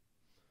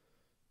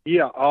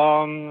 Yeah,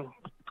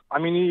 I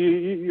mean,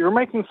 you're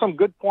making some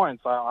good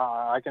points.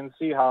 I can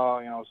see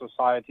how,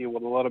 society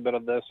with a little bit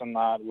of this and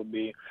that would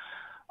be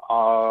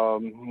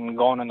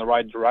going in the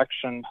right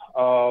direction.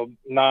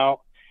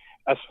 Now,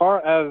 as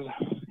far as,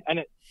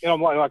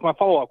 like my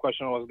follow-up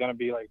question was going to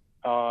be like,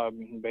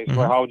 basically,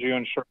 how do you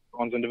ensure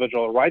one's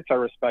individual rights are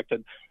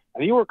respected?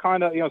 And you were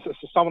kind of, so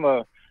some of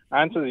the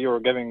answers you were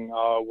giving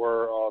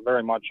were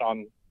very much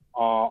on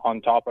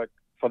topic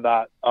for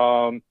that.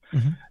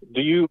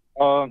 Do you?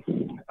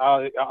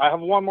 I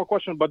have one more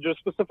question, but just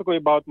specifically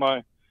about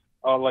my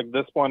like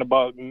this point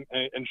about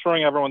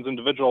ensuring everyone's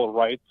individual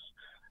rights.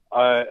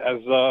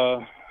 As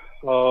a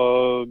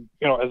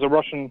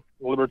Russian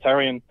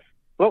libertarian,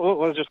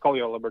 let's just call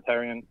you a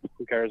libertarian.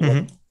 Who cares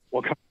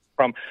what comes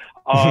from?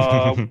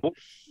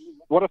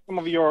 What are some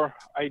of your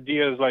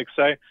ideas? Like,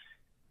 say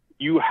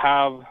you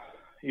have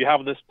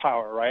this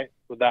power, right?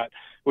 With that,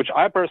 which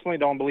I personally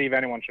don't believe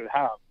anyone should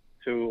have,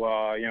 to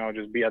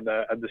just be at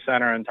the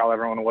center and tell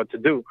everyone what to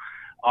do.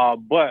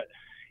 But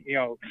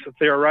so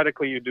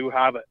theoretically you do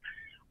have it,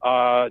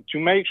 to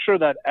make sure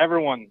that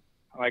everyone,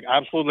 like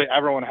absolutely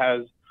everyone,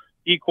 has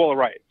equal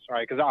rights,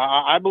 right? Because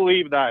I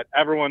believe that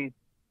everyone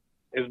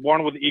is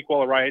born with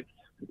equal rights.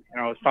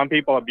 Some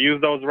people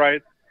abuse those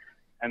rights,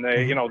 and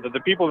they,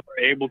 the people that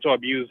are able to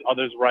abuse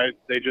others' rights,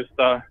 they just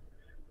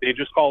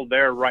call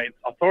their rights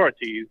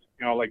authorities.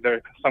 Like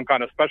they're some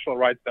kind of special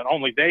rights that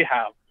only they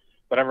have,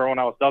 but everyone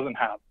else doesn't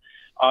have.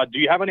 Do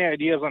you have any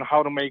ideas on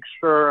how to make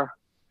sure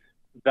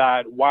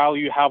that while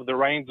you have the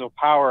reins of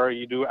power,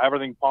 you do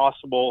everything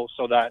possible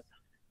so that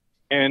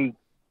in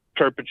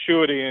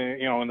perpetuity,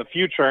 in the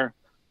future,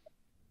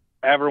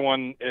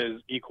 everyone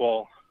is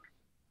equal?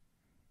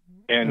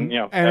 And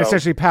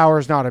essentially power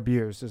is not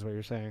abused, is what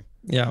you're saying.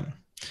 Yeah.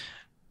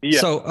 Yeah.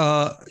 So,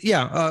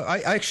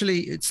 I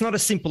actually, it's not a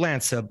simple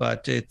answer,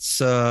 but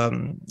it's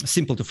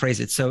simple to phrase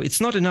it. So it's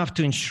not enough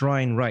to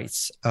enshrine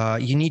rights.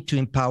 You need to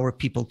empower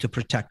people to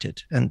protect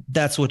it. And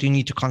that's what you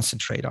need to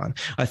concentrate on.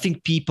 I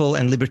think people,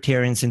 and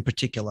libertarians in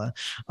particular,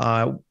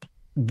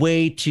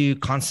 way too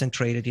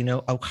concentrated,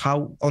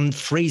 on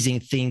phrasing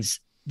things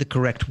the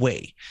correct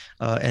way,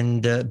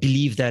 and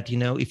believe that,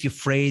 if you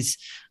phrase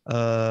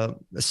a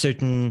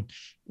certain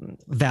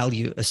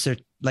value,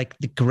 like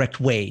the correct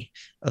way,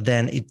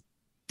 then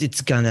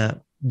it's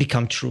gonna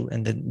become true,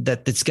 and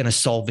that it's gonna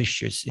solve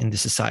issues in the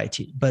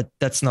society. But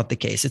that's not the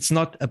case. It's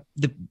not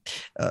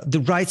the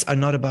rights are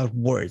not about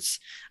words.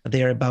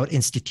 They are about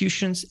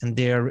institutions, and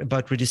they are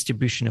about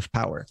redistribution of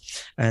power.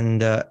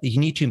 And you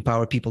need to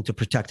empower people to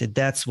protect it.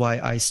 That's why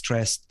I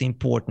stressed the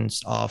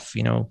importance of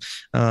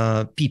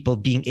people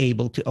being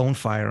able to own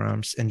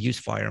firearms and use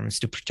firearms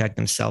to protect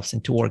themselves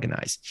and to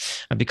organize.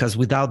 Because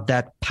without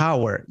that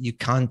power, you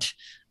can't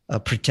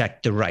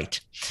protect the right.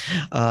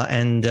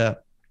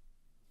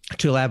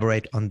 To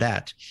elaborate on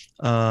that,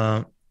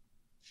 I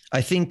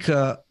think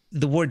the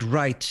word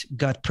right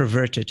got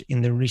perverted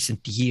in the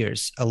recent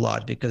years a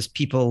lot, because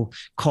people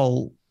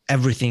call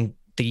everything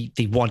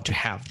they want to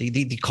have.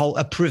 They call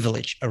a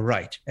privilege a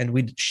right, and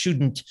we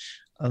shouldn't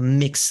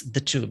mix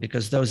the two,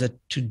 because those are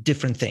two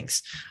different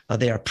things.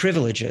 They are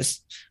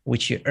privileges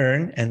which you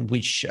earn and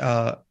which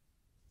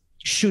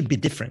should be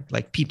different.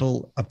 Like,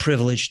 people are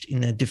privileged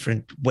in a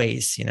different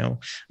ways,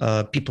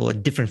 people are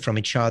different from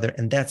each other,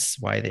 and that's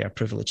why they are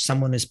privileged.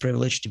 Someone is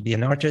privileged to be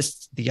an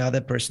artist, the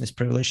other person is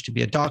privileged to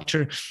be a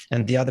doctor,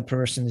 and the other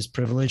person is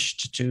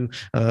privileged to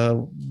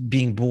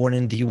being born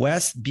in the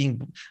US,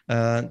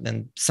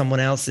 and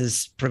someone else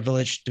is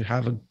privileged to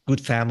have a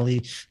good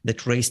family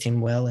that raised him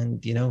well,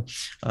 and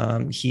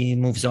he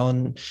moves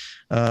on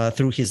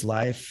through his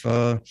life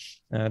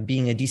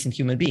being a decent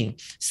human being.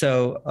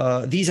 So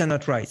these are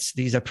not rights,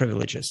 these are privileges.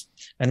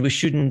 And we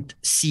shouldn't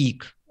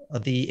seek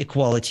the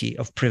equality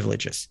of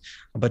privileges,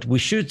 but we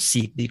should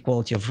seek the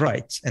equality of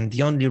rights. And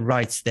the only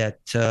rights that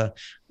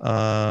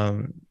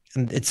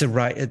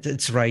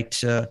it's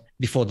right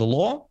before the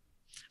law,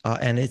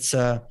 and it's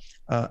a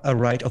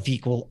right of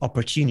equal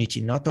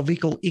opportunity, not of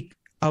equal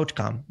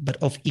outcome, but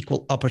of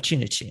equal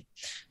opportunity.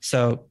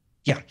 So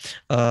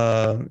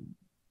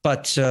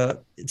but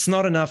it's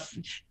not enough.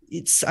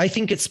 I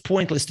think it's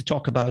pointless to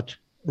talk about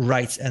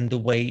rights and the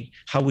way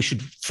how we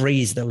should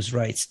phrase those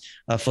rights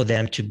for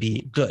them to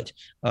be good.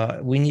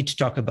 We need to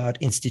talk about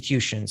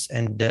institutions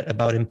and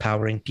about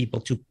empowering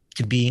people to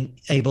being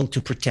able to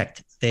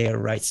protect their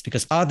rights,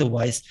 because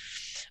otherwise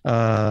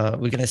we're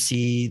going to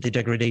see the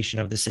degradation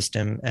of the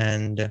system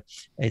and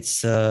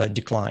its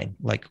decline,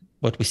 like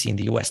what we see in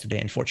the US today,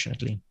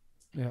 unfortunately.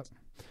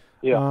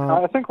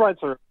 I think rights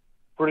are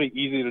pretty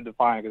easy to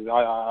define, because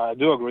I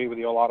do agree with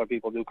you. A lot of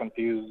people do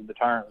confuse the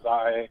terms.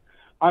 I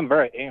I'm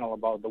very anal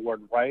about the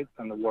word rights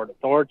and the word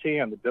authority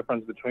and the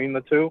difference between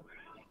the two.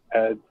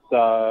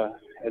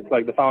 It's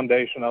like the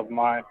foundation of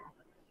my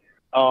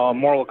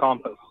moral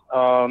compass.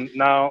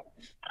 Now,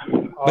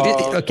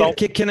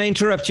 can I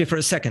interrupt you for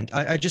a second?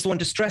 I just want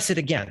to stress it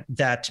again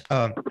that,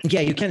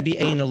 you can be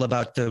anal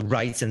about the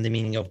rights and the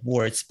meaning of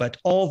words, but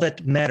all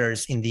that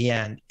matters in the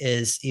end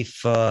is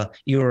if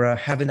you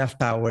have enough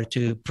power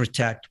to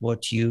protect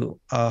what you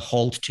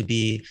hold to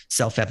be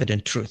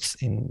self-evident truths,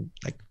 in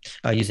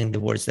using the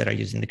words that are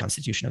used in the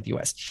Constitution of the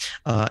U.S.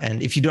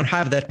 And if you don't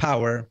have that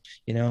power,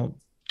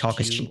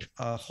 talk is cheap.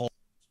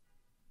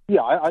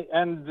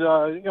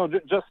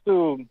 Just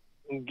to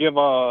give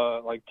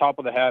a top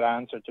of the head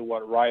answer to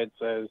what rights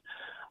is,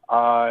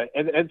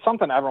 it's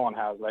something everyone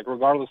has,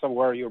 regardless of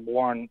where you're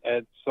born.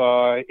 It's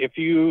if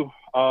you're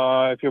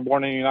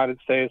born in the United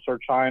States or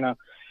China,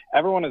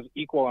 everyone is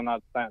equal in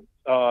that sense.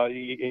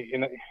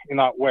 In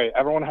that way,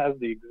 everyone has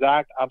the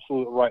exact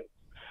absolute rights.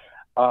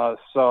 But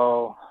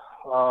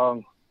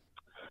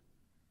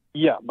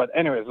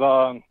anyways,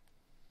 the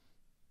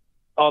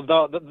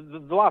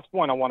last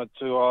point I wanted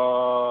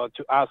to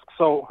ask.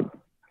 So,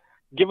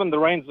 given the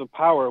reins of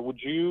power, would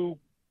you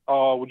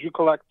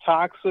collect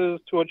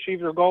taxes to achieve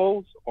your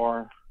goals,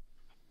 or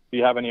do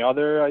you have any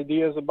other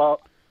ideas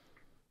about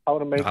how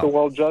to make the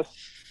world just?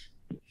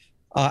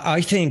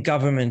 I think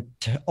government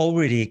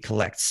already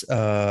collects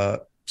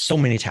so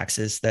many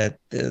taxes that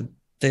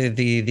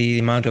the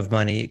amount of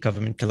money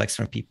government collects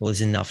from people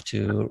is enough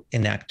to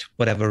enact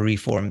whatever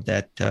reform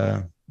that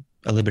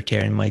a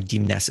libertarian might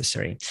deem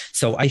necessary.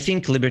 So I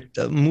think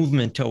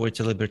movement towards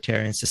a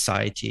libertarian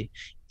society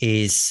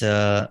is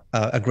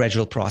a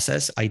gradual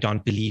process. I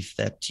don't believe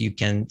that you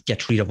can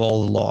get rid of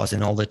all the laws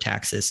and all the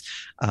taxes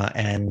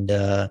and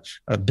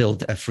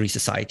build a free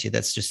society.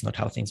 That's just not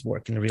how things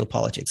work in real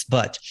politics.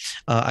 But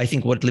I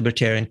think what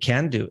libertarian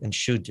can do and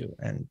should do,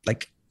 and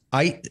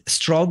I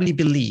strongly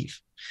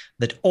believe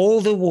that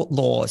all the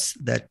laws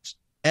that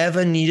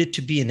ever needed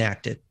to be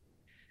enacted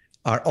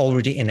are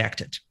already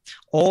enacted.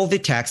 All the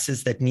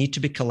taxes that need to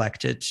be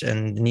collected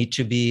and need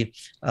to be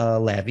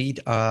levied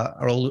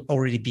are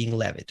already being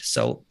levied.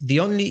 So the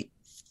only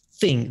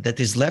thing that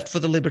is left for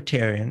the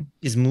libertarian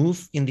is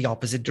move in the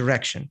opposite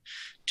direction,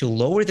 to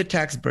lower the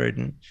tax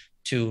burden,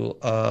 to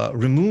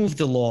remove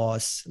the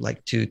laws,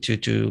 to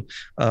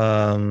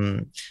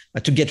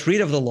get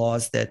rid of the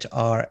laws that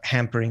are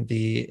hampering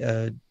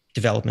the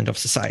development of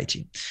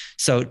society.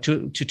 So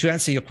to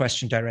answer your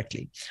question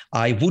directly,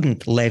 I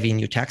wouldn't levy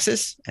new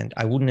taxes and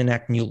I wouldn't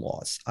enact new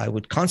laws. I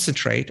would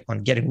concentrate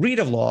on getting rid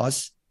of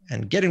laws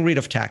and getting rid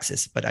of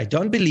taxes. But I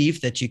don't believe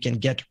that you can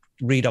get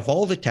rid of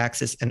all the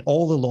taxes and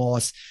all the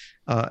laws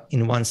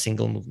in one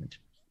single movement.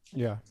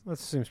 Yeah, that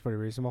seems pretty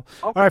reasonable.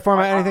 All right,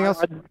 Format, anything else?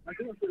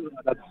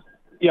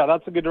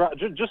 That's a good.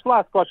 Just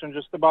last question,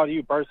 just about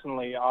you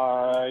personally.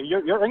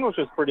 Your English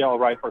is pretty all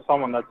right for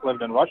someone that's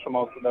lived in Russia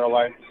most of their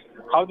life.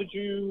 How did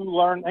you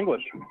learn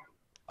English?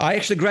 I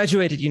actually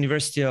graduated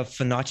University of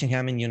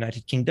Nottingham in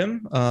United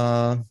Kingdom.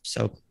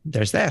 So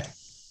there's that.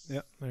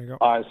 Yeah, there you go.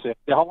 I see.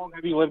 How long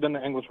have you lived in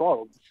the English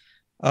world?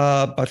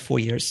 About 4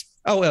 years.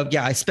 Oh, well,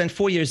 yeah, I spent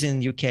 4 years in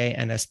the UK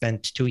and I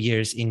spent 2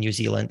 years in New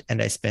Zealand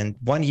and I spent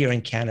 1 year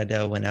in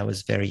Canada when I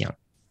was very young.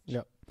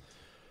 Yep.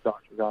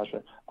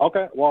 Gotcha.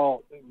 Okay,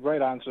 well,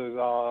 great answers.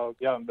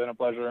 It's been a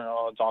pleasure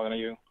talking to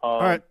you.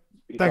 All right.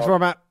 Thanks,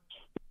 Format.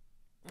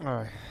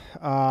 All right.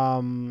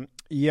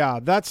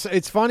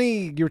 It's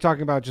funny you were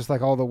talking about just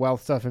all the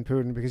wealth stuff in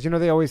Putin, because,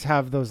 they always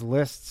have those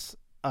lists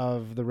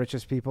of the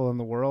richest people in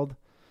the world,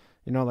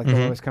 they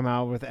always come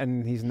out with,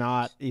 and he's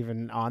not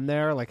even on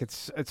there.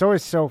 It's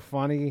always so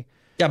funny.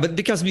 Yeah, but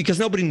because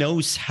nobody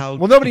knows how.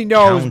 Well, nobody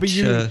knows, but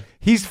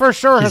he's for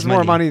sure has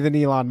more money than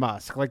Elon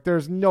Musk.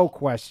 There's no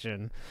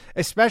question.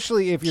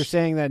 Especially if you're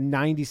saying that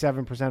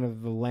 97%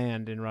 of the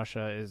land in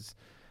Russia is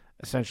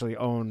essentially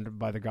owned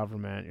by the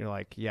government. You're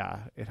like, yeah,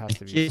 it has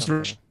to be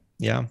something.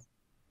 Yeah,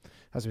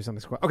 has to be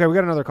something. Okay, we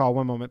got another call.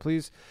 One moment,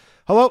 please.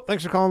 Hello,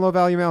 thanks for calling Low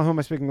Value Mail. Who am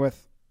I speaking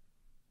with?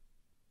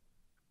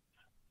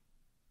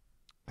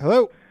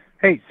 Hello.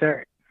 Hey,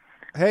 sir.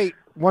 Hey.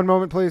 One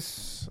moment,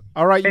 please.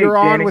 All right, you're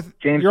on with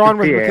James. You're on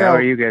with Mikhail. How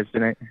are you guys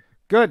tonight?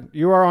 Good.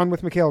 You are on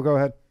with Mikhail. Go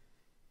ahead.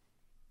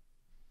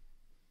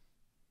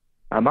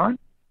 I'm on?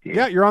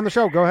 Yeah, you're on the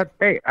show. Go ahead.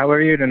 Hey, how are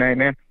you tonight,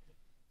 man?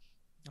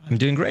 I'm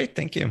doing great.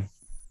 Thank you.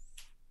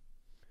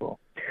 Cool.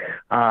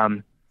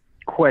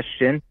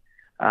 Question.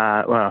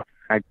 A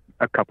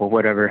couple,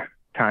 whatever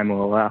time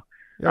will allow.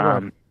 Yeah,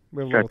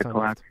 start the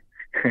clock.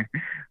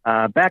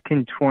 Back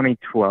in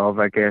 2012,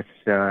 I guess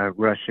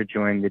Russia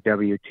joined the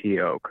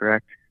WTO,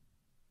 correct?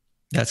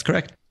 That's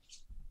correct.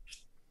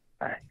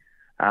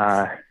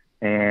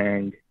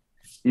 And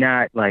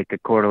not like a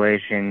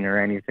correlation or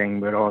anything,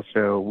 but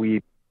also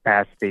we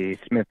passed the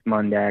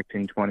Smith-Mund Act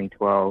in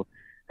 2012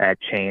 that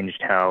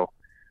changed how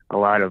a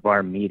lot of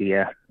our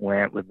media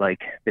went, with the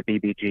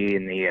BBG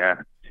and the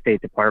State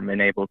Department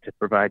able to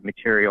provide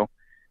material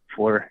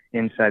for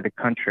inside the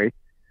country.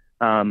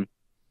 Fast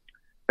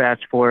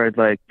forward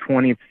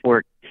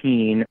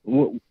 2014,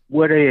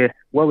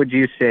 what would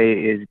you say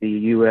is the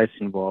U.S.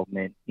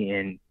 involvement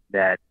in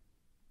that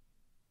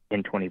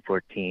in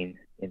 2014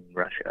 in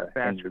Russia?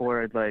 Fast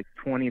forward like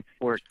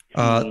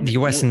 2014. The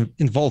U.S.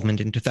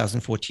 involvement in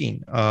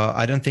 2014.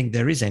 I don't think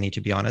there is any,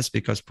 to be honest,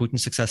 because Putin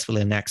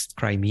successfully annexed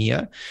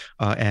Crimea,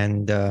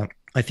 and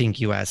I think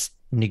U.S.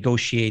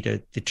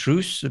 negotiated the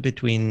truce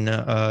between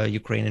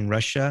Ukraine and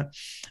Russia,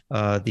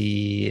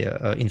 the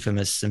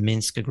infamous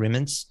Minsk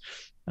agreements,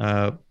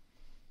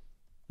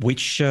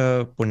 which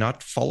were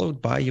not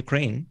followed by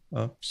Ukraine.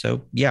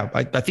 So, yeah,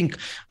 I think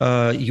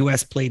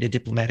U.S. played a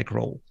diplomatic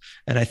role.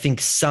 And I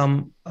think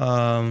some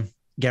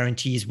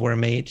guarantees were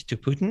made to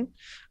Putin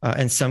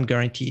and some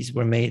guarantees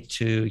were made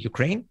to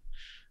Ukraine.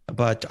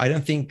 But I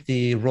don't think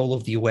the role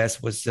of the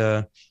U.S. was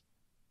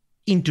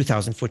in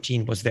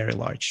 2014 was very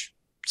large,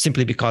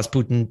 simply because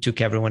Putin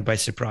took everyone by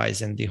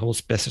surprise and the whole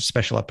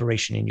special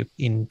operation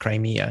in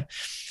Crimea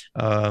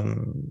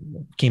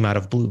came out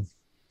of blue.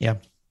 Yeah.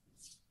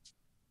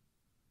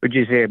 Would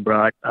you say it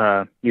brought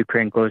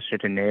Ukraine closer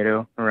to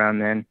NATO around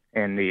then?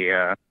 And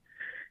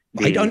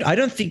I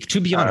don't think, to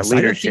be honest,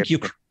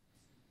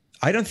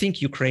 I don't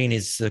think Ukraine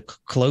is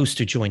close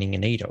to joining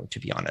NATO, to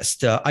be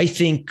honest. I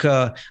think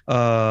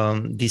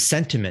the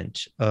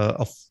sentiment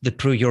of the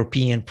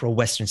pro-European,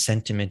 pro-Western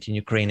sentiment in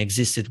Ukraine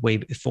existed way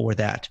before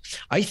that.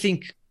 I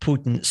think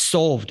Putin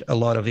solved a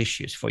lot of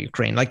issues for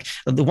Ukraine. Like,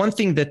 the one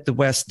thing that the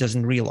West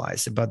doesn't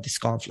realize about this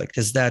conflict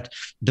is that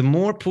the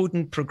more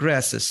Putin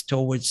progresses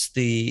towards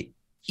the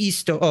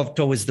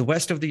towards the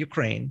west of the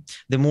Ukraine,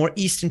 the more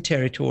eastern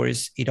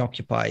territories he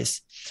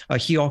occupies,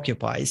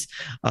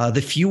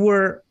 the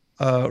fewer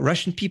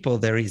Russian people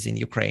there is in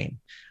Ukraine,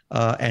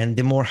 and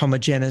the more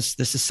homogeneous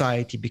the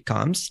society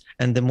becomes,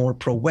 and the more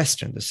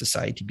pro-Western the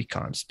society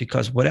becomes.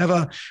 Because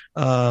whatever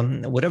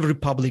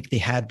republic they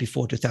had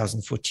before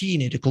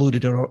 2014, it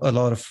included a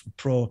lot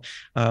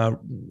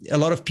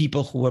of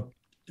people who were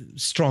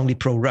strongly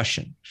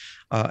pro-Russian.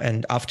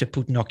 And after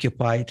Putin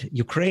occupied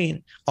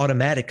Ukraine,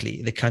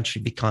 automatically the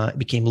country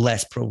became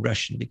less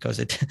pro-Russian because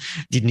it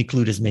didn't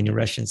include as many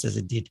Russians as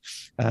it did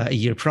a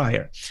year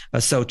prior.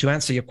 So to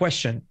answer your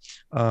question,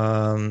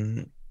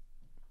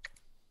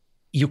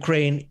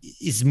 Ukraine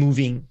is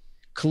moving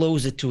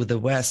closer to the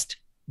West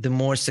the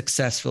more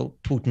successful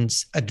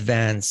Putin's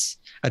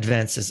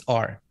advances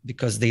are,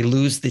 because they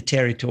lose the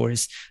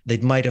territories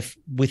that might have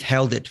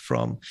withheld it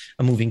from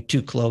moving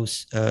too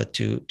close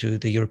to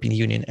the European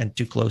Union and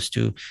too close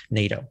to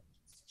NATO.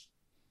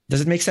 Does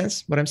it make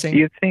sense, what I'm saying?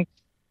 Do you think?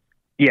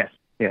 Yes.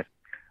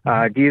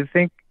 Do you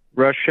think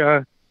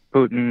Russia,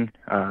 Putin,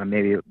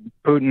 maybe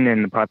Putin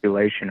and the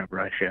population of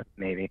Russia,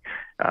 maybe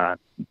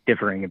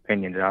differing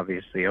opinions,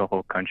 obviously, a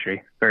whole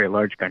country, very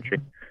large country.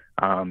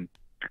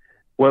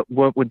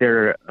 What would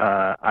their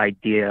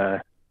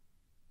idea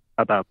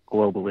about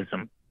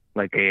globalism,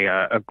 like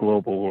a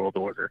global world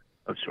order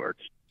of sorts?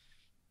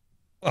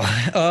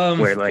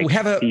 Where like we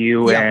have the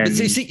UN,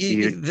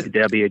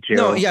 the WHO.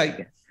 No,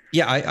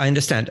 yeah, I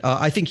understand.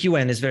 I think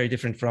UN is very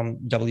different from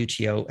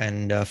WTO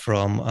and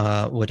from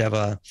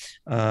whatever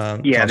they're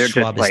Klaus just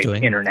Schwab like is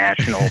doing.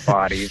 international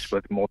bodies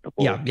with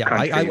multiple countries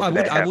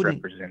I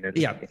wouldn't represented.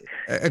 Yeah,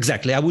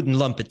 exactly. I wouldn't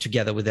lump it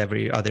together with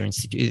every other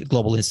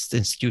global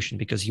institution,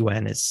 because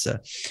UN is a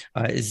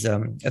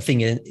thing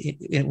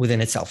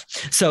within itself.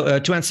 So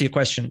to answer your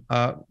question,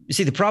 you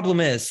see, the problem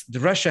is that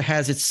Russia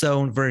has its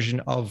own version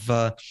of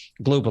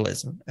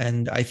globalism,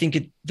 and I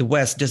think the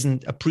West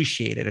doesn't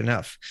appreciate it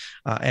enough,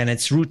 and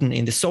it's rooted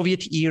in the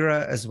Soviet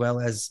era as well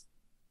as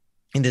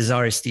in the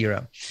Tsarist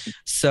era.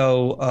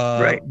 So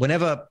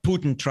whenever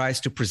Putin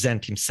tries to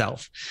present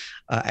himself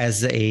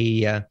as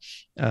a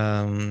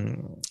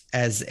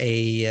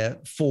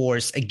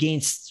force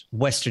against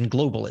Western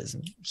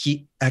globalism,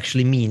 he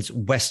actually means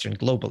Western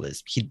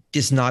globalism. He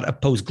does not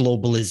oppose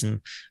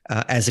globalism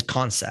as a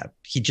concept.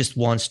 He just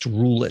wants to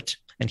rule it,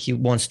 and he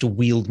wants to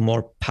wield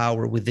more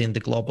power within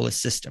the globalist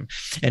system.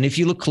 And if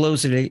you look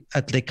closely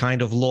at the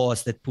kind of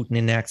laws that Putin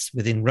enacts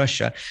within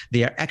Russia,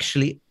 they are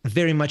actually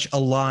very much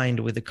aligned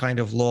with the kind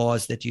of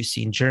laws that you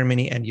see in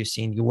Germany and you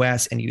see in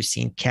US and you see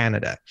in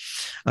Canada.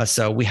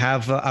 So we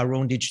have our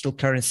own digital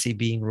currency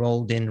being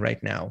rolled in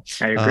right now.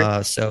 I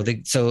agree.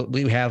 So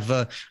we have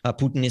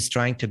Putin is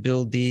trying to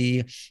build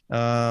the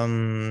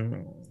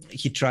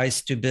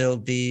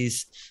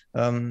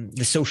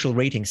social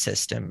rating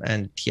system,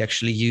 and he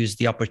actually used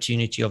the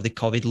opportunity of the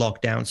COVID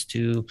lockdowns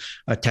to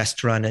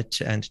test run it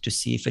and to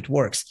see if it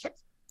works.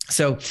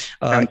 So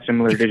sounds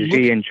similar to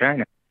Xi in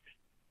China.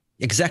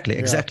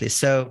 Exactly.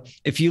 So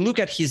if you look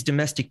at his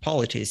domestic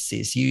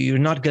policies, you're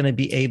not going to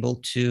be able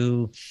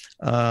to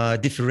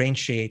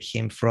differentiate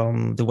him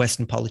from the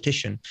Western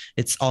politician.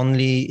 It's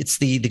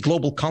the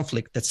global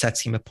conflict that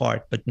sets him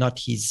apart, but not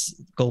his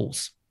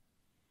goals.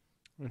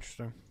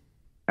 Interesting.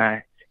 All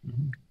right.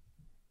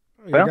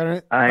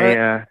 Well,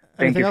 I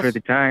thank you for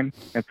the time.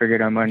 I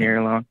figured I'm on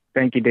here long.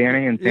 Thank you,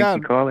 Danny, and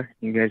thank you, caller.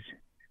 You guys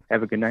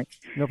have a good night.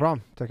 No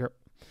problem. Take care.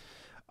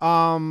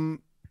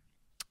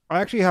 I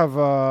actually have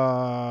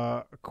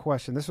a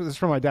question. This is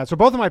from my dad. So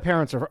both of my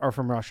parents are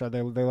from Russia.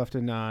 They left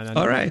in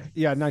all right.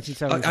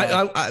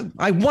 1975.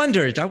 I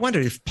wondered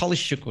if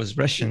Polishchuk was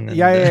Russian. And,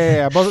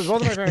 yeah. Both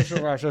of my parents are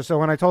from Russia. So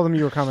when I told them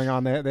you were coming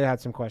on, they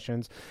had some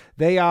questions.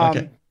 They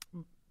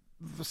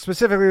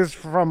specifically, this is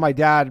from my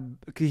dad.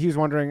 He was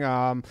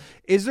wondering,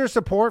 is there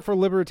support for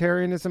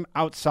libertarianism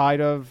outside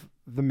of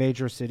the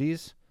major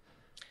cities?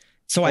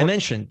 So I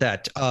mentioned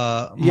that.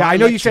 I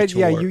know you said,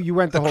 you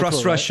went the whole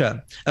across tour,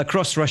 Russia. Right?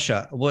 Across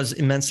Russia was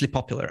immensely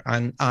popular.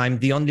 I'm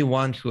the only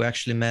one who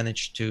actually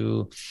managed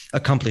to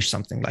accomplish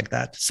something like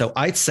that. So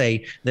I'd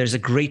say there's a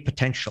great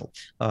potential.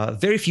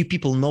 Very few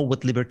people know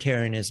what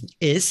libertarianism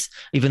is,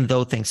 even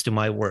though thanks to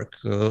my work,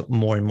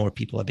 more and more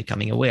people are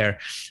becoming aware.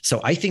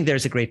 So I think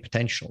there's a great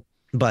potential.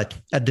 But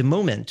at the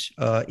moment,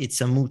 it's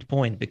a moot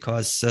point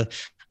because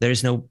there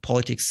is no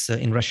politics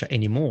in Russia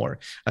anymore.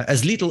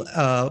 As little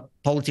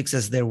politics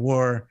as there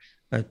were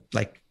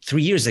like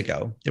 3 years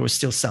ago, there was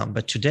still some.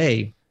 But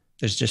today,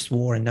 there's just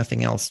war and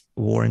nothing else,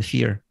 war and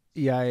fear.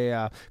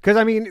 Yeah. Because,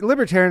 I mean,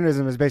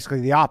 libertarianism is basically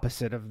the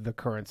opposite of the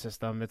current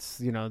system. It's,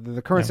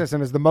 the current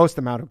system is the most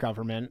amount of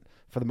government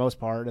for the most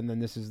part, and then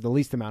this is the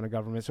least amount of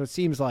government. So it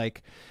seems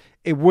like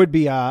it would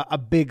be a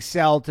big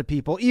sell to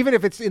people, even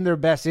if it's in their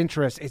best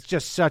interest. It's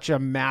just such a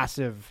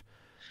massive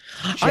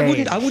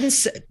change. I wouldn't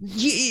say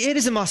it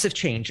is a massive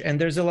change,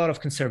 and there's a lot of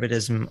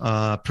conservatism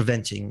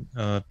preventing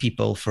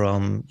people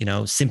from,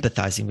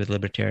 sympathizing with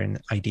libertarian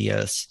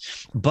ideas.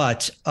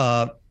 But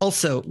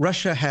also,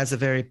 Russia has a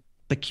very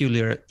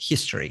peculiar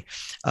history.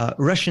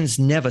 Russians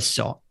never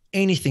saw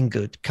anything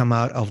good come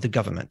out of the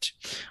government.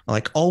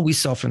 Like, all we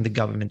saw from the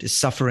government is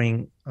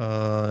suffering,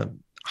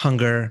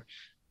 hunger,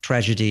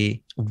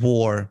 tragedy,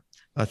 war,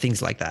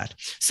 things like that.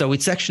 So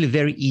it's actually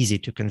very easy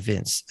to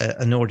convince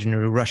an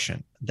ordinary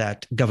Russian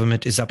that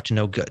government is up to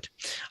no good.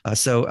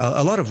 So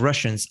a lot of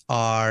Russians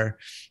are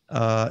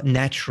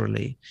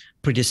naturally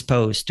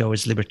predisposed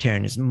towards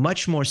libertarianism,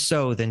 much more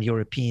so than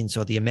Europeans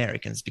or the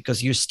Americans,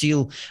 because you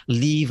still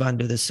live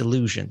under this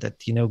illusion that,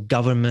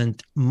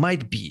 government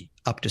might be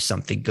up to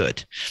something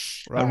good.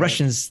 Right.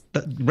 Russians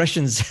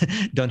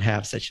don't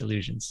have such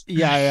illusions.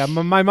 Yeah.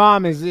 My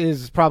mom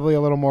is probably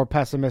a little more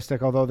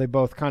pessimistic, although they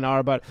both kind of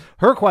are. But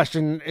her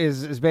question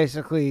is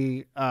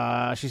basically,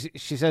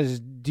 she says,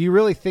 do you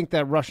really think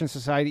that Russian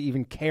society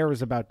even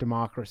cares about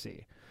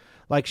democracy?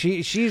 Like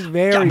she's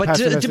very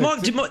pessimistic.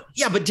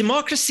 But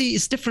democracy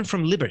is different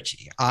from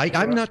liberty.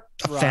 I'm not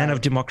a fan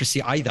of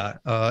democracy either,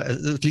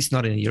 at least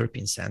not in a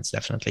European sense,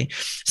 definitely.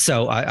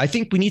 So I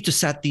think we need to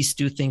set these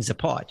two things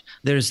apart.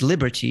 There's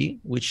liberty,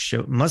 which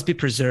must be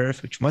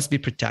preserved, which must be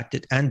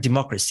protected, and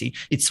democracy.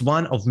 It's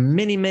one of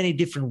many, many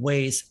different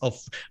ways of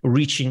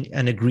reaching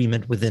an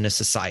agreement within a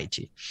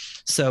society.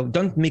 So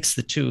don't mix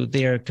the two.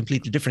 They are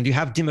completely different. You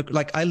have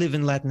like I live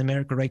in Latin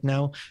America right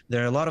now.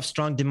 There are a lot of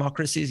strong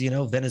democracies.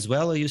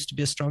 Venezuela used to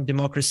be a strong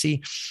democracy,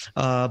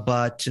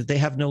 but they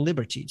have no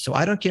liberty. So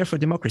I don't care for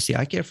democracy.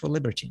 I care for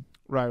liberty.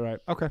 Right.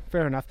 Okay,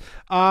 fair enough.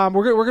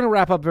 We're going to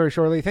wrap up very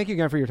shortly. Thank you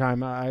again for your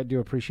time. I do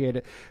appreciate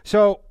it.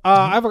 So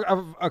I have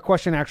a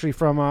question actually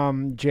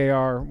from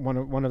JR,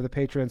 one of the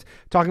patrons,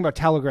 talking about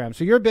Telegram.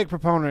 So you're a big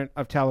proponent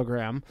of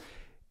Telegram.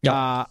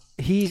 Yeah.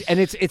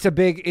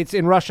 It's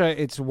in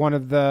Russia. It's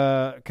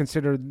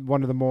considered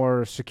one of the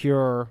more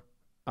secure.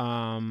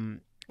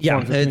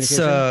 It's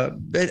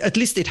at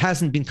least it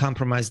hasn't been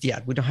compromised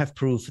yet. We don't have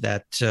proof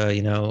that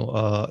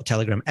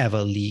Telegram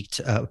ever leaked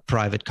a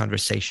private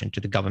conversation to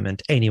the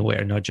government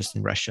anywhere, not just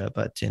in Russia,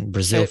 but in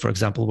Brazil, for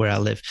example, where I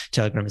live.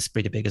 Telegram is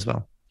pretty big as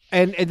well.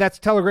 And that's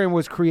Telegram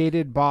was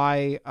created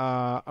by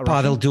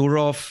Pavel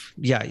Durov.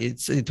 Yeah,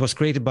 it was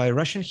created by a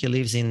Russian. He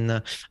lives in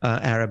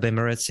Arab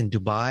Emirates in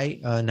Dubai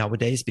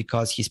nowadays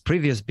because his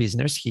previous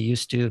business, he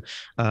used to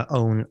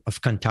own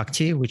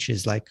Vkontakte, which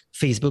is like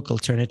Facebook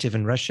alternative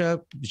in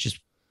Russia, which is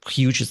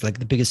huge. It's like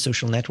the biggest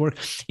social network.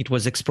 It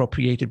was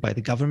expropriated by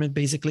the government,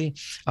 basically.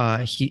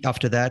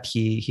 After that,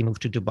 he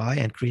moved to Dubai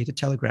and created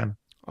Telegram.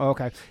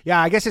 Okay.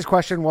 Yeah, I guess his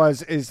question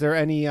was, is there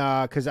any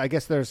because I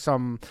guess there's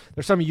some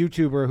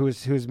YouTuber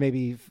who's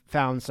maybe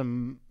found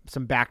some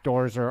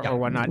backdoors or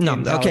whatnot. No.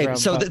 Okay.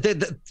 So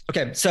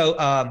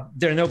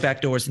there are no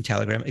backdoors in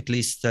Telegram. At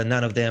least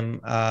none of them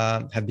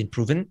have been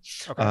proven.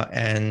 Okay.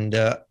 And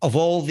of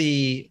all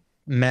the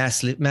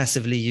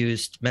massively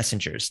used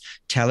messengers,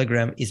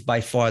 Telegram is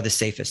by far the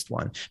safest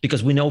one,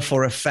 because we know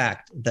for a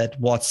fact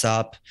that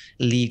WhatsApp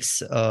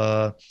leaks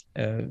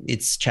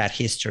its chat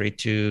history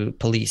to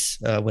police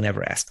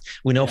whenever asked.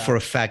 We know for a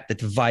fact that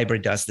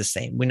Viber does the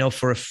same. We know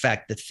for a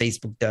fact that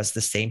Facebook does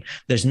the same.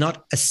 There's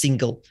not a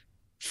single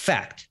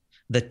fact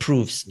that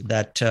proves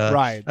that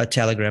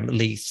Telegram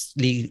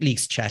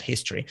leaks chat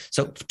history.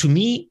 So to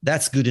me,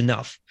 that's good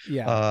enough.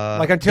 Yeah,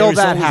 like until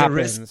that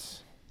happens.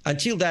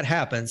 Until that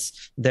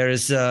happens, there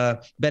is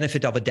a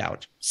benefit of a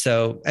doubt.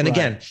 So, and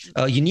again,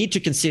 you need to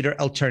consider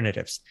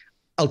alternatives.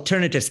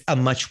 Alternatives are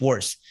much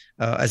worse.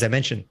 As I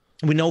mentioned,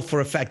 we know for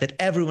a fact that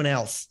everyone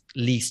else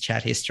leaks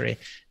chat history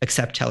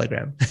except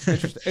Telegram.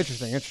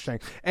 Interesting.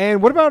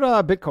 And what about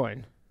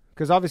Bitcoin?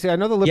 Because obviously I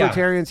know the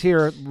libertarians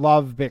here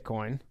love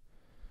Bitcoin.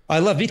 I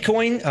love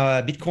Bitcoin.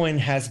 Bitcoin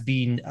has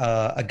been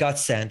a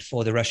godsend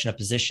for the Russian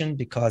opposition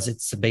because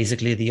it's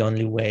basically the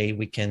only way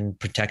we can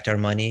protect our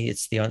money.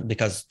 It's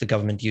because the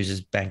government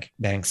uses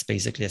banks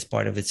basically as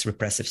part of its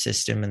repressive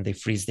system, and they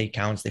freeze the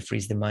accounts, they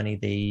freeze the money,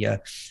 they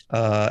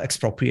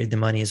expropriate the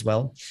money as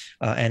well.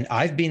 And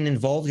I've been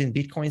involved in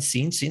Bitcoin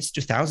since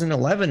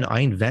 2011.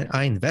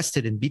 I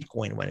invested in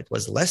Bitcoin when it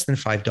was less than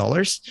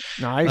 $5.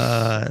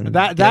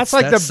 Nice. That's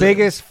like the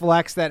biggest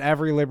flex that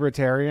every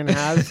libertarian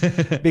has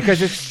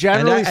because it's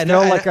generally and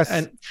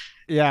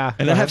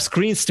I have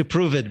screens to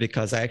prove it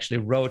because I actually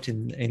wrote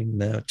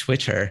in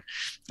Twitter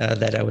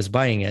that I was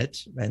buying it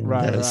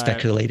and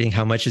speculating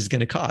how much it's going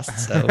to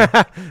cost. So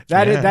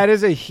that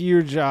is a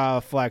huge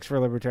flex for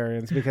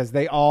libertarians because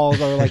they all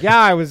are like,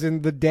 yeah, I was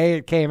in the day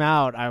it came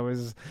out.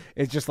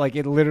 It's just like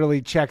it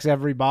literally checks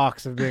every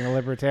box of being a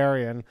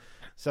libertarian.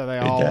 So they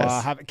all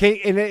have.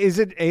 And is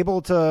it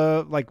able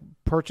to like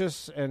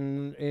purchase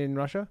in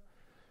Russia?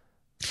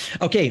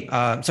 Okay,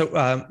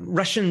 so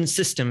Russian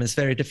system is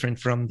very different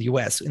from the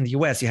U.S. In the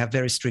U.S., you have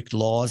very strict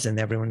laws, and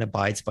everyone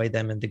abides by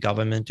them, and the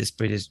government is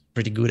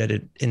pretty good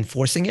at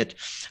enforcing it.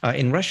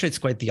 In Russia, it's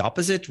quite the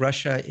opposite.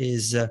 Russia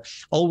is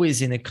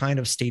always in a kind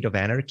of state of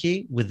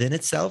anarchy within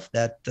itself.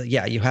 That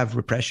you have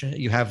repression,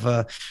 you have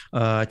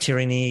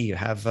tyranny, you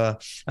have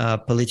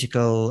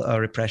political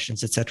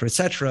repressions,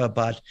 etc.,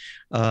 but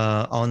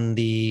on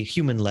the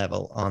human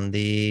level, on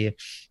the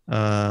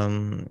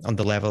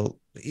level.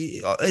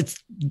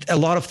 It's a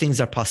lot of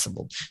things are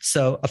possible.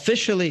 So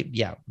officially,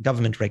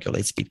 government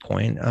regulates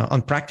Bitcoin.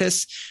 On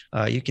practice,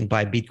 you can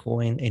buy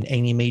Bitcoin in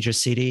any major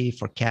city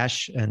for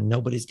cash, and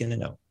nobody's going to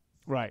know.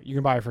 Right, you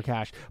can buy it for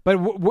cash. But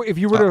if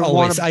you were to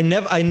always, I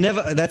never.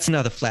 That's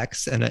another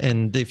flex,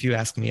 and if you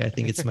ask me, I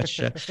think it's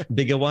much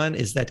bigger one.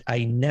 Is that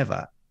I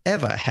never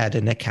ever had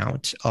an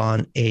account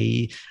on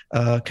a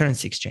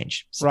currency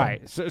exchange. So,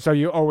 right. So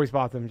you always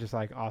bought them just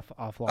like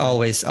offline.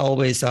 Always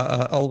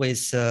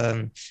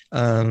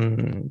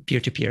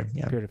peer-to-peer.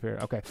 Yeah. Peer-to-peer.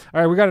 Okay. All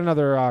right. We got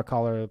another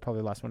caller,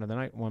 probably last one of the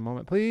night. One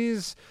moment,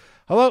 please.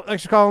 Hello.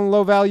 Thanks for calling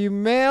Low Value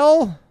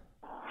Mail.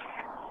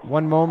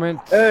 One moment.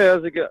 Hey,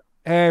 how's it going?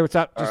 Hey, what's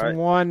up? Just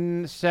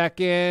 1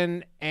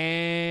 second.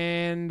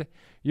 And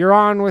you're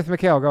on with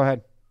Mikhail. Go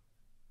ahead.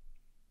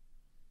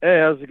 Hey,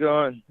 how's it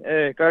going?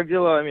 Hey, как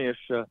дела,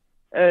 Миша?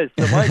 Hey,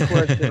 so my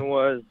question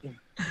was,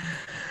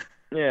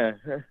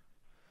 это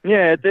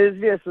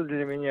известно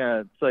для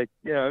меня. It's like,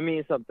 it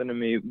means something to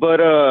me.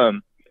 But,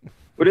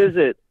 what is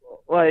it?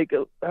 Like,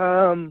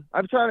 I'm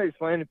trying to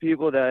explain to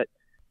people that,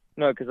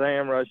 because I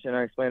am Russian,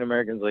 I explain to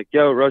Americans, like,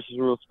 Russia's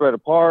real spread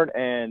apart,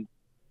 and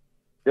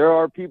there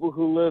are people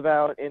who live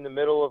out in the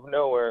middle of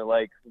nowhere,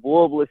 like, в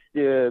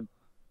области,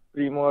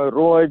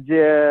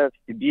 Primorodiye,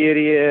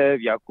 Siberia,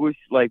 Yakutsk,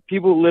 like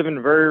people live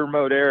in very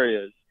remote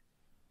areas.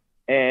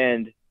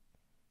 And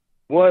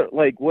what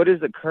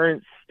is the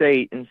current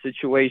state and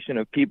situation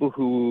of people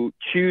who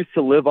choose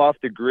to live off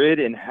the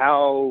grid, and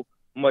how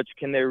much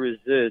can they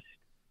resist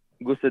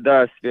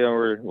государстве,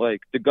 or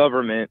like the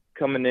government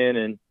coming in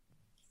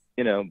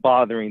and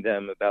bothering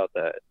them about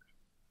that?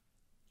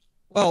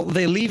 Well,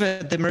 they live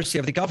at the mercy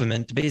of the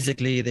government.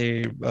 Basically,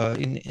 they're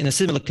in a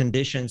similar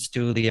conditions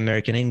to the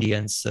American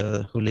Indians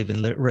who live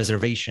in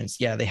reservations.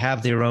 Yeah, they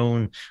have their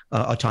own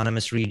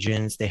autonomous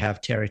regions. They have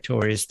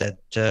territories that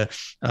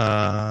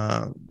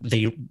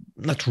they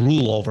not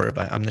rule over,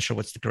 but I'm not sure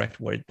what's the correct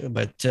word,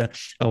 but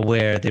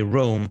where they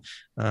roam.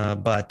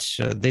 But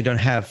they don't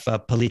have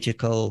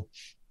political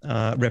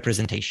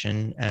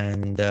representation,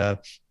 and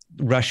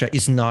Russia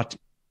is not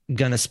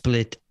gonna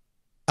split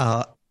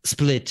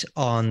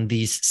on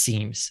these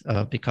seams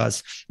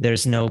because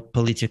there's no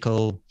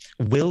political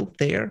will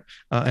there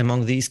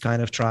among these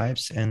kind of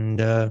tribes, and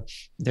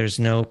there's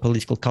no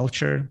political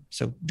culture.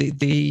 So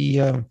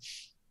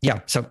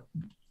so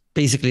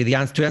basically to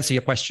answer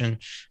your question,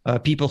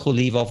 people who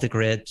live off the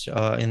grid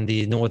in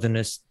the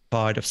northernest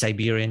part of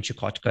Siberia and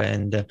Chukotka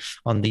and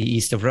on the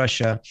east of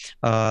Russia,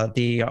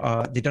 they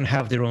don't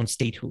have their own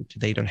statehood.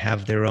 They don't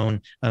have their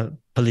own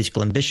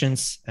political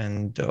ambitions,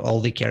 and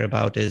all they care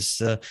about is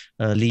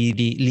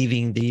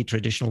living the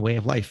traditional way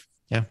of life.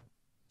 Yeah.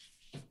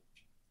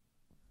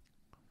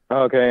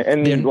 Okay,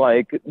 and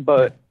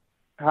but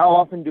how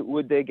often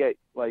would they get,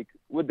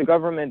 would the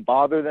government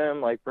bother them?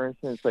 Like, for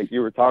instance, like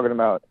you were talking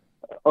about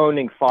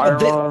owning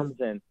firearms,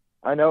 and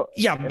I know,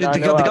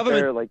 the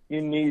government,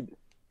 you need.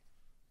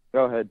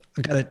 Go ahead.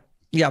 Got it.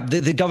 Yeah,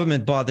 the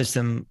government bothers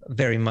them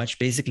very much.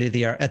 Basically,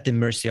 they are at the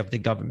mercy of the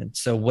government.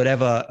 So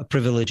whatever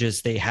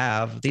privileges they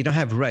don't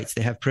have rights,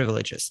 they have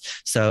privileges.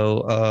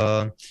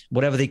 So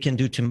whatever they can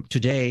do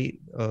today,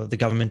 the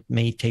government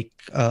may take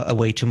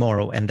away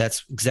tomorrow. And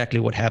that's exactly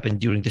what happened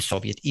during the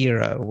Soviet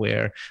era,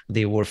 where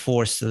they were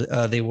forced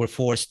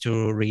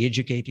to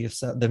re-educate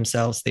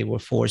themselves. They were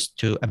forced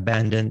to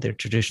abandon their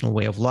traditional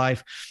way of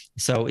life.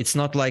 So it's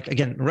not like,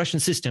 again, the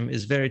Russian system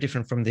is very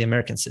different from the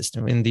American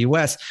system. In the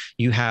US,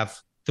 you have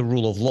the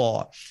rule of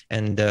law,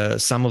 and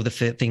some of the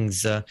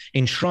things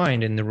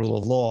enshrined in the rule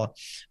of law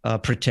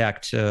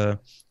protect the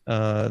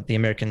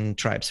American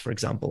tribes, for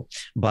example.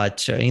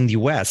 But in the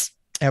US,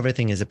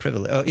 everything is a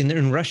privilege.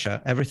 In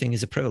Russia, everything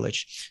is a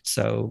privilege.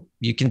 So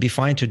you can be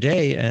fine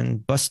today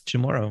and bust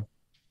tomorrow.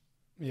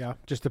 Yeah,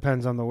 just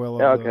depends on the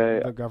will of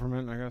the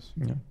government, I guess.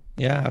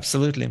 Yeah,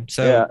 absolutely.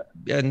 So,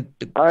 and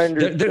I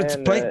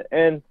understand that.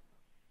 And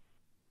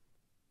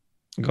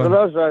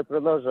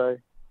Продолжай.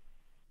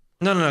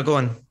 No, go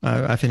on.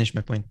 I finished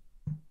my point.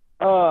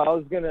 I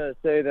was gonna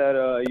say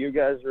that you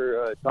guys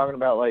were talking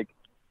about like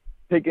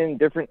picking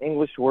different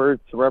English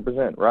words to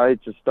represent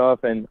rights or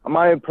stuff, and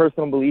my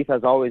personal belief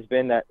has always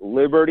been that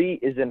liberty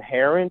is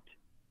inherent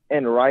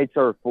and rights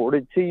are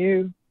afforded to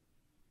you.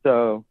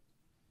 So,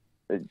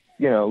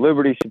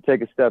 liberty should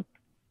take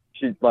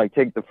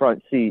the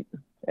front seat,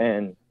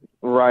 and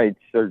rights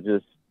are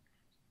just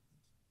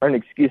an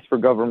excuse for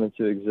government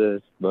to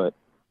exist. But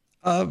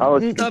I'll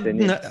let you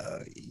continue.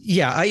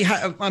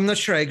 I'm not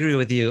sure I agree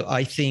with you.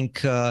 I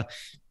think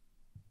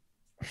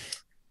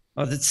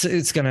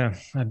it's gonna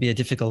be a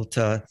difficult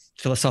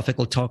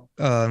philosophical talk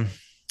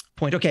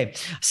point. Okay,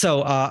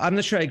 so I'm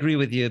not sure I agree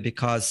with you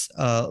because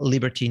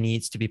liberty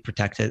needs to be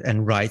protected,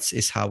 and rights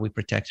is how we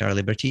protect our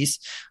liberties.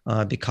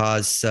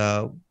 Because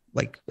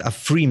like a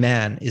free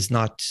man is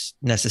not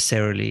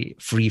necessarily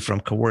free from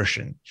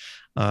coercion.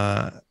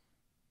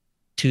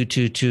 To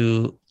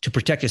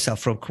protect yourself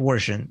from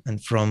coercion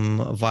and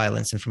from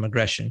violence and from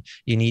aggression,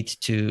 you need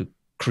to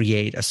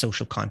create a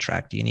social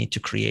contract. You need to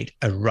create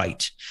a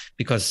right,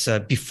 because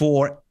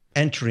before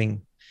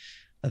creating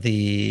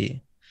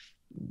the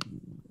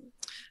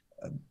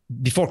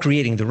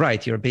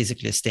right, you're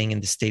basically staying in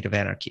the state of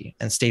anarchy,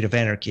 and state of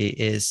anarchy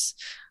is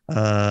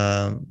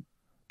the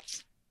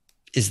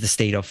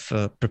state of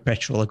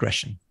perpetual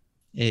aggression,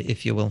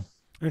 if you will.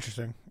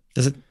 Interesting.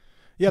 Does it?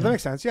 Yeah, that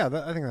makes sense. Yeah,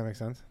 I think that makes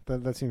sense.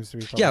 That seems to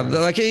be. Yeah,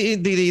 like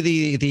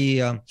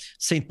the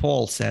Saint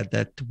Paul said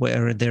that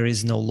where there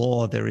is no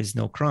law, there is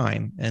no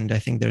crime, and I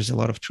think there's a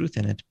lot of truth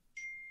in it.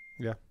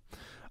 Yeah.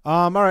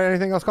 All right.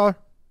 Anything else, caller?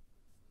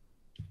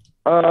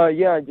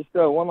 Yeah, just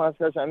one last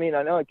question. I mean,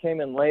 I know it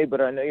came in late, but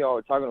I know y'all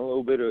were talking a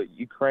little bit of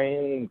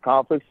Ukraine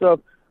conflict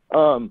stuff.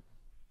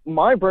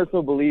 My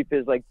personal belief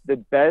is like the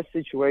best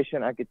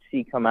situation I could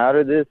see come out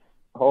of this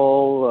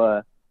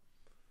whole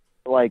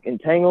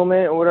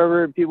entanglement or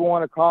whatever people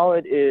want to call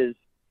it is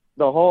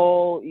the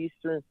whole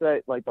eastern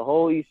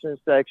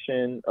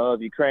section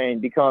of Ukraine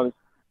becomes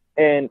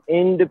an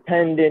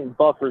independent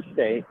buffer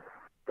state.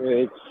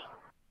 It's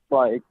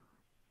like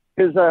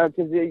because I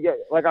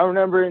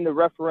remember in the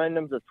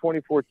referendums of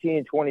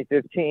 2014,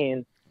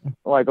 2015,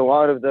 like a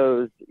lot of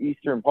those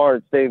eastern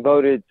parts, they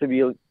voted to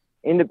be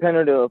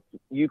independent of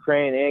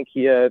Ukraine and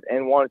Kiev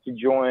and wanted to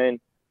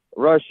join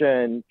Russia,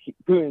 and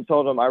Putin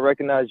told them, I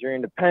recognize your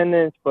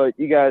independence, but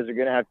you guys are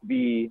going to have to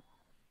be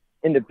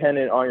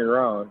independent on your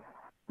own,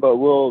 but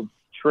we'll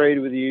trade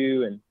with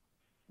you and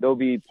they'll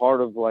be part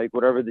of like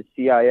whatever the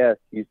CIS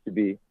used to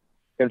be,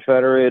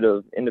 Confederate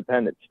of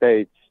Independent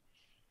States.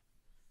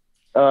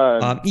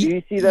 Do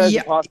you see that as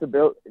a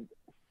possibility?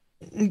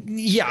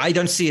 Yeah, I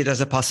don't see it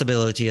as a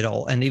possibility at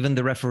all. And even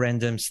the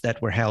referendums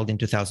that were held in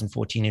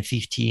 2014 and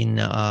 15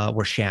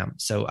 were sham.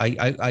 So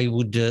I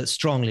would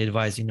strongly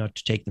advise you not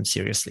to take them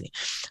seriously.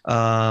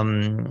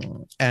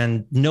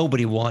 And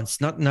nobody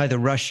wants, neither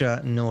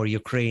Russia nor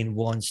Ukraine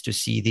wants to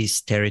see these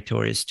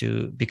territories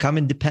to become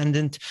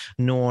independent,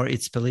 nor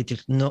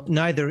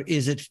neither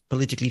is it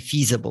politically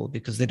feasible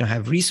because they don't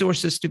have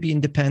resources to be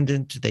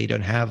independent. They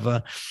don't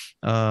have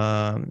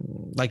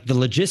like the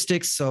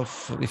logistics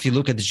of, if you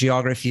look at the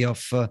geography of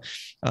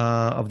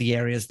the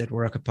areas that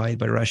were occupied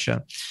by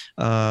Russia,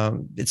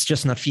 it's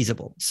just not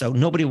feasible. So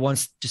nobody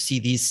wants to see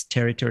these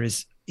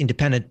territories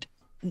independent,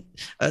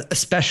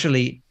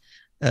 especially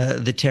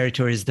the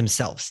territories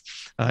themselves.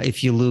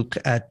 If you look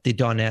at the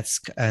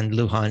Donetsk and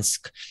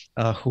Luhansk,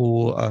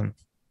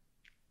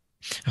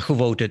 who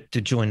voted to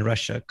join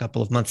Russia a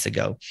couple of months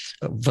ago,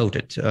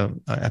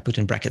 I put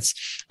in brackets,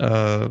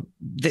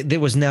 there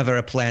was never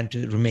a plan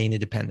to remain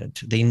independent.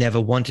 They never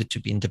wanted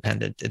to be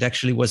independent. It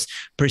actually was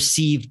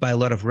perceived by a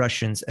lot of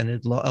Russians and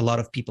a lot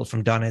of people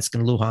from Donetsk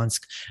and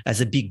Luhansk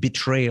as a big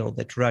betrayal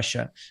that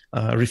Russia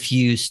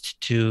refused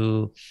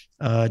to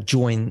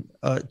join,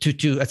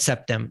 to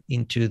accept them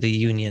into the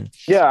Union.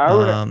 Yeah, I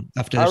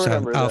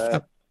remember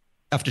that.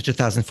 After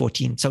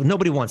 2014. So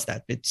nobody wants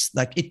that. It's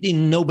like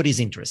in nobody's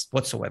interest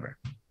whatsoever.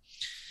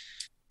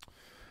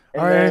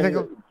 And all right,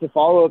 to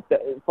follow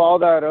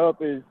that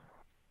up is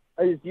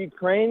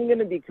Ukraine going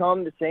to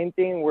become the same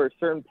thing where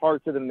certain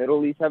parts of the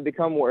Middle East have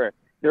become, where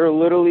they're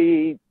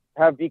literally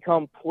have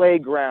become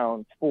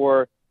playgrounds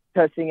for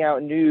testing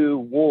out new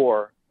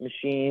war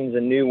machines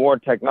and new war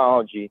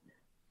technology,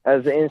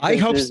 as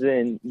instances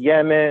in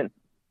Yemen?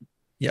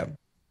 Yeah.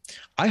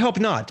 I hope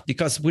not,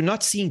 because we're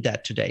not seeing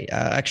that today.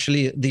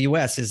 Actually, the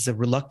U.S. is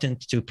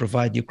reluctant to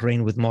provide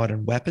Ukraine with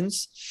modern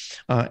weapons.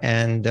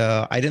 And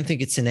I don't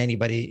think it's in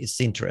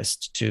anybody's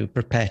interest to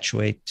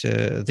perpetuate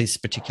this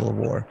particular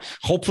war.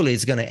 Hopefully,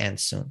 it's going to end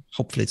soon.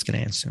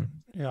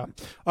 Yeah.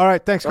 All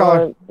right. Thanks,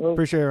 caller.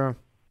 Appreciate it.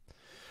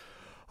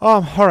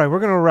 All right, we're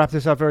going to wrap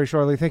this up very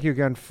shortly. Thank you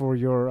again for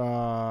your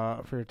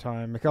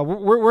time, Mikhail.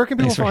 Where can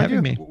people find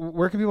you?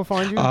 Where can people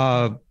find you?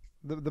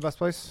 The best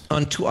place?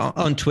 On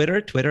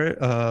Twitter,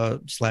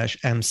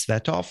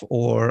 /msvetov,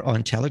 or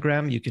on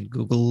Telegram. You can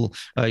Google,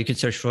 you can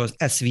search for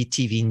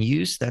SVTV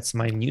News. That's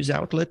my news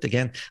outlet.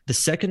 Again, the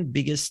second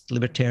biggest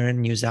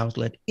libertarian news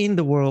outlet in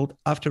the world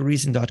after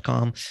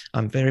Reason.com.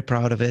 I'm very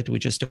proud of it. We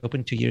just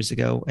opened 2 years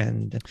ago,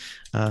 and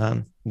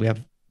we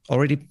have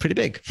already pretty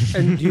big.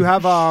 And do you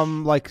have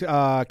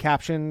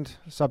captioned,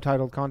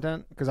 subtitled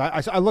content? Because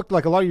I looked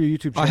like a lot of your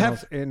YouTube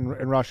channels in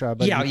Russia.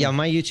 But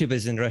my YouTube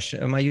is in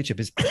Russia. My YouTube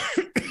is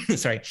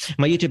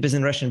my YouTube is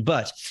in Russian.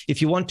 But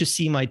if you want to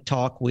see my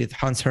talk with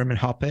Hans Hermann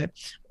Hoppe,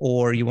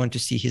 or you want to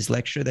see his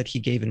lecture that he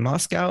gave in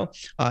Moscow,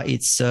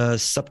 it's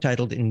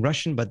subtitled in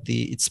Russian, but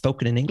it's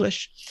spoken in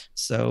English.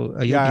 So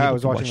I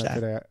was watching that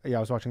today. Yeah, I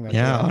was watching that.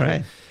 Yeah, today. All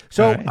right.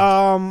 So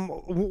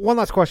one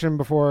last question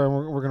before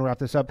we're going to wrap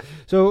this up.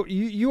 So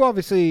you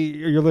obviously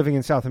you're living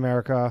in South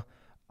America.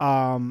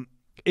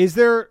 Is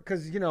there,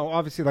 because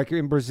obviously like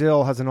in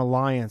Brazil has an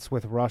alliance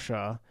with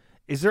Russia.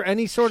 Is there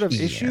any sort of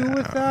issue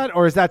with that,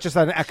 or is that just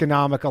an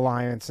economic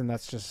alliance and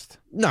that's just...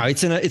 No,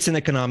 it's an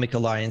economic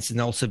alliance,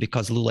 and also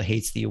because Lula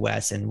hates the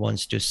U.S. and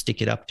wants to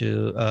stick it up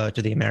to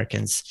the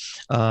Americans.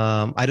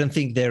 I don't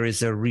think there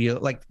is a real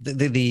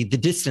the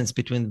distance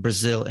between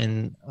Brazil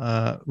and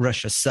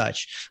Russia is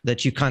such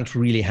that you can't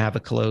really have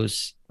a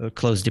close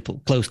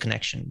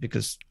connection,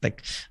 because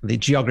like the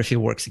geography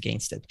works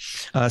against it.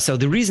 So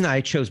the reason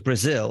I chose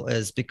Brazil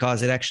is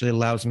because it actually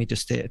allows me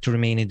to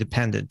remain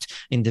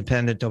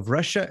independent of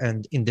Russia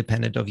and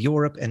independent of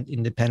Europe and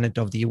independent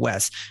of the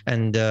U.S.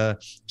 and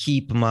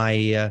keep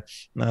my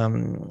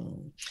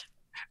and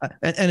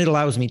it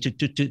allows me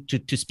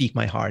to speak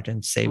my heart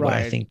and say what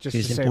I think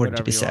is important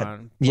to be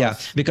said. Yeah,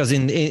 because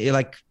in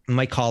like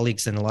my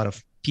colleagues and a lot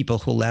of people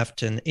who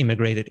left and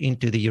immigrated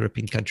into the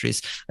European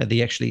countries,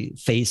 they actually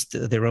faced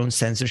their own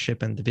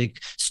censorship. And the big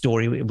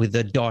story with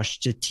the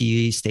Dost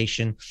TV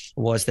station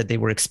was that they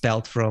were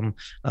expelled from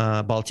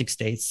Baltic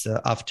states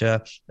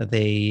after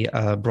they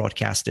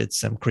broadcasted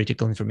some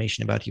critical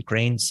information about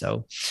Ukraine.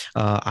 So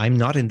I'm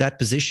not in that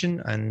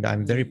position, and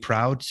I'm very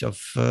proud of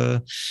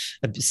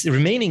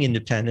remaining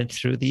independent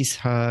through these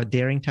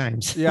daring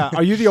times. Yeah.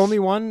 Are you the only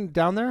one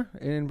down there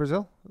in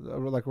Brazil,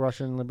 like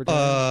Russian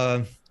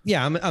libertarian?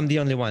 Yeah, I'm the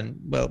only one.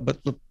 Well, but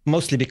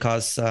mostly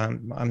because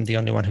I'm the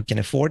only one who can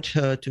afford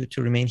to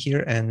remain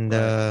here. And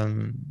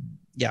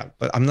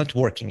but I'm not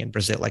working in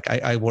Brazil. Like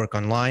I work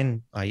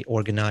online. I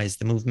organize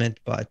the movement,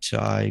 but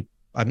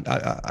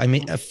I'm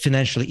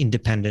financially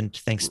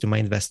independent thanks to my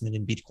investment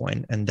in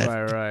Bitcoin, and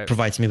that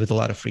provides me with a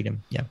lot of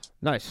freedom. Yeah.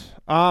 Nice.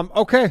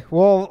 Okay.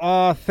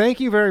 Well, thank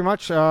you very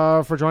much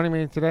for joining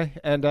me today,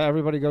 and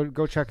everybody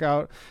go check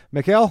out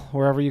Mikhail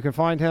wherever you can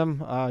find him,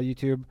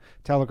 YouTube,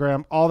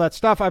 Telegram, all that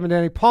stuff. I've been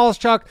Danny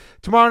Polishchuk.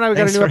 Tomorrow night we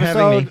got a new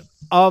episode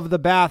of The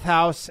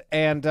Bathhouse,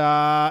 and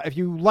if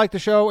you like the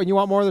show and you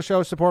want more of the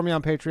show, support me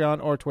on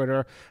Patreon or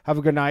Twitter. Have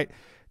a good night.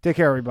 Take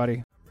care,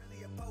 everybody.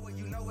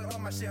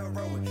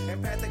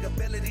 Empathic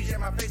abilities, yeah,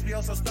 my face be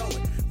also stoic.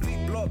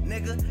 Bleep, blow up,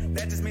 nigga,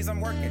 that just means I'm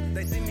working.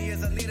 They see me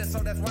as a leader, so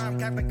that's why I'm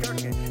Captain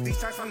Kirkin. These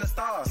tracks from the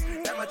stars,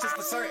 that much is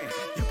for certain.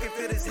 You can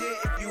feel this hit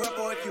if you up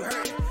or if you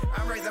hurt.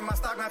 I'm raising my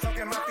stock, not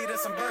talking my feet in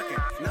some Birkin.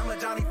 Number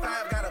Johnny 5,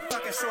 got a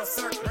fucking short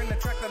circuit. Bring the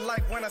track to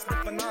life when I spit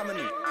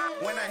phenomenal.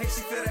 When I hit,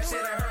 she feel that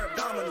shit in her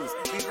abdominals.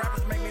 These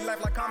rappers make me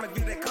laugh like comic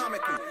view, they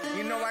comical.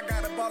 You know I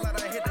got a ball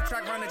out, I hit the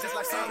track running just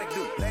like Sonic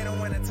do. They don't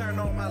want to turn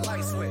on my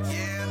light switch.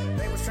 Yeah,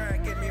 they was trying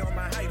to get me on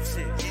my hype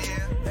shit.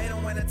 Yeah, they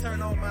don't want to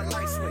turn on my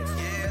light switch.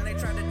 Yeah, and they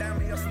tried to down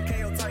me on some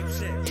KO type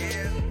shit.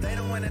 Yeah, they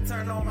don't want to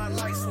turn on my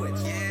light switch.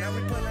 Yeah, now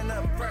we pulling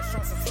up fresh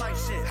on some flight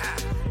shit. Ha.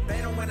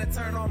 They don't want to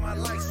turn on my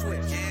light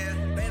switch.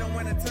 Yeah, they don't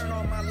want to turn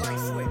on my light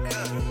switch.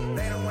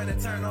 They don't want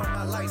to turn on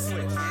my light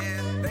switch.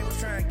 Yeah, they was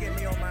trying to get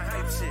me on my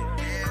hype shit.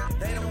 Yeah,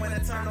 they don't want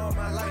to turn on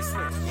my light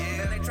switch. Yeah,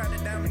 then they tried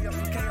to down me on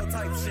some KO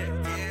type shit.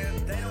 Yeah,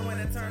 they don't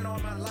want to turn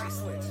on my light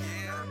switch.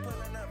 Yeah, I'm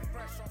pulling up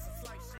fresh on some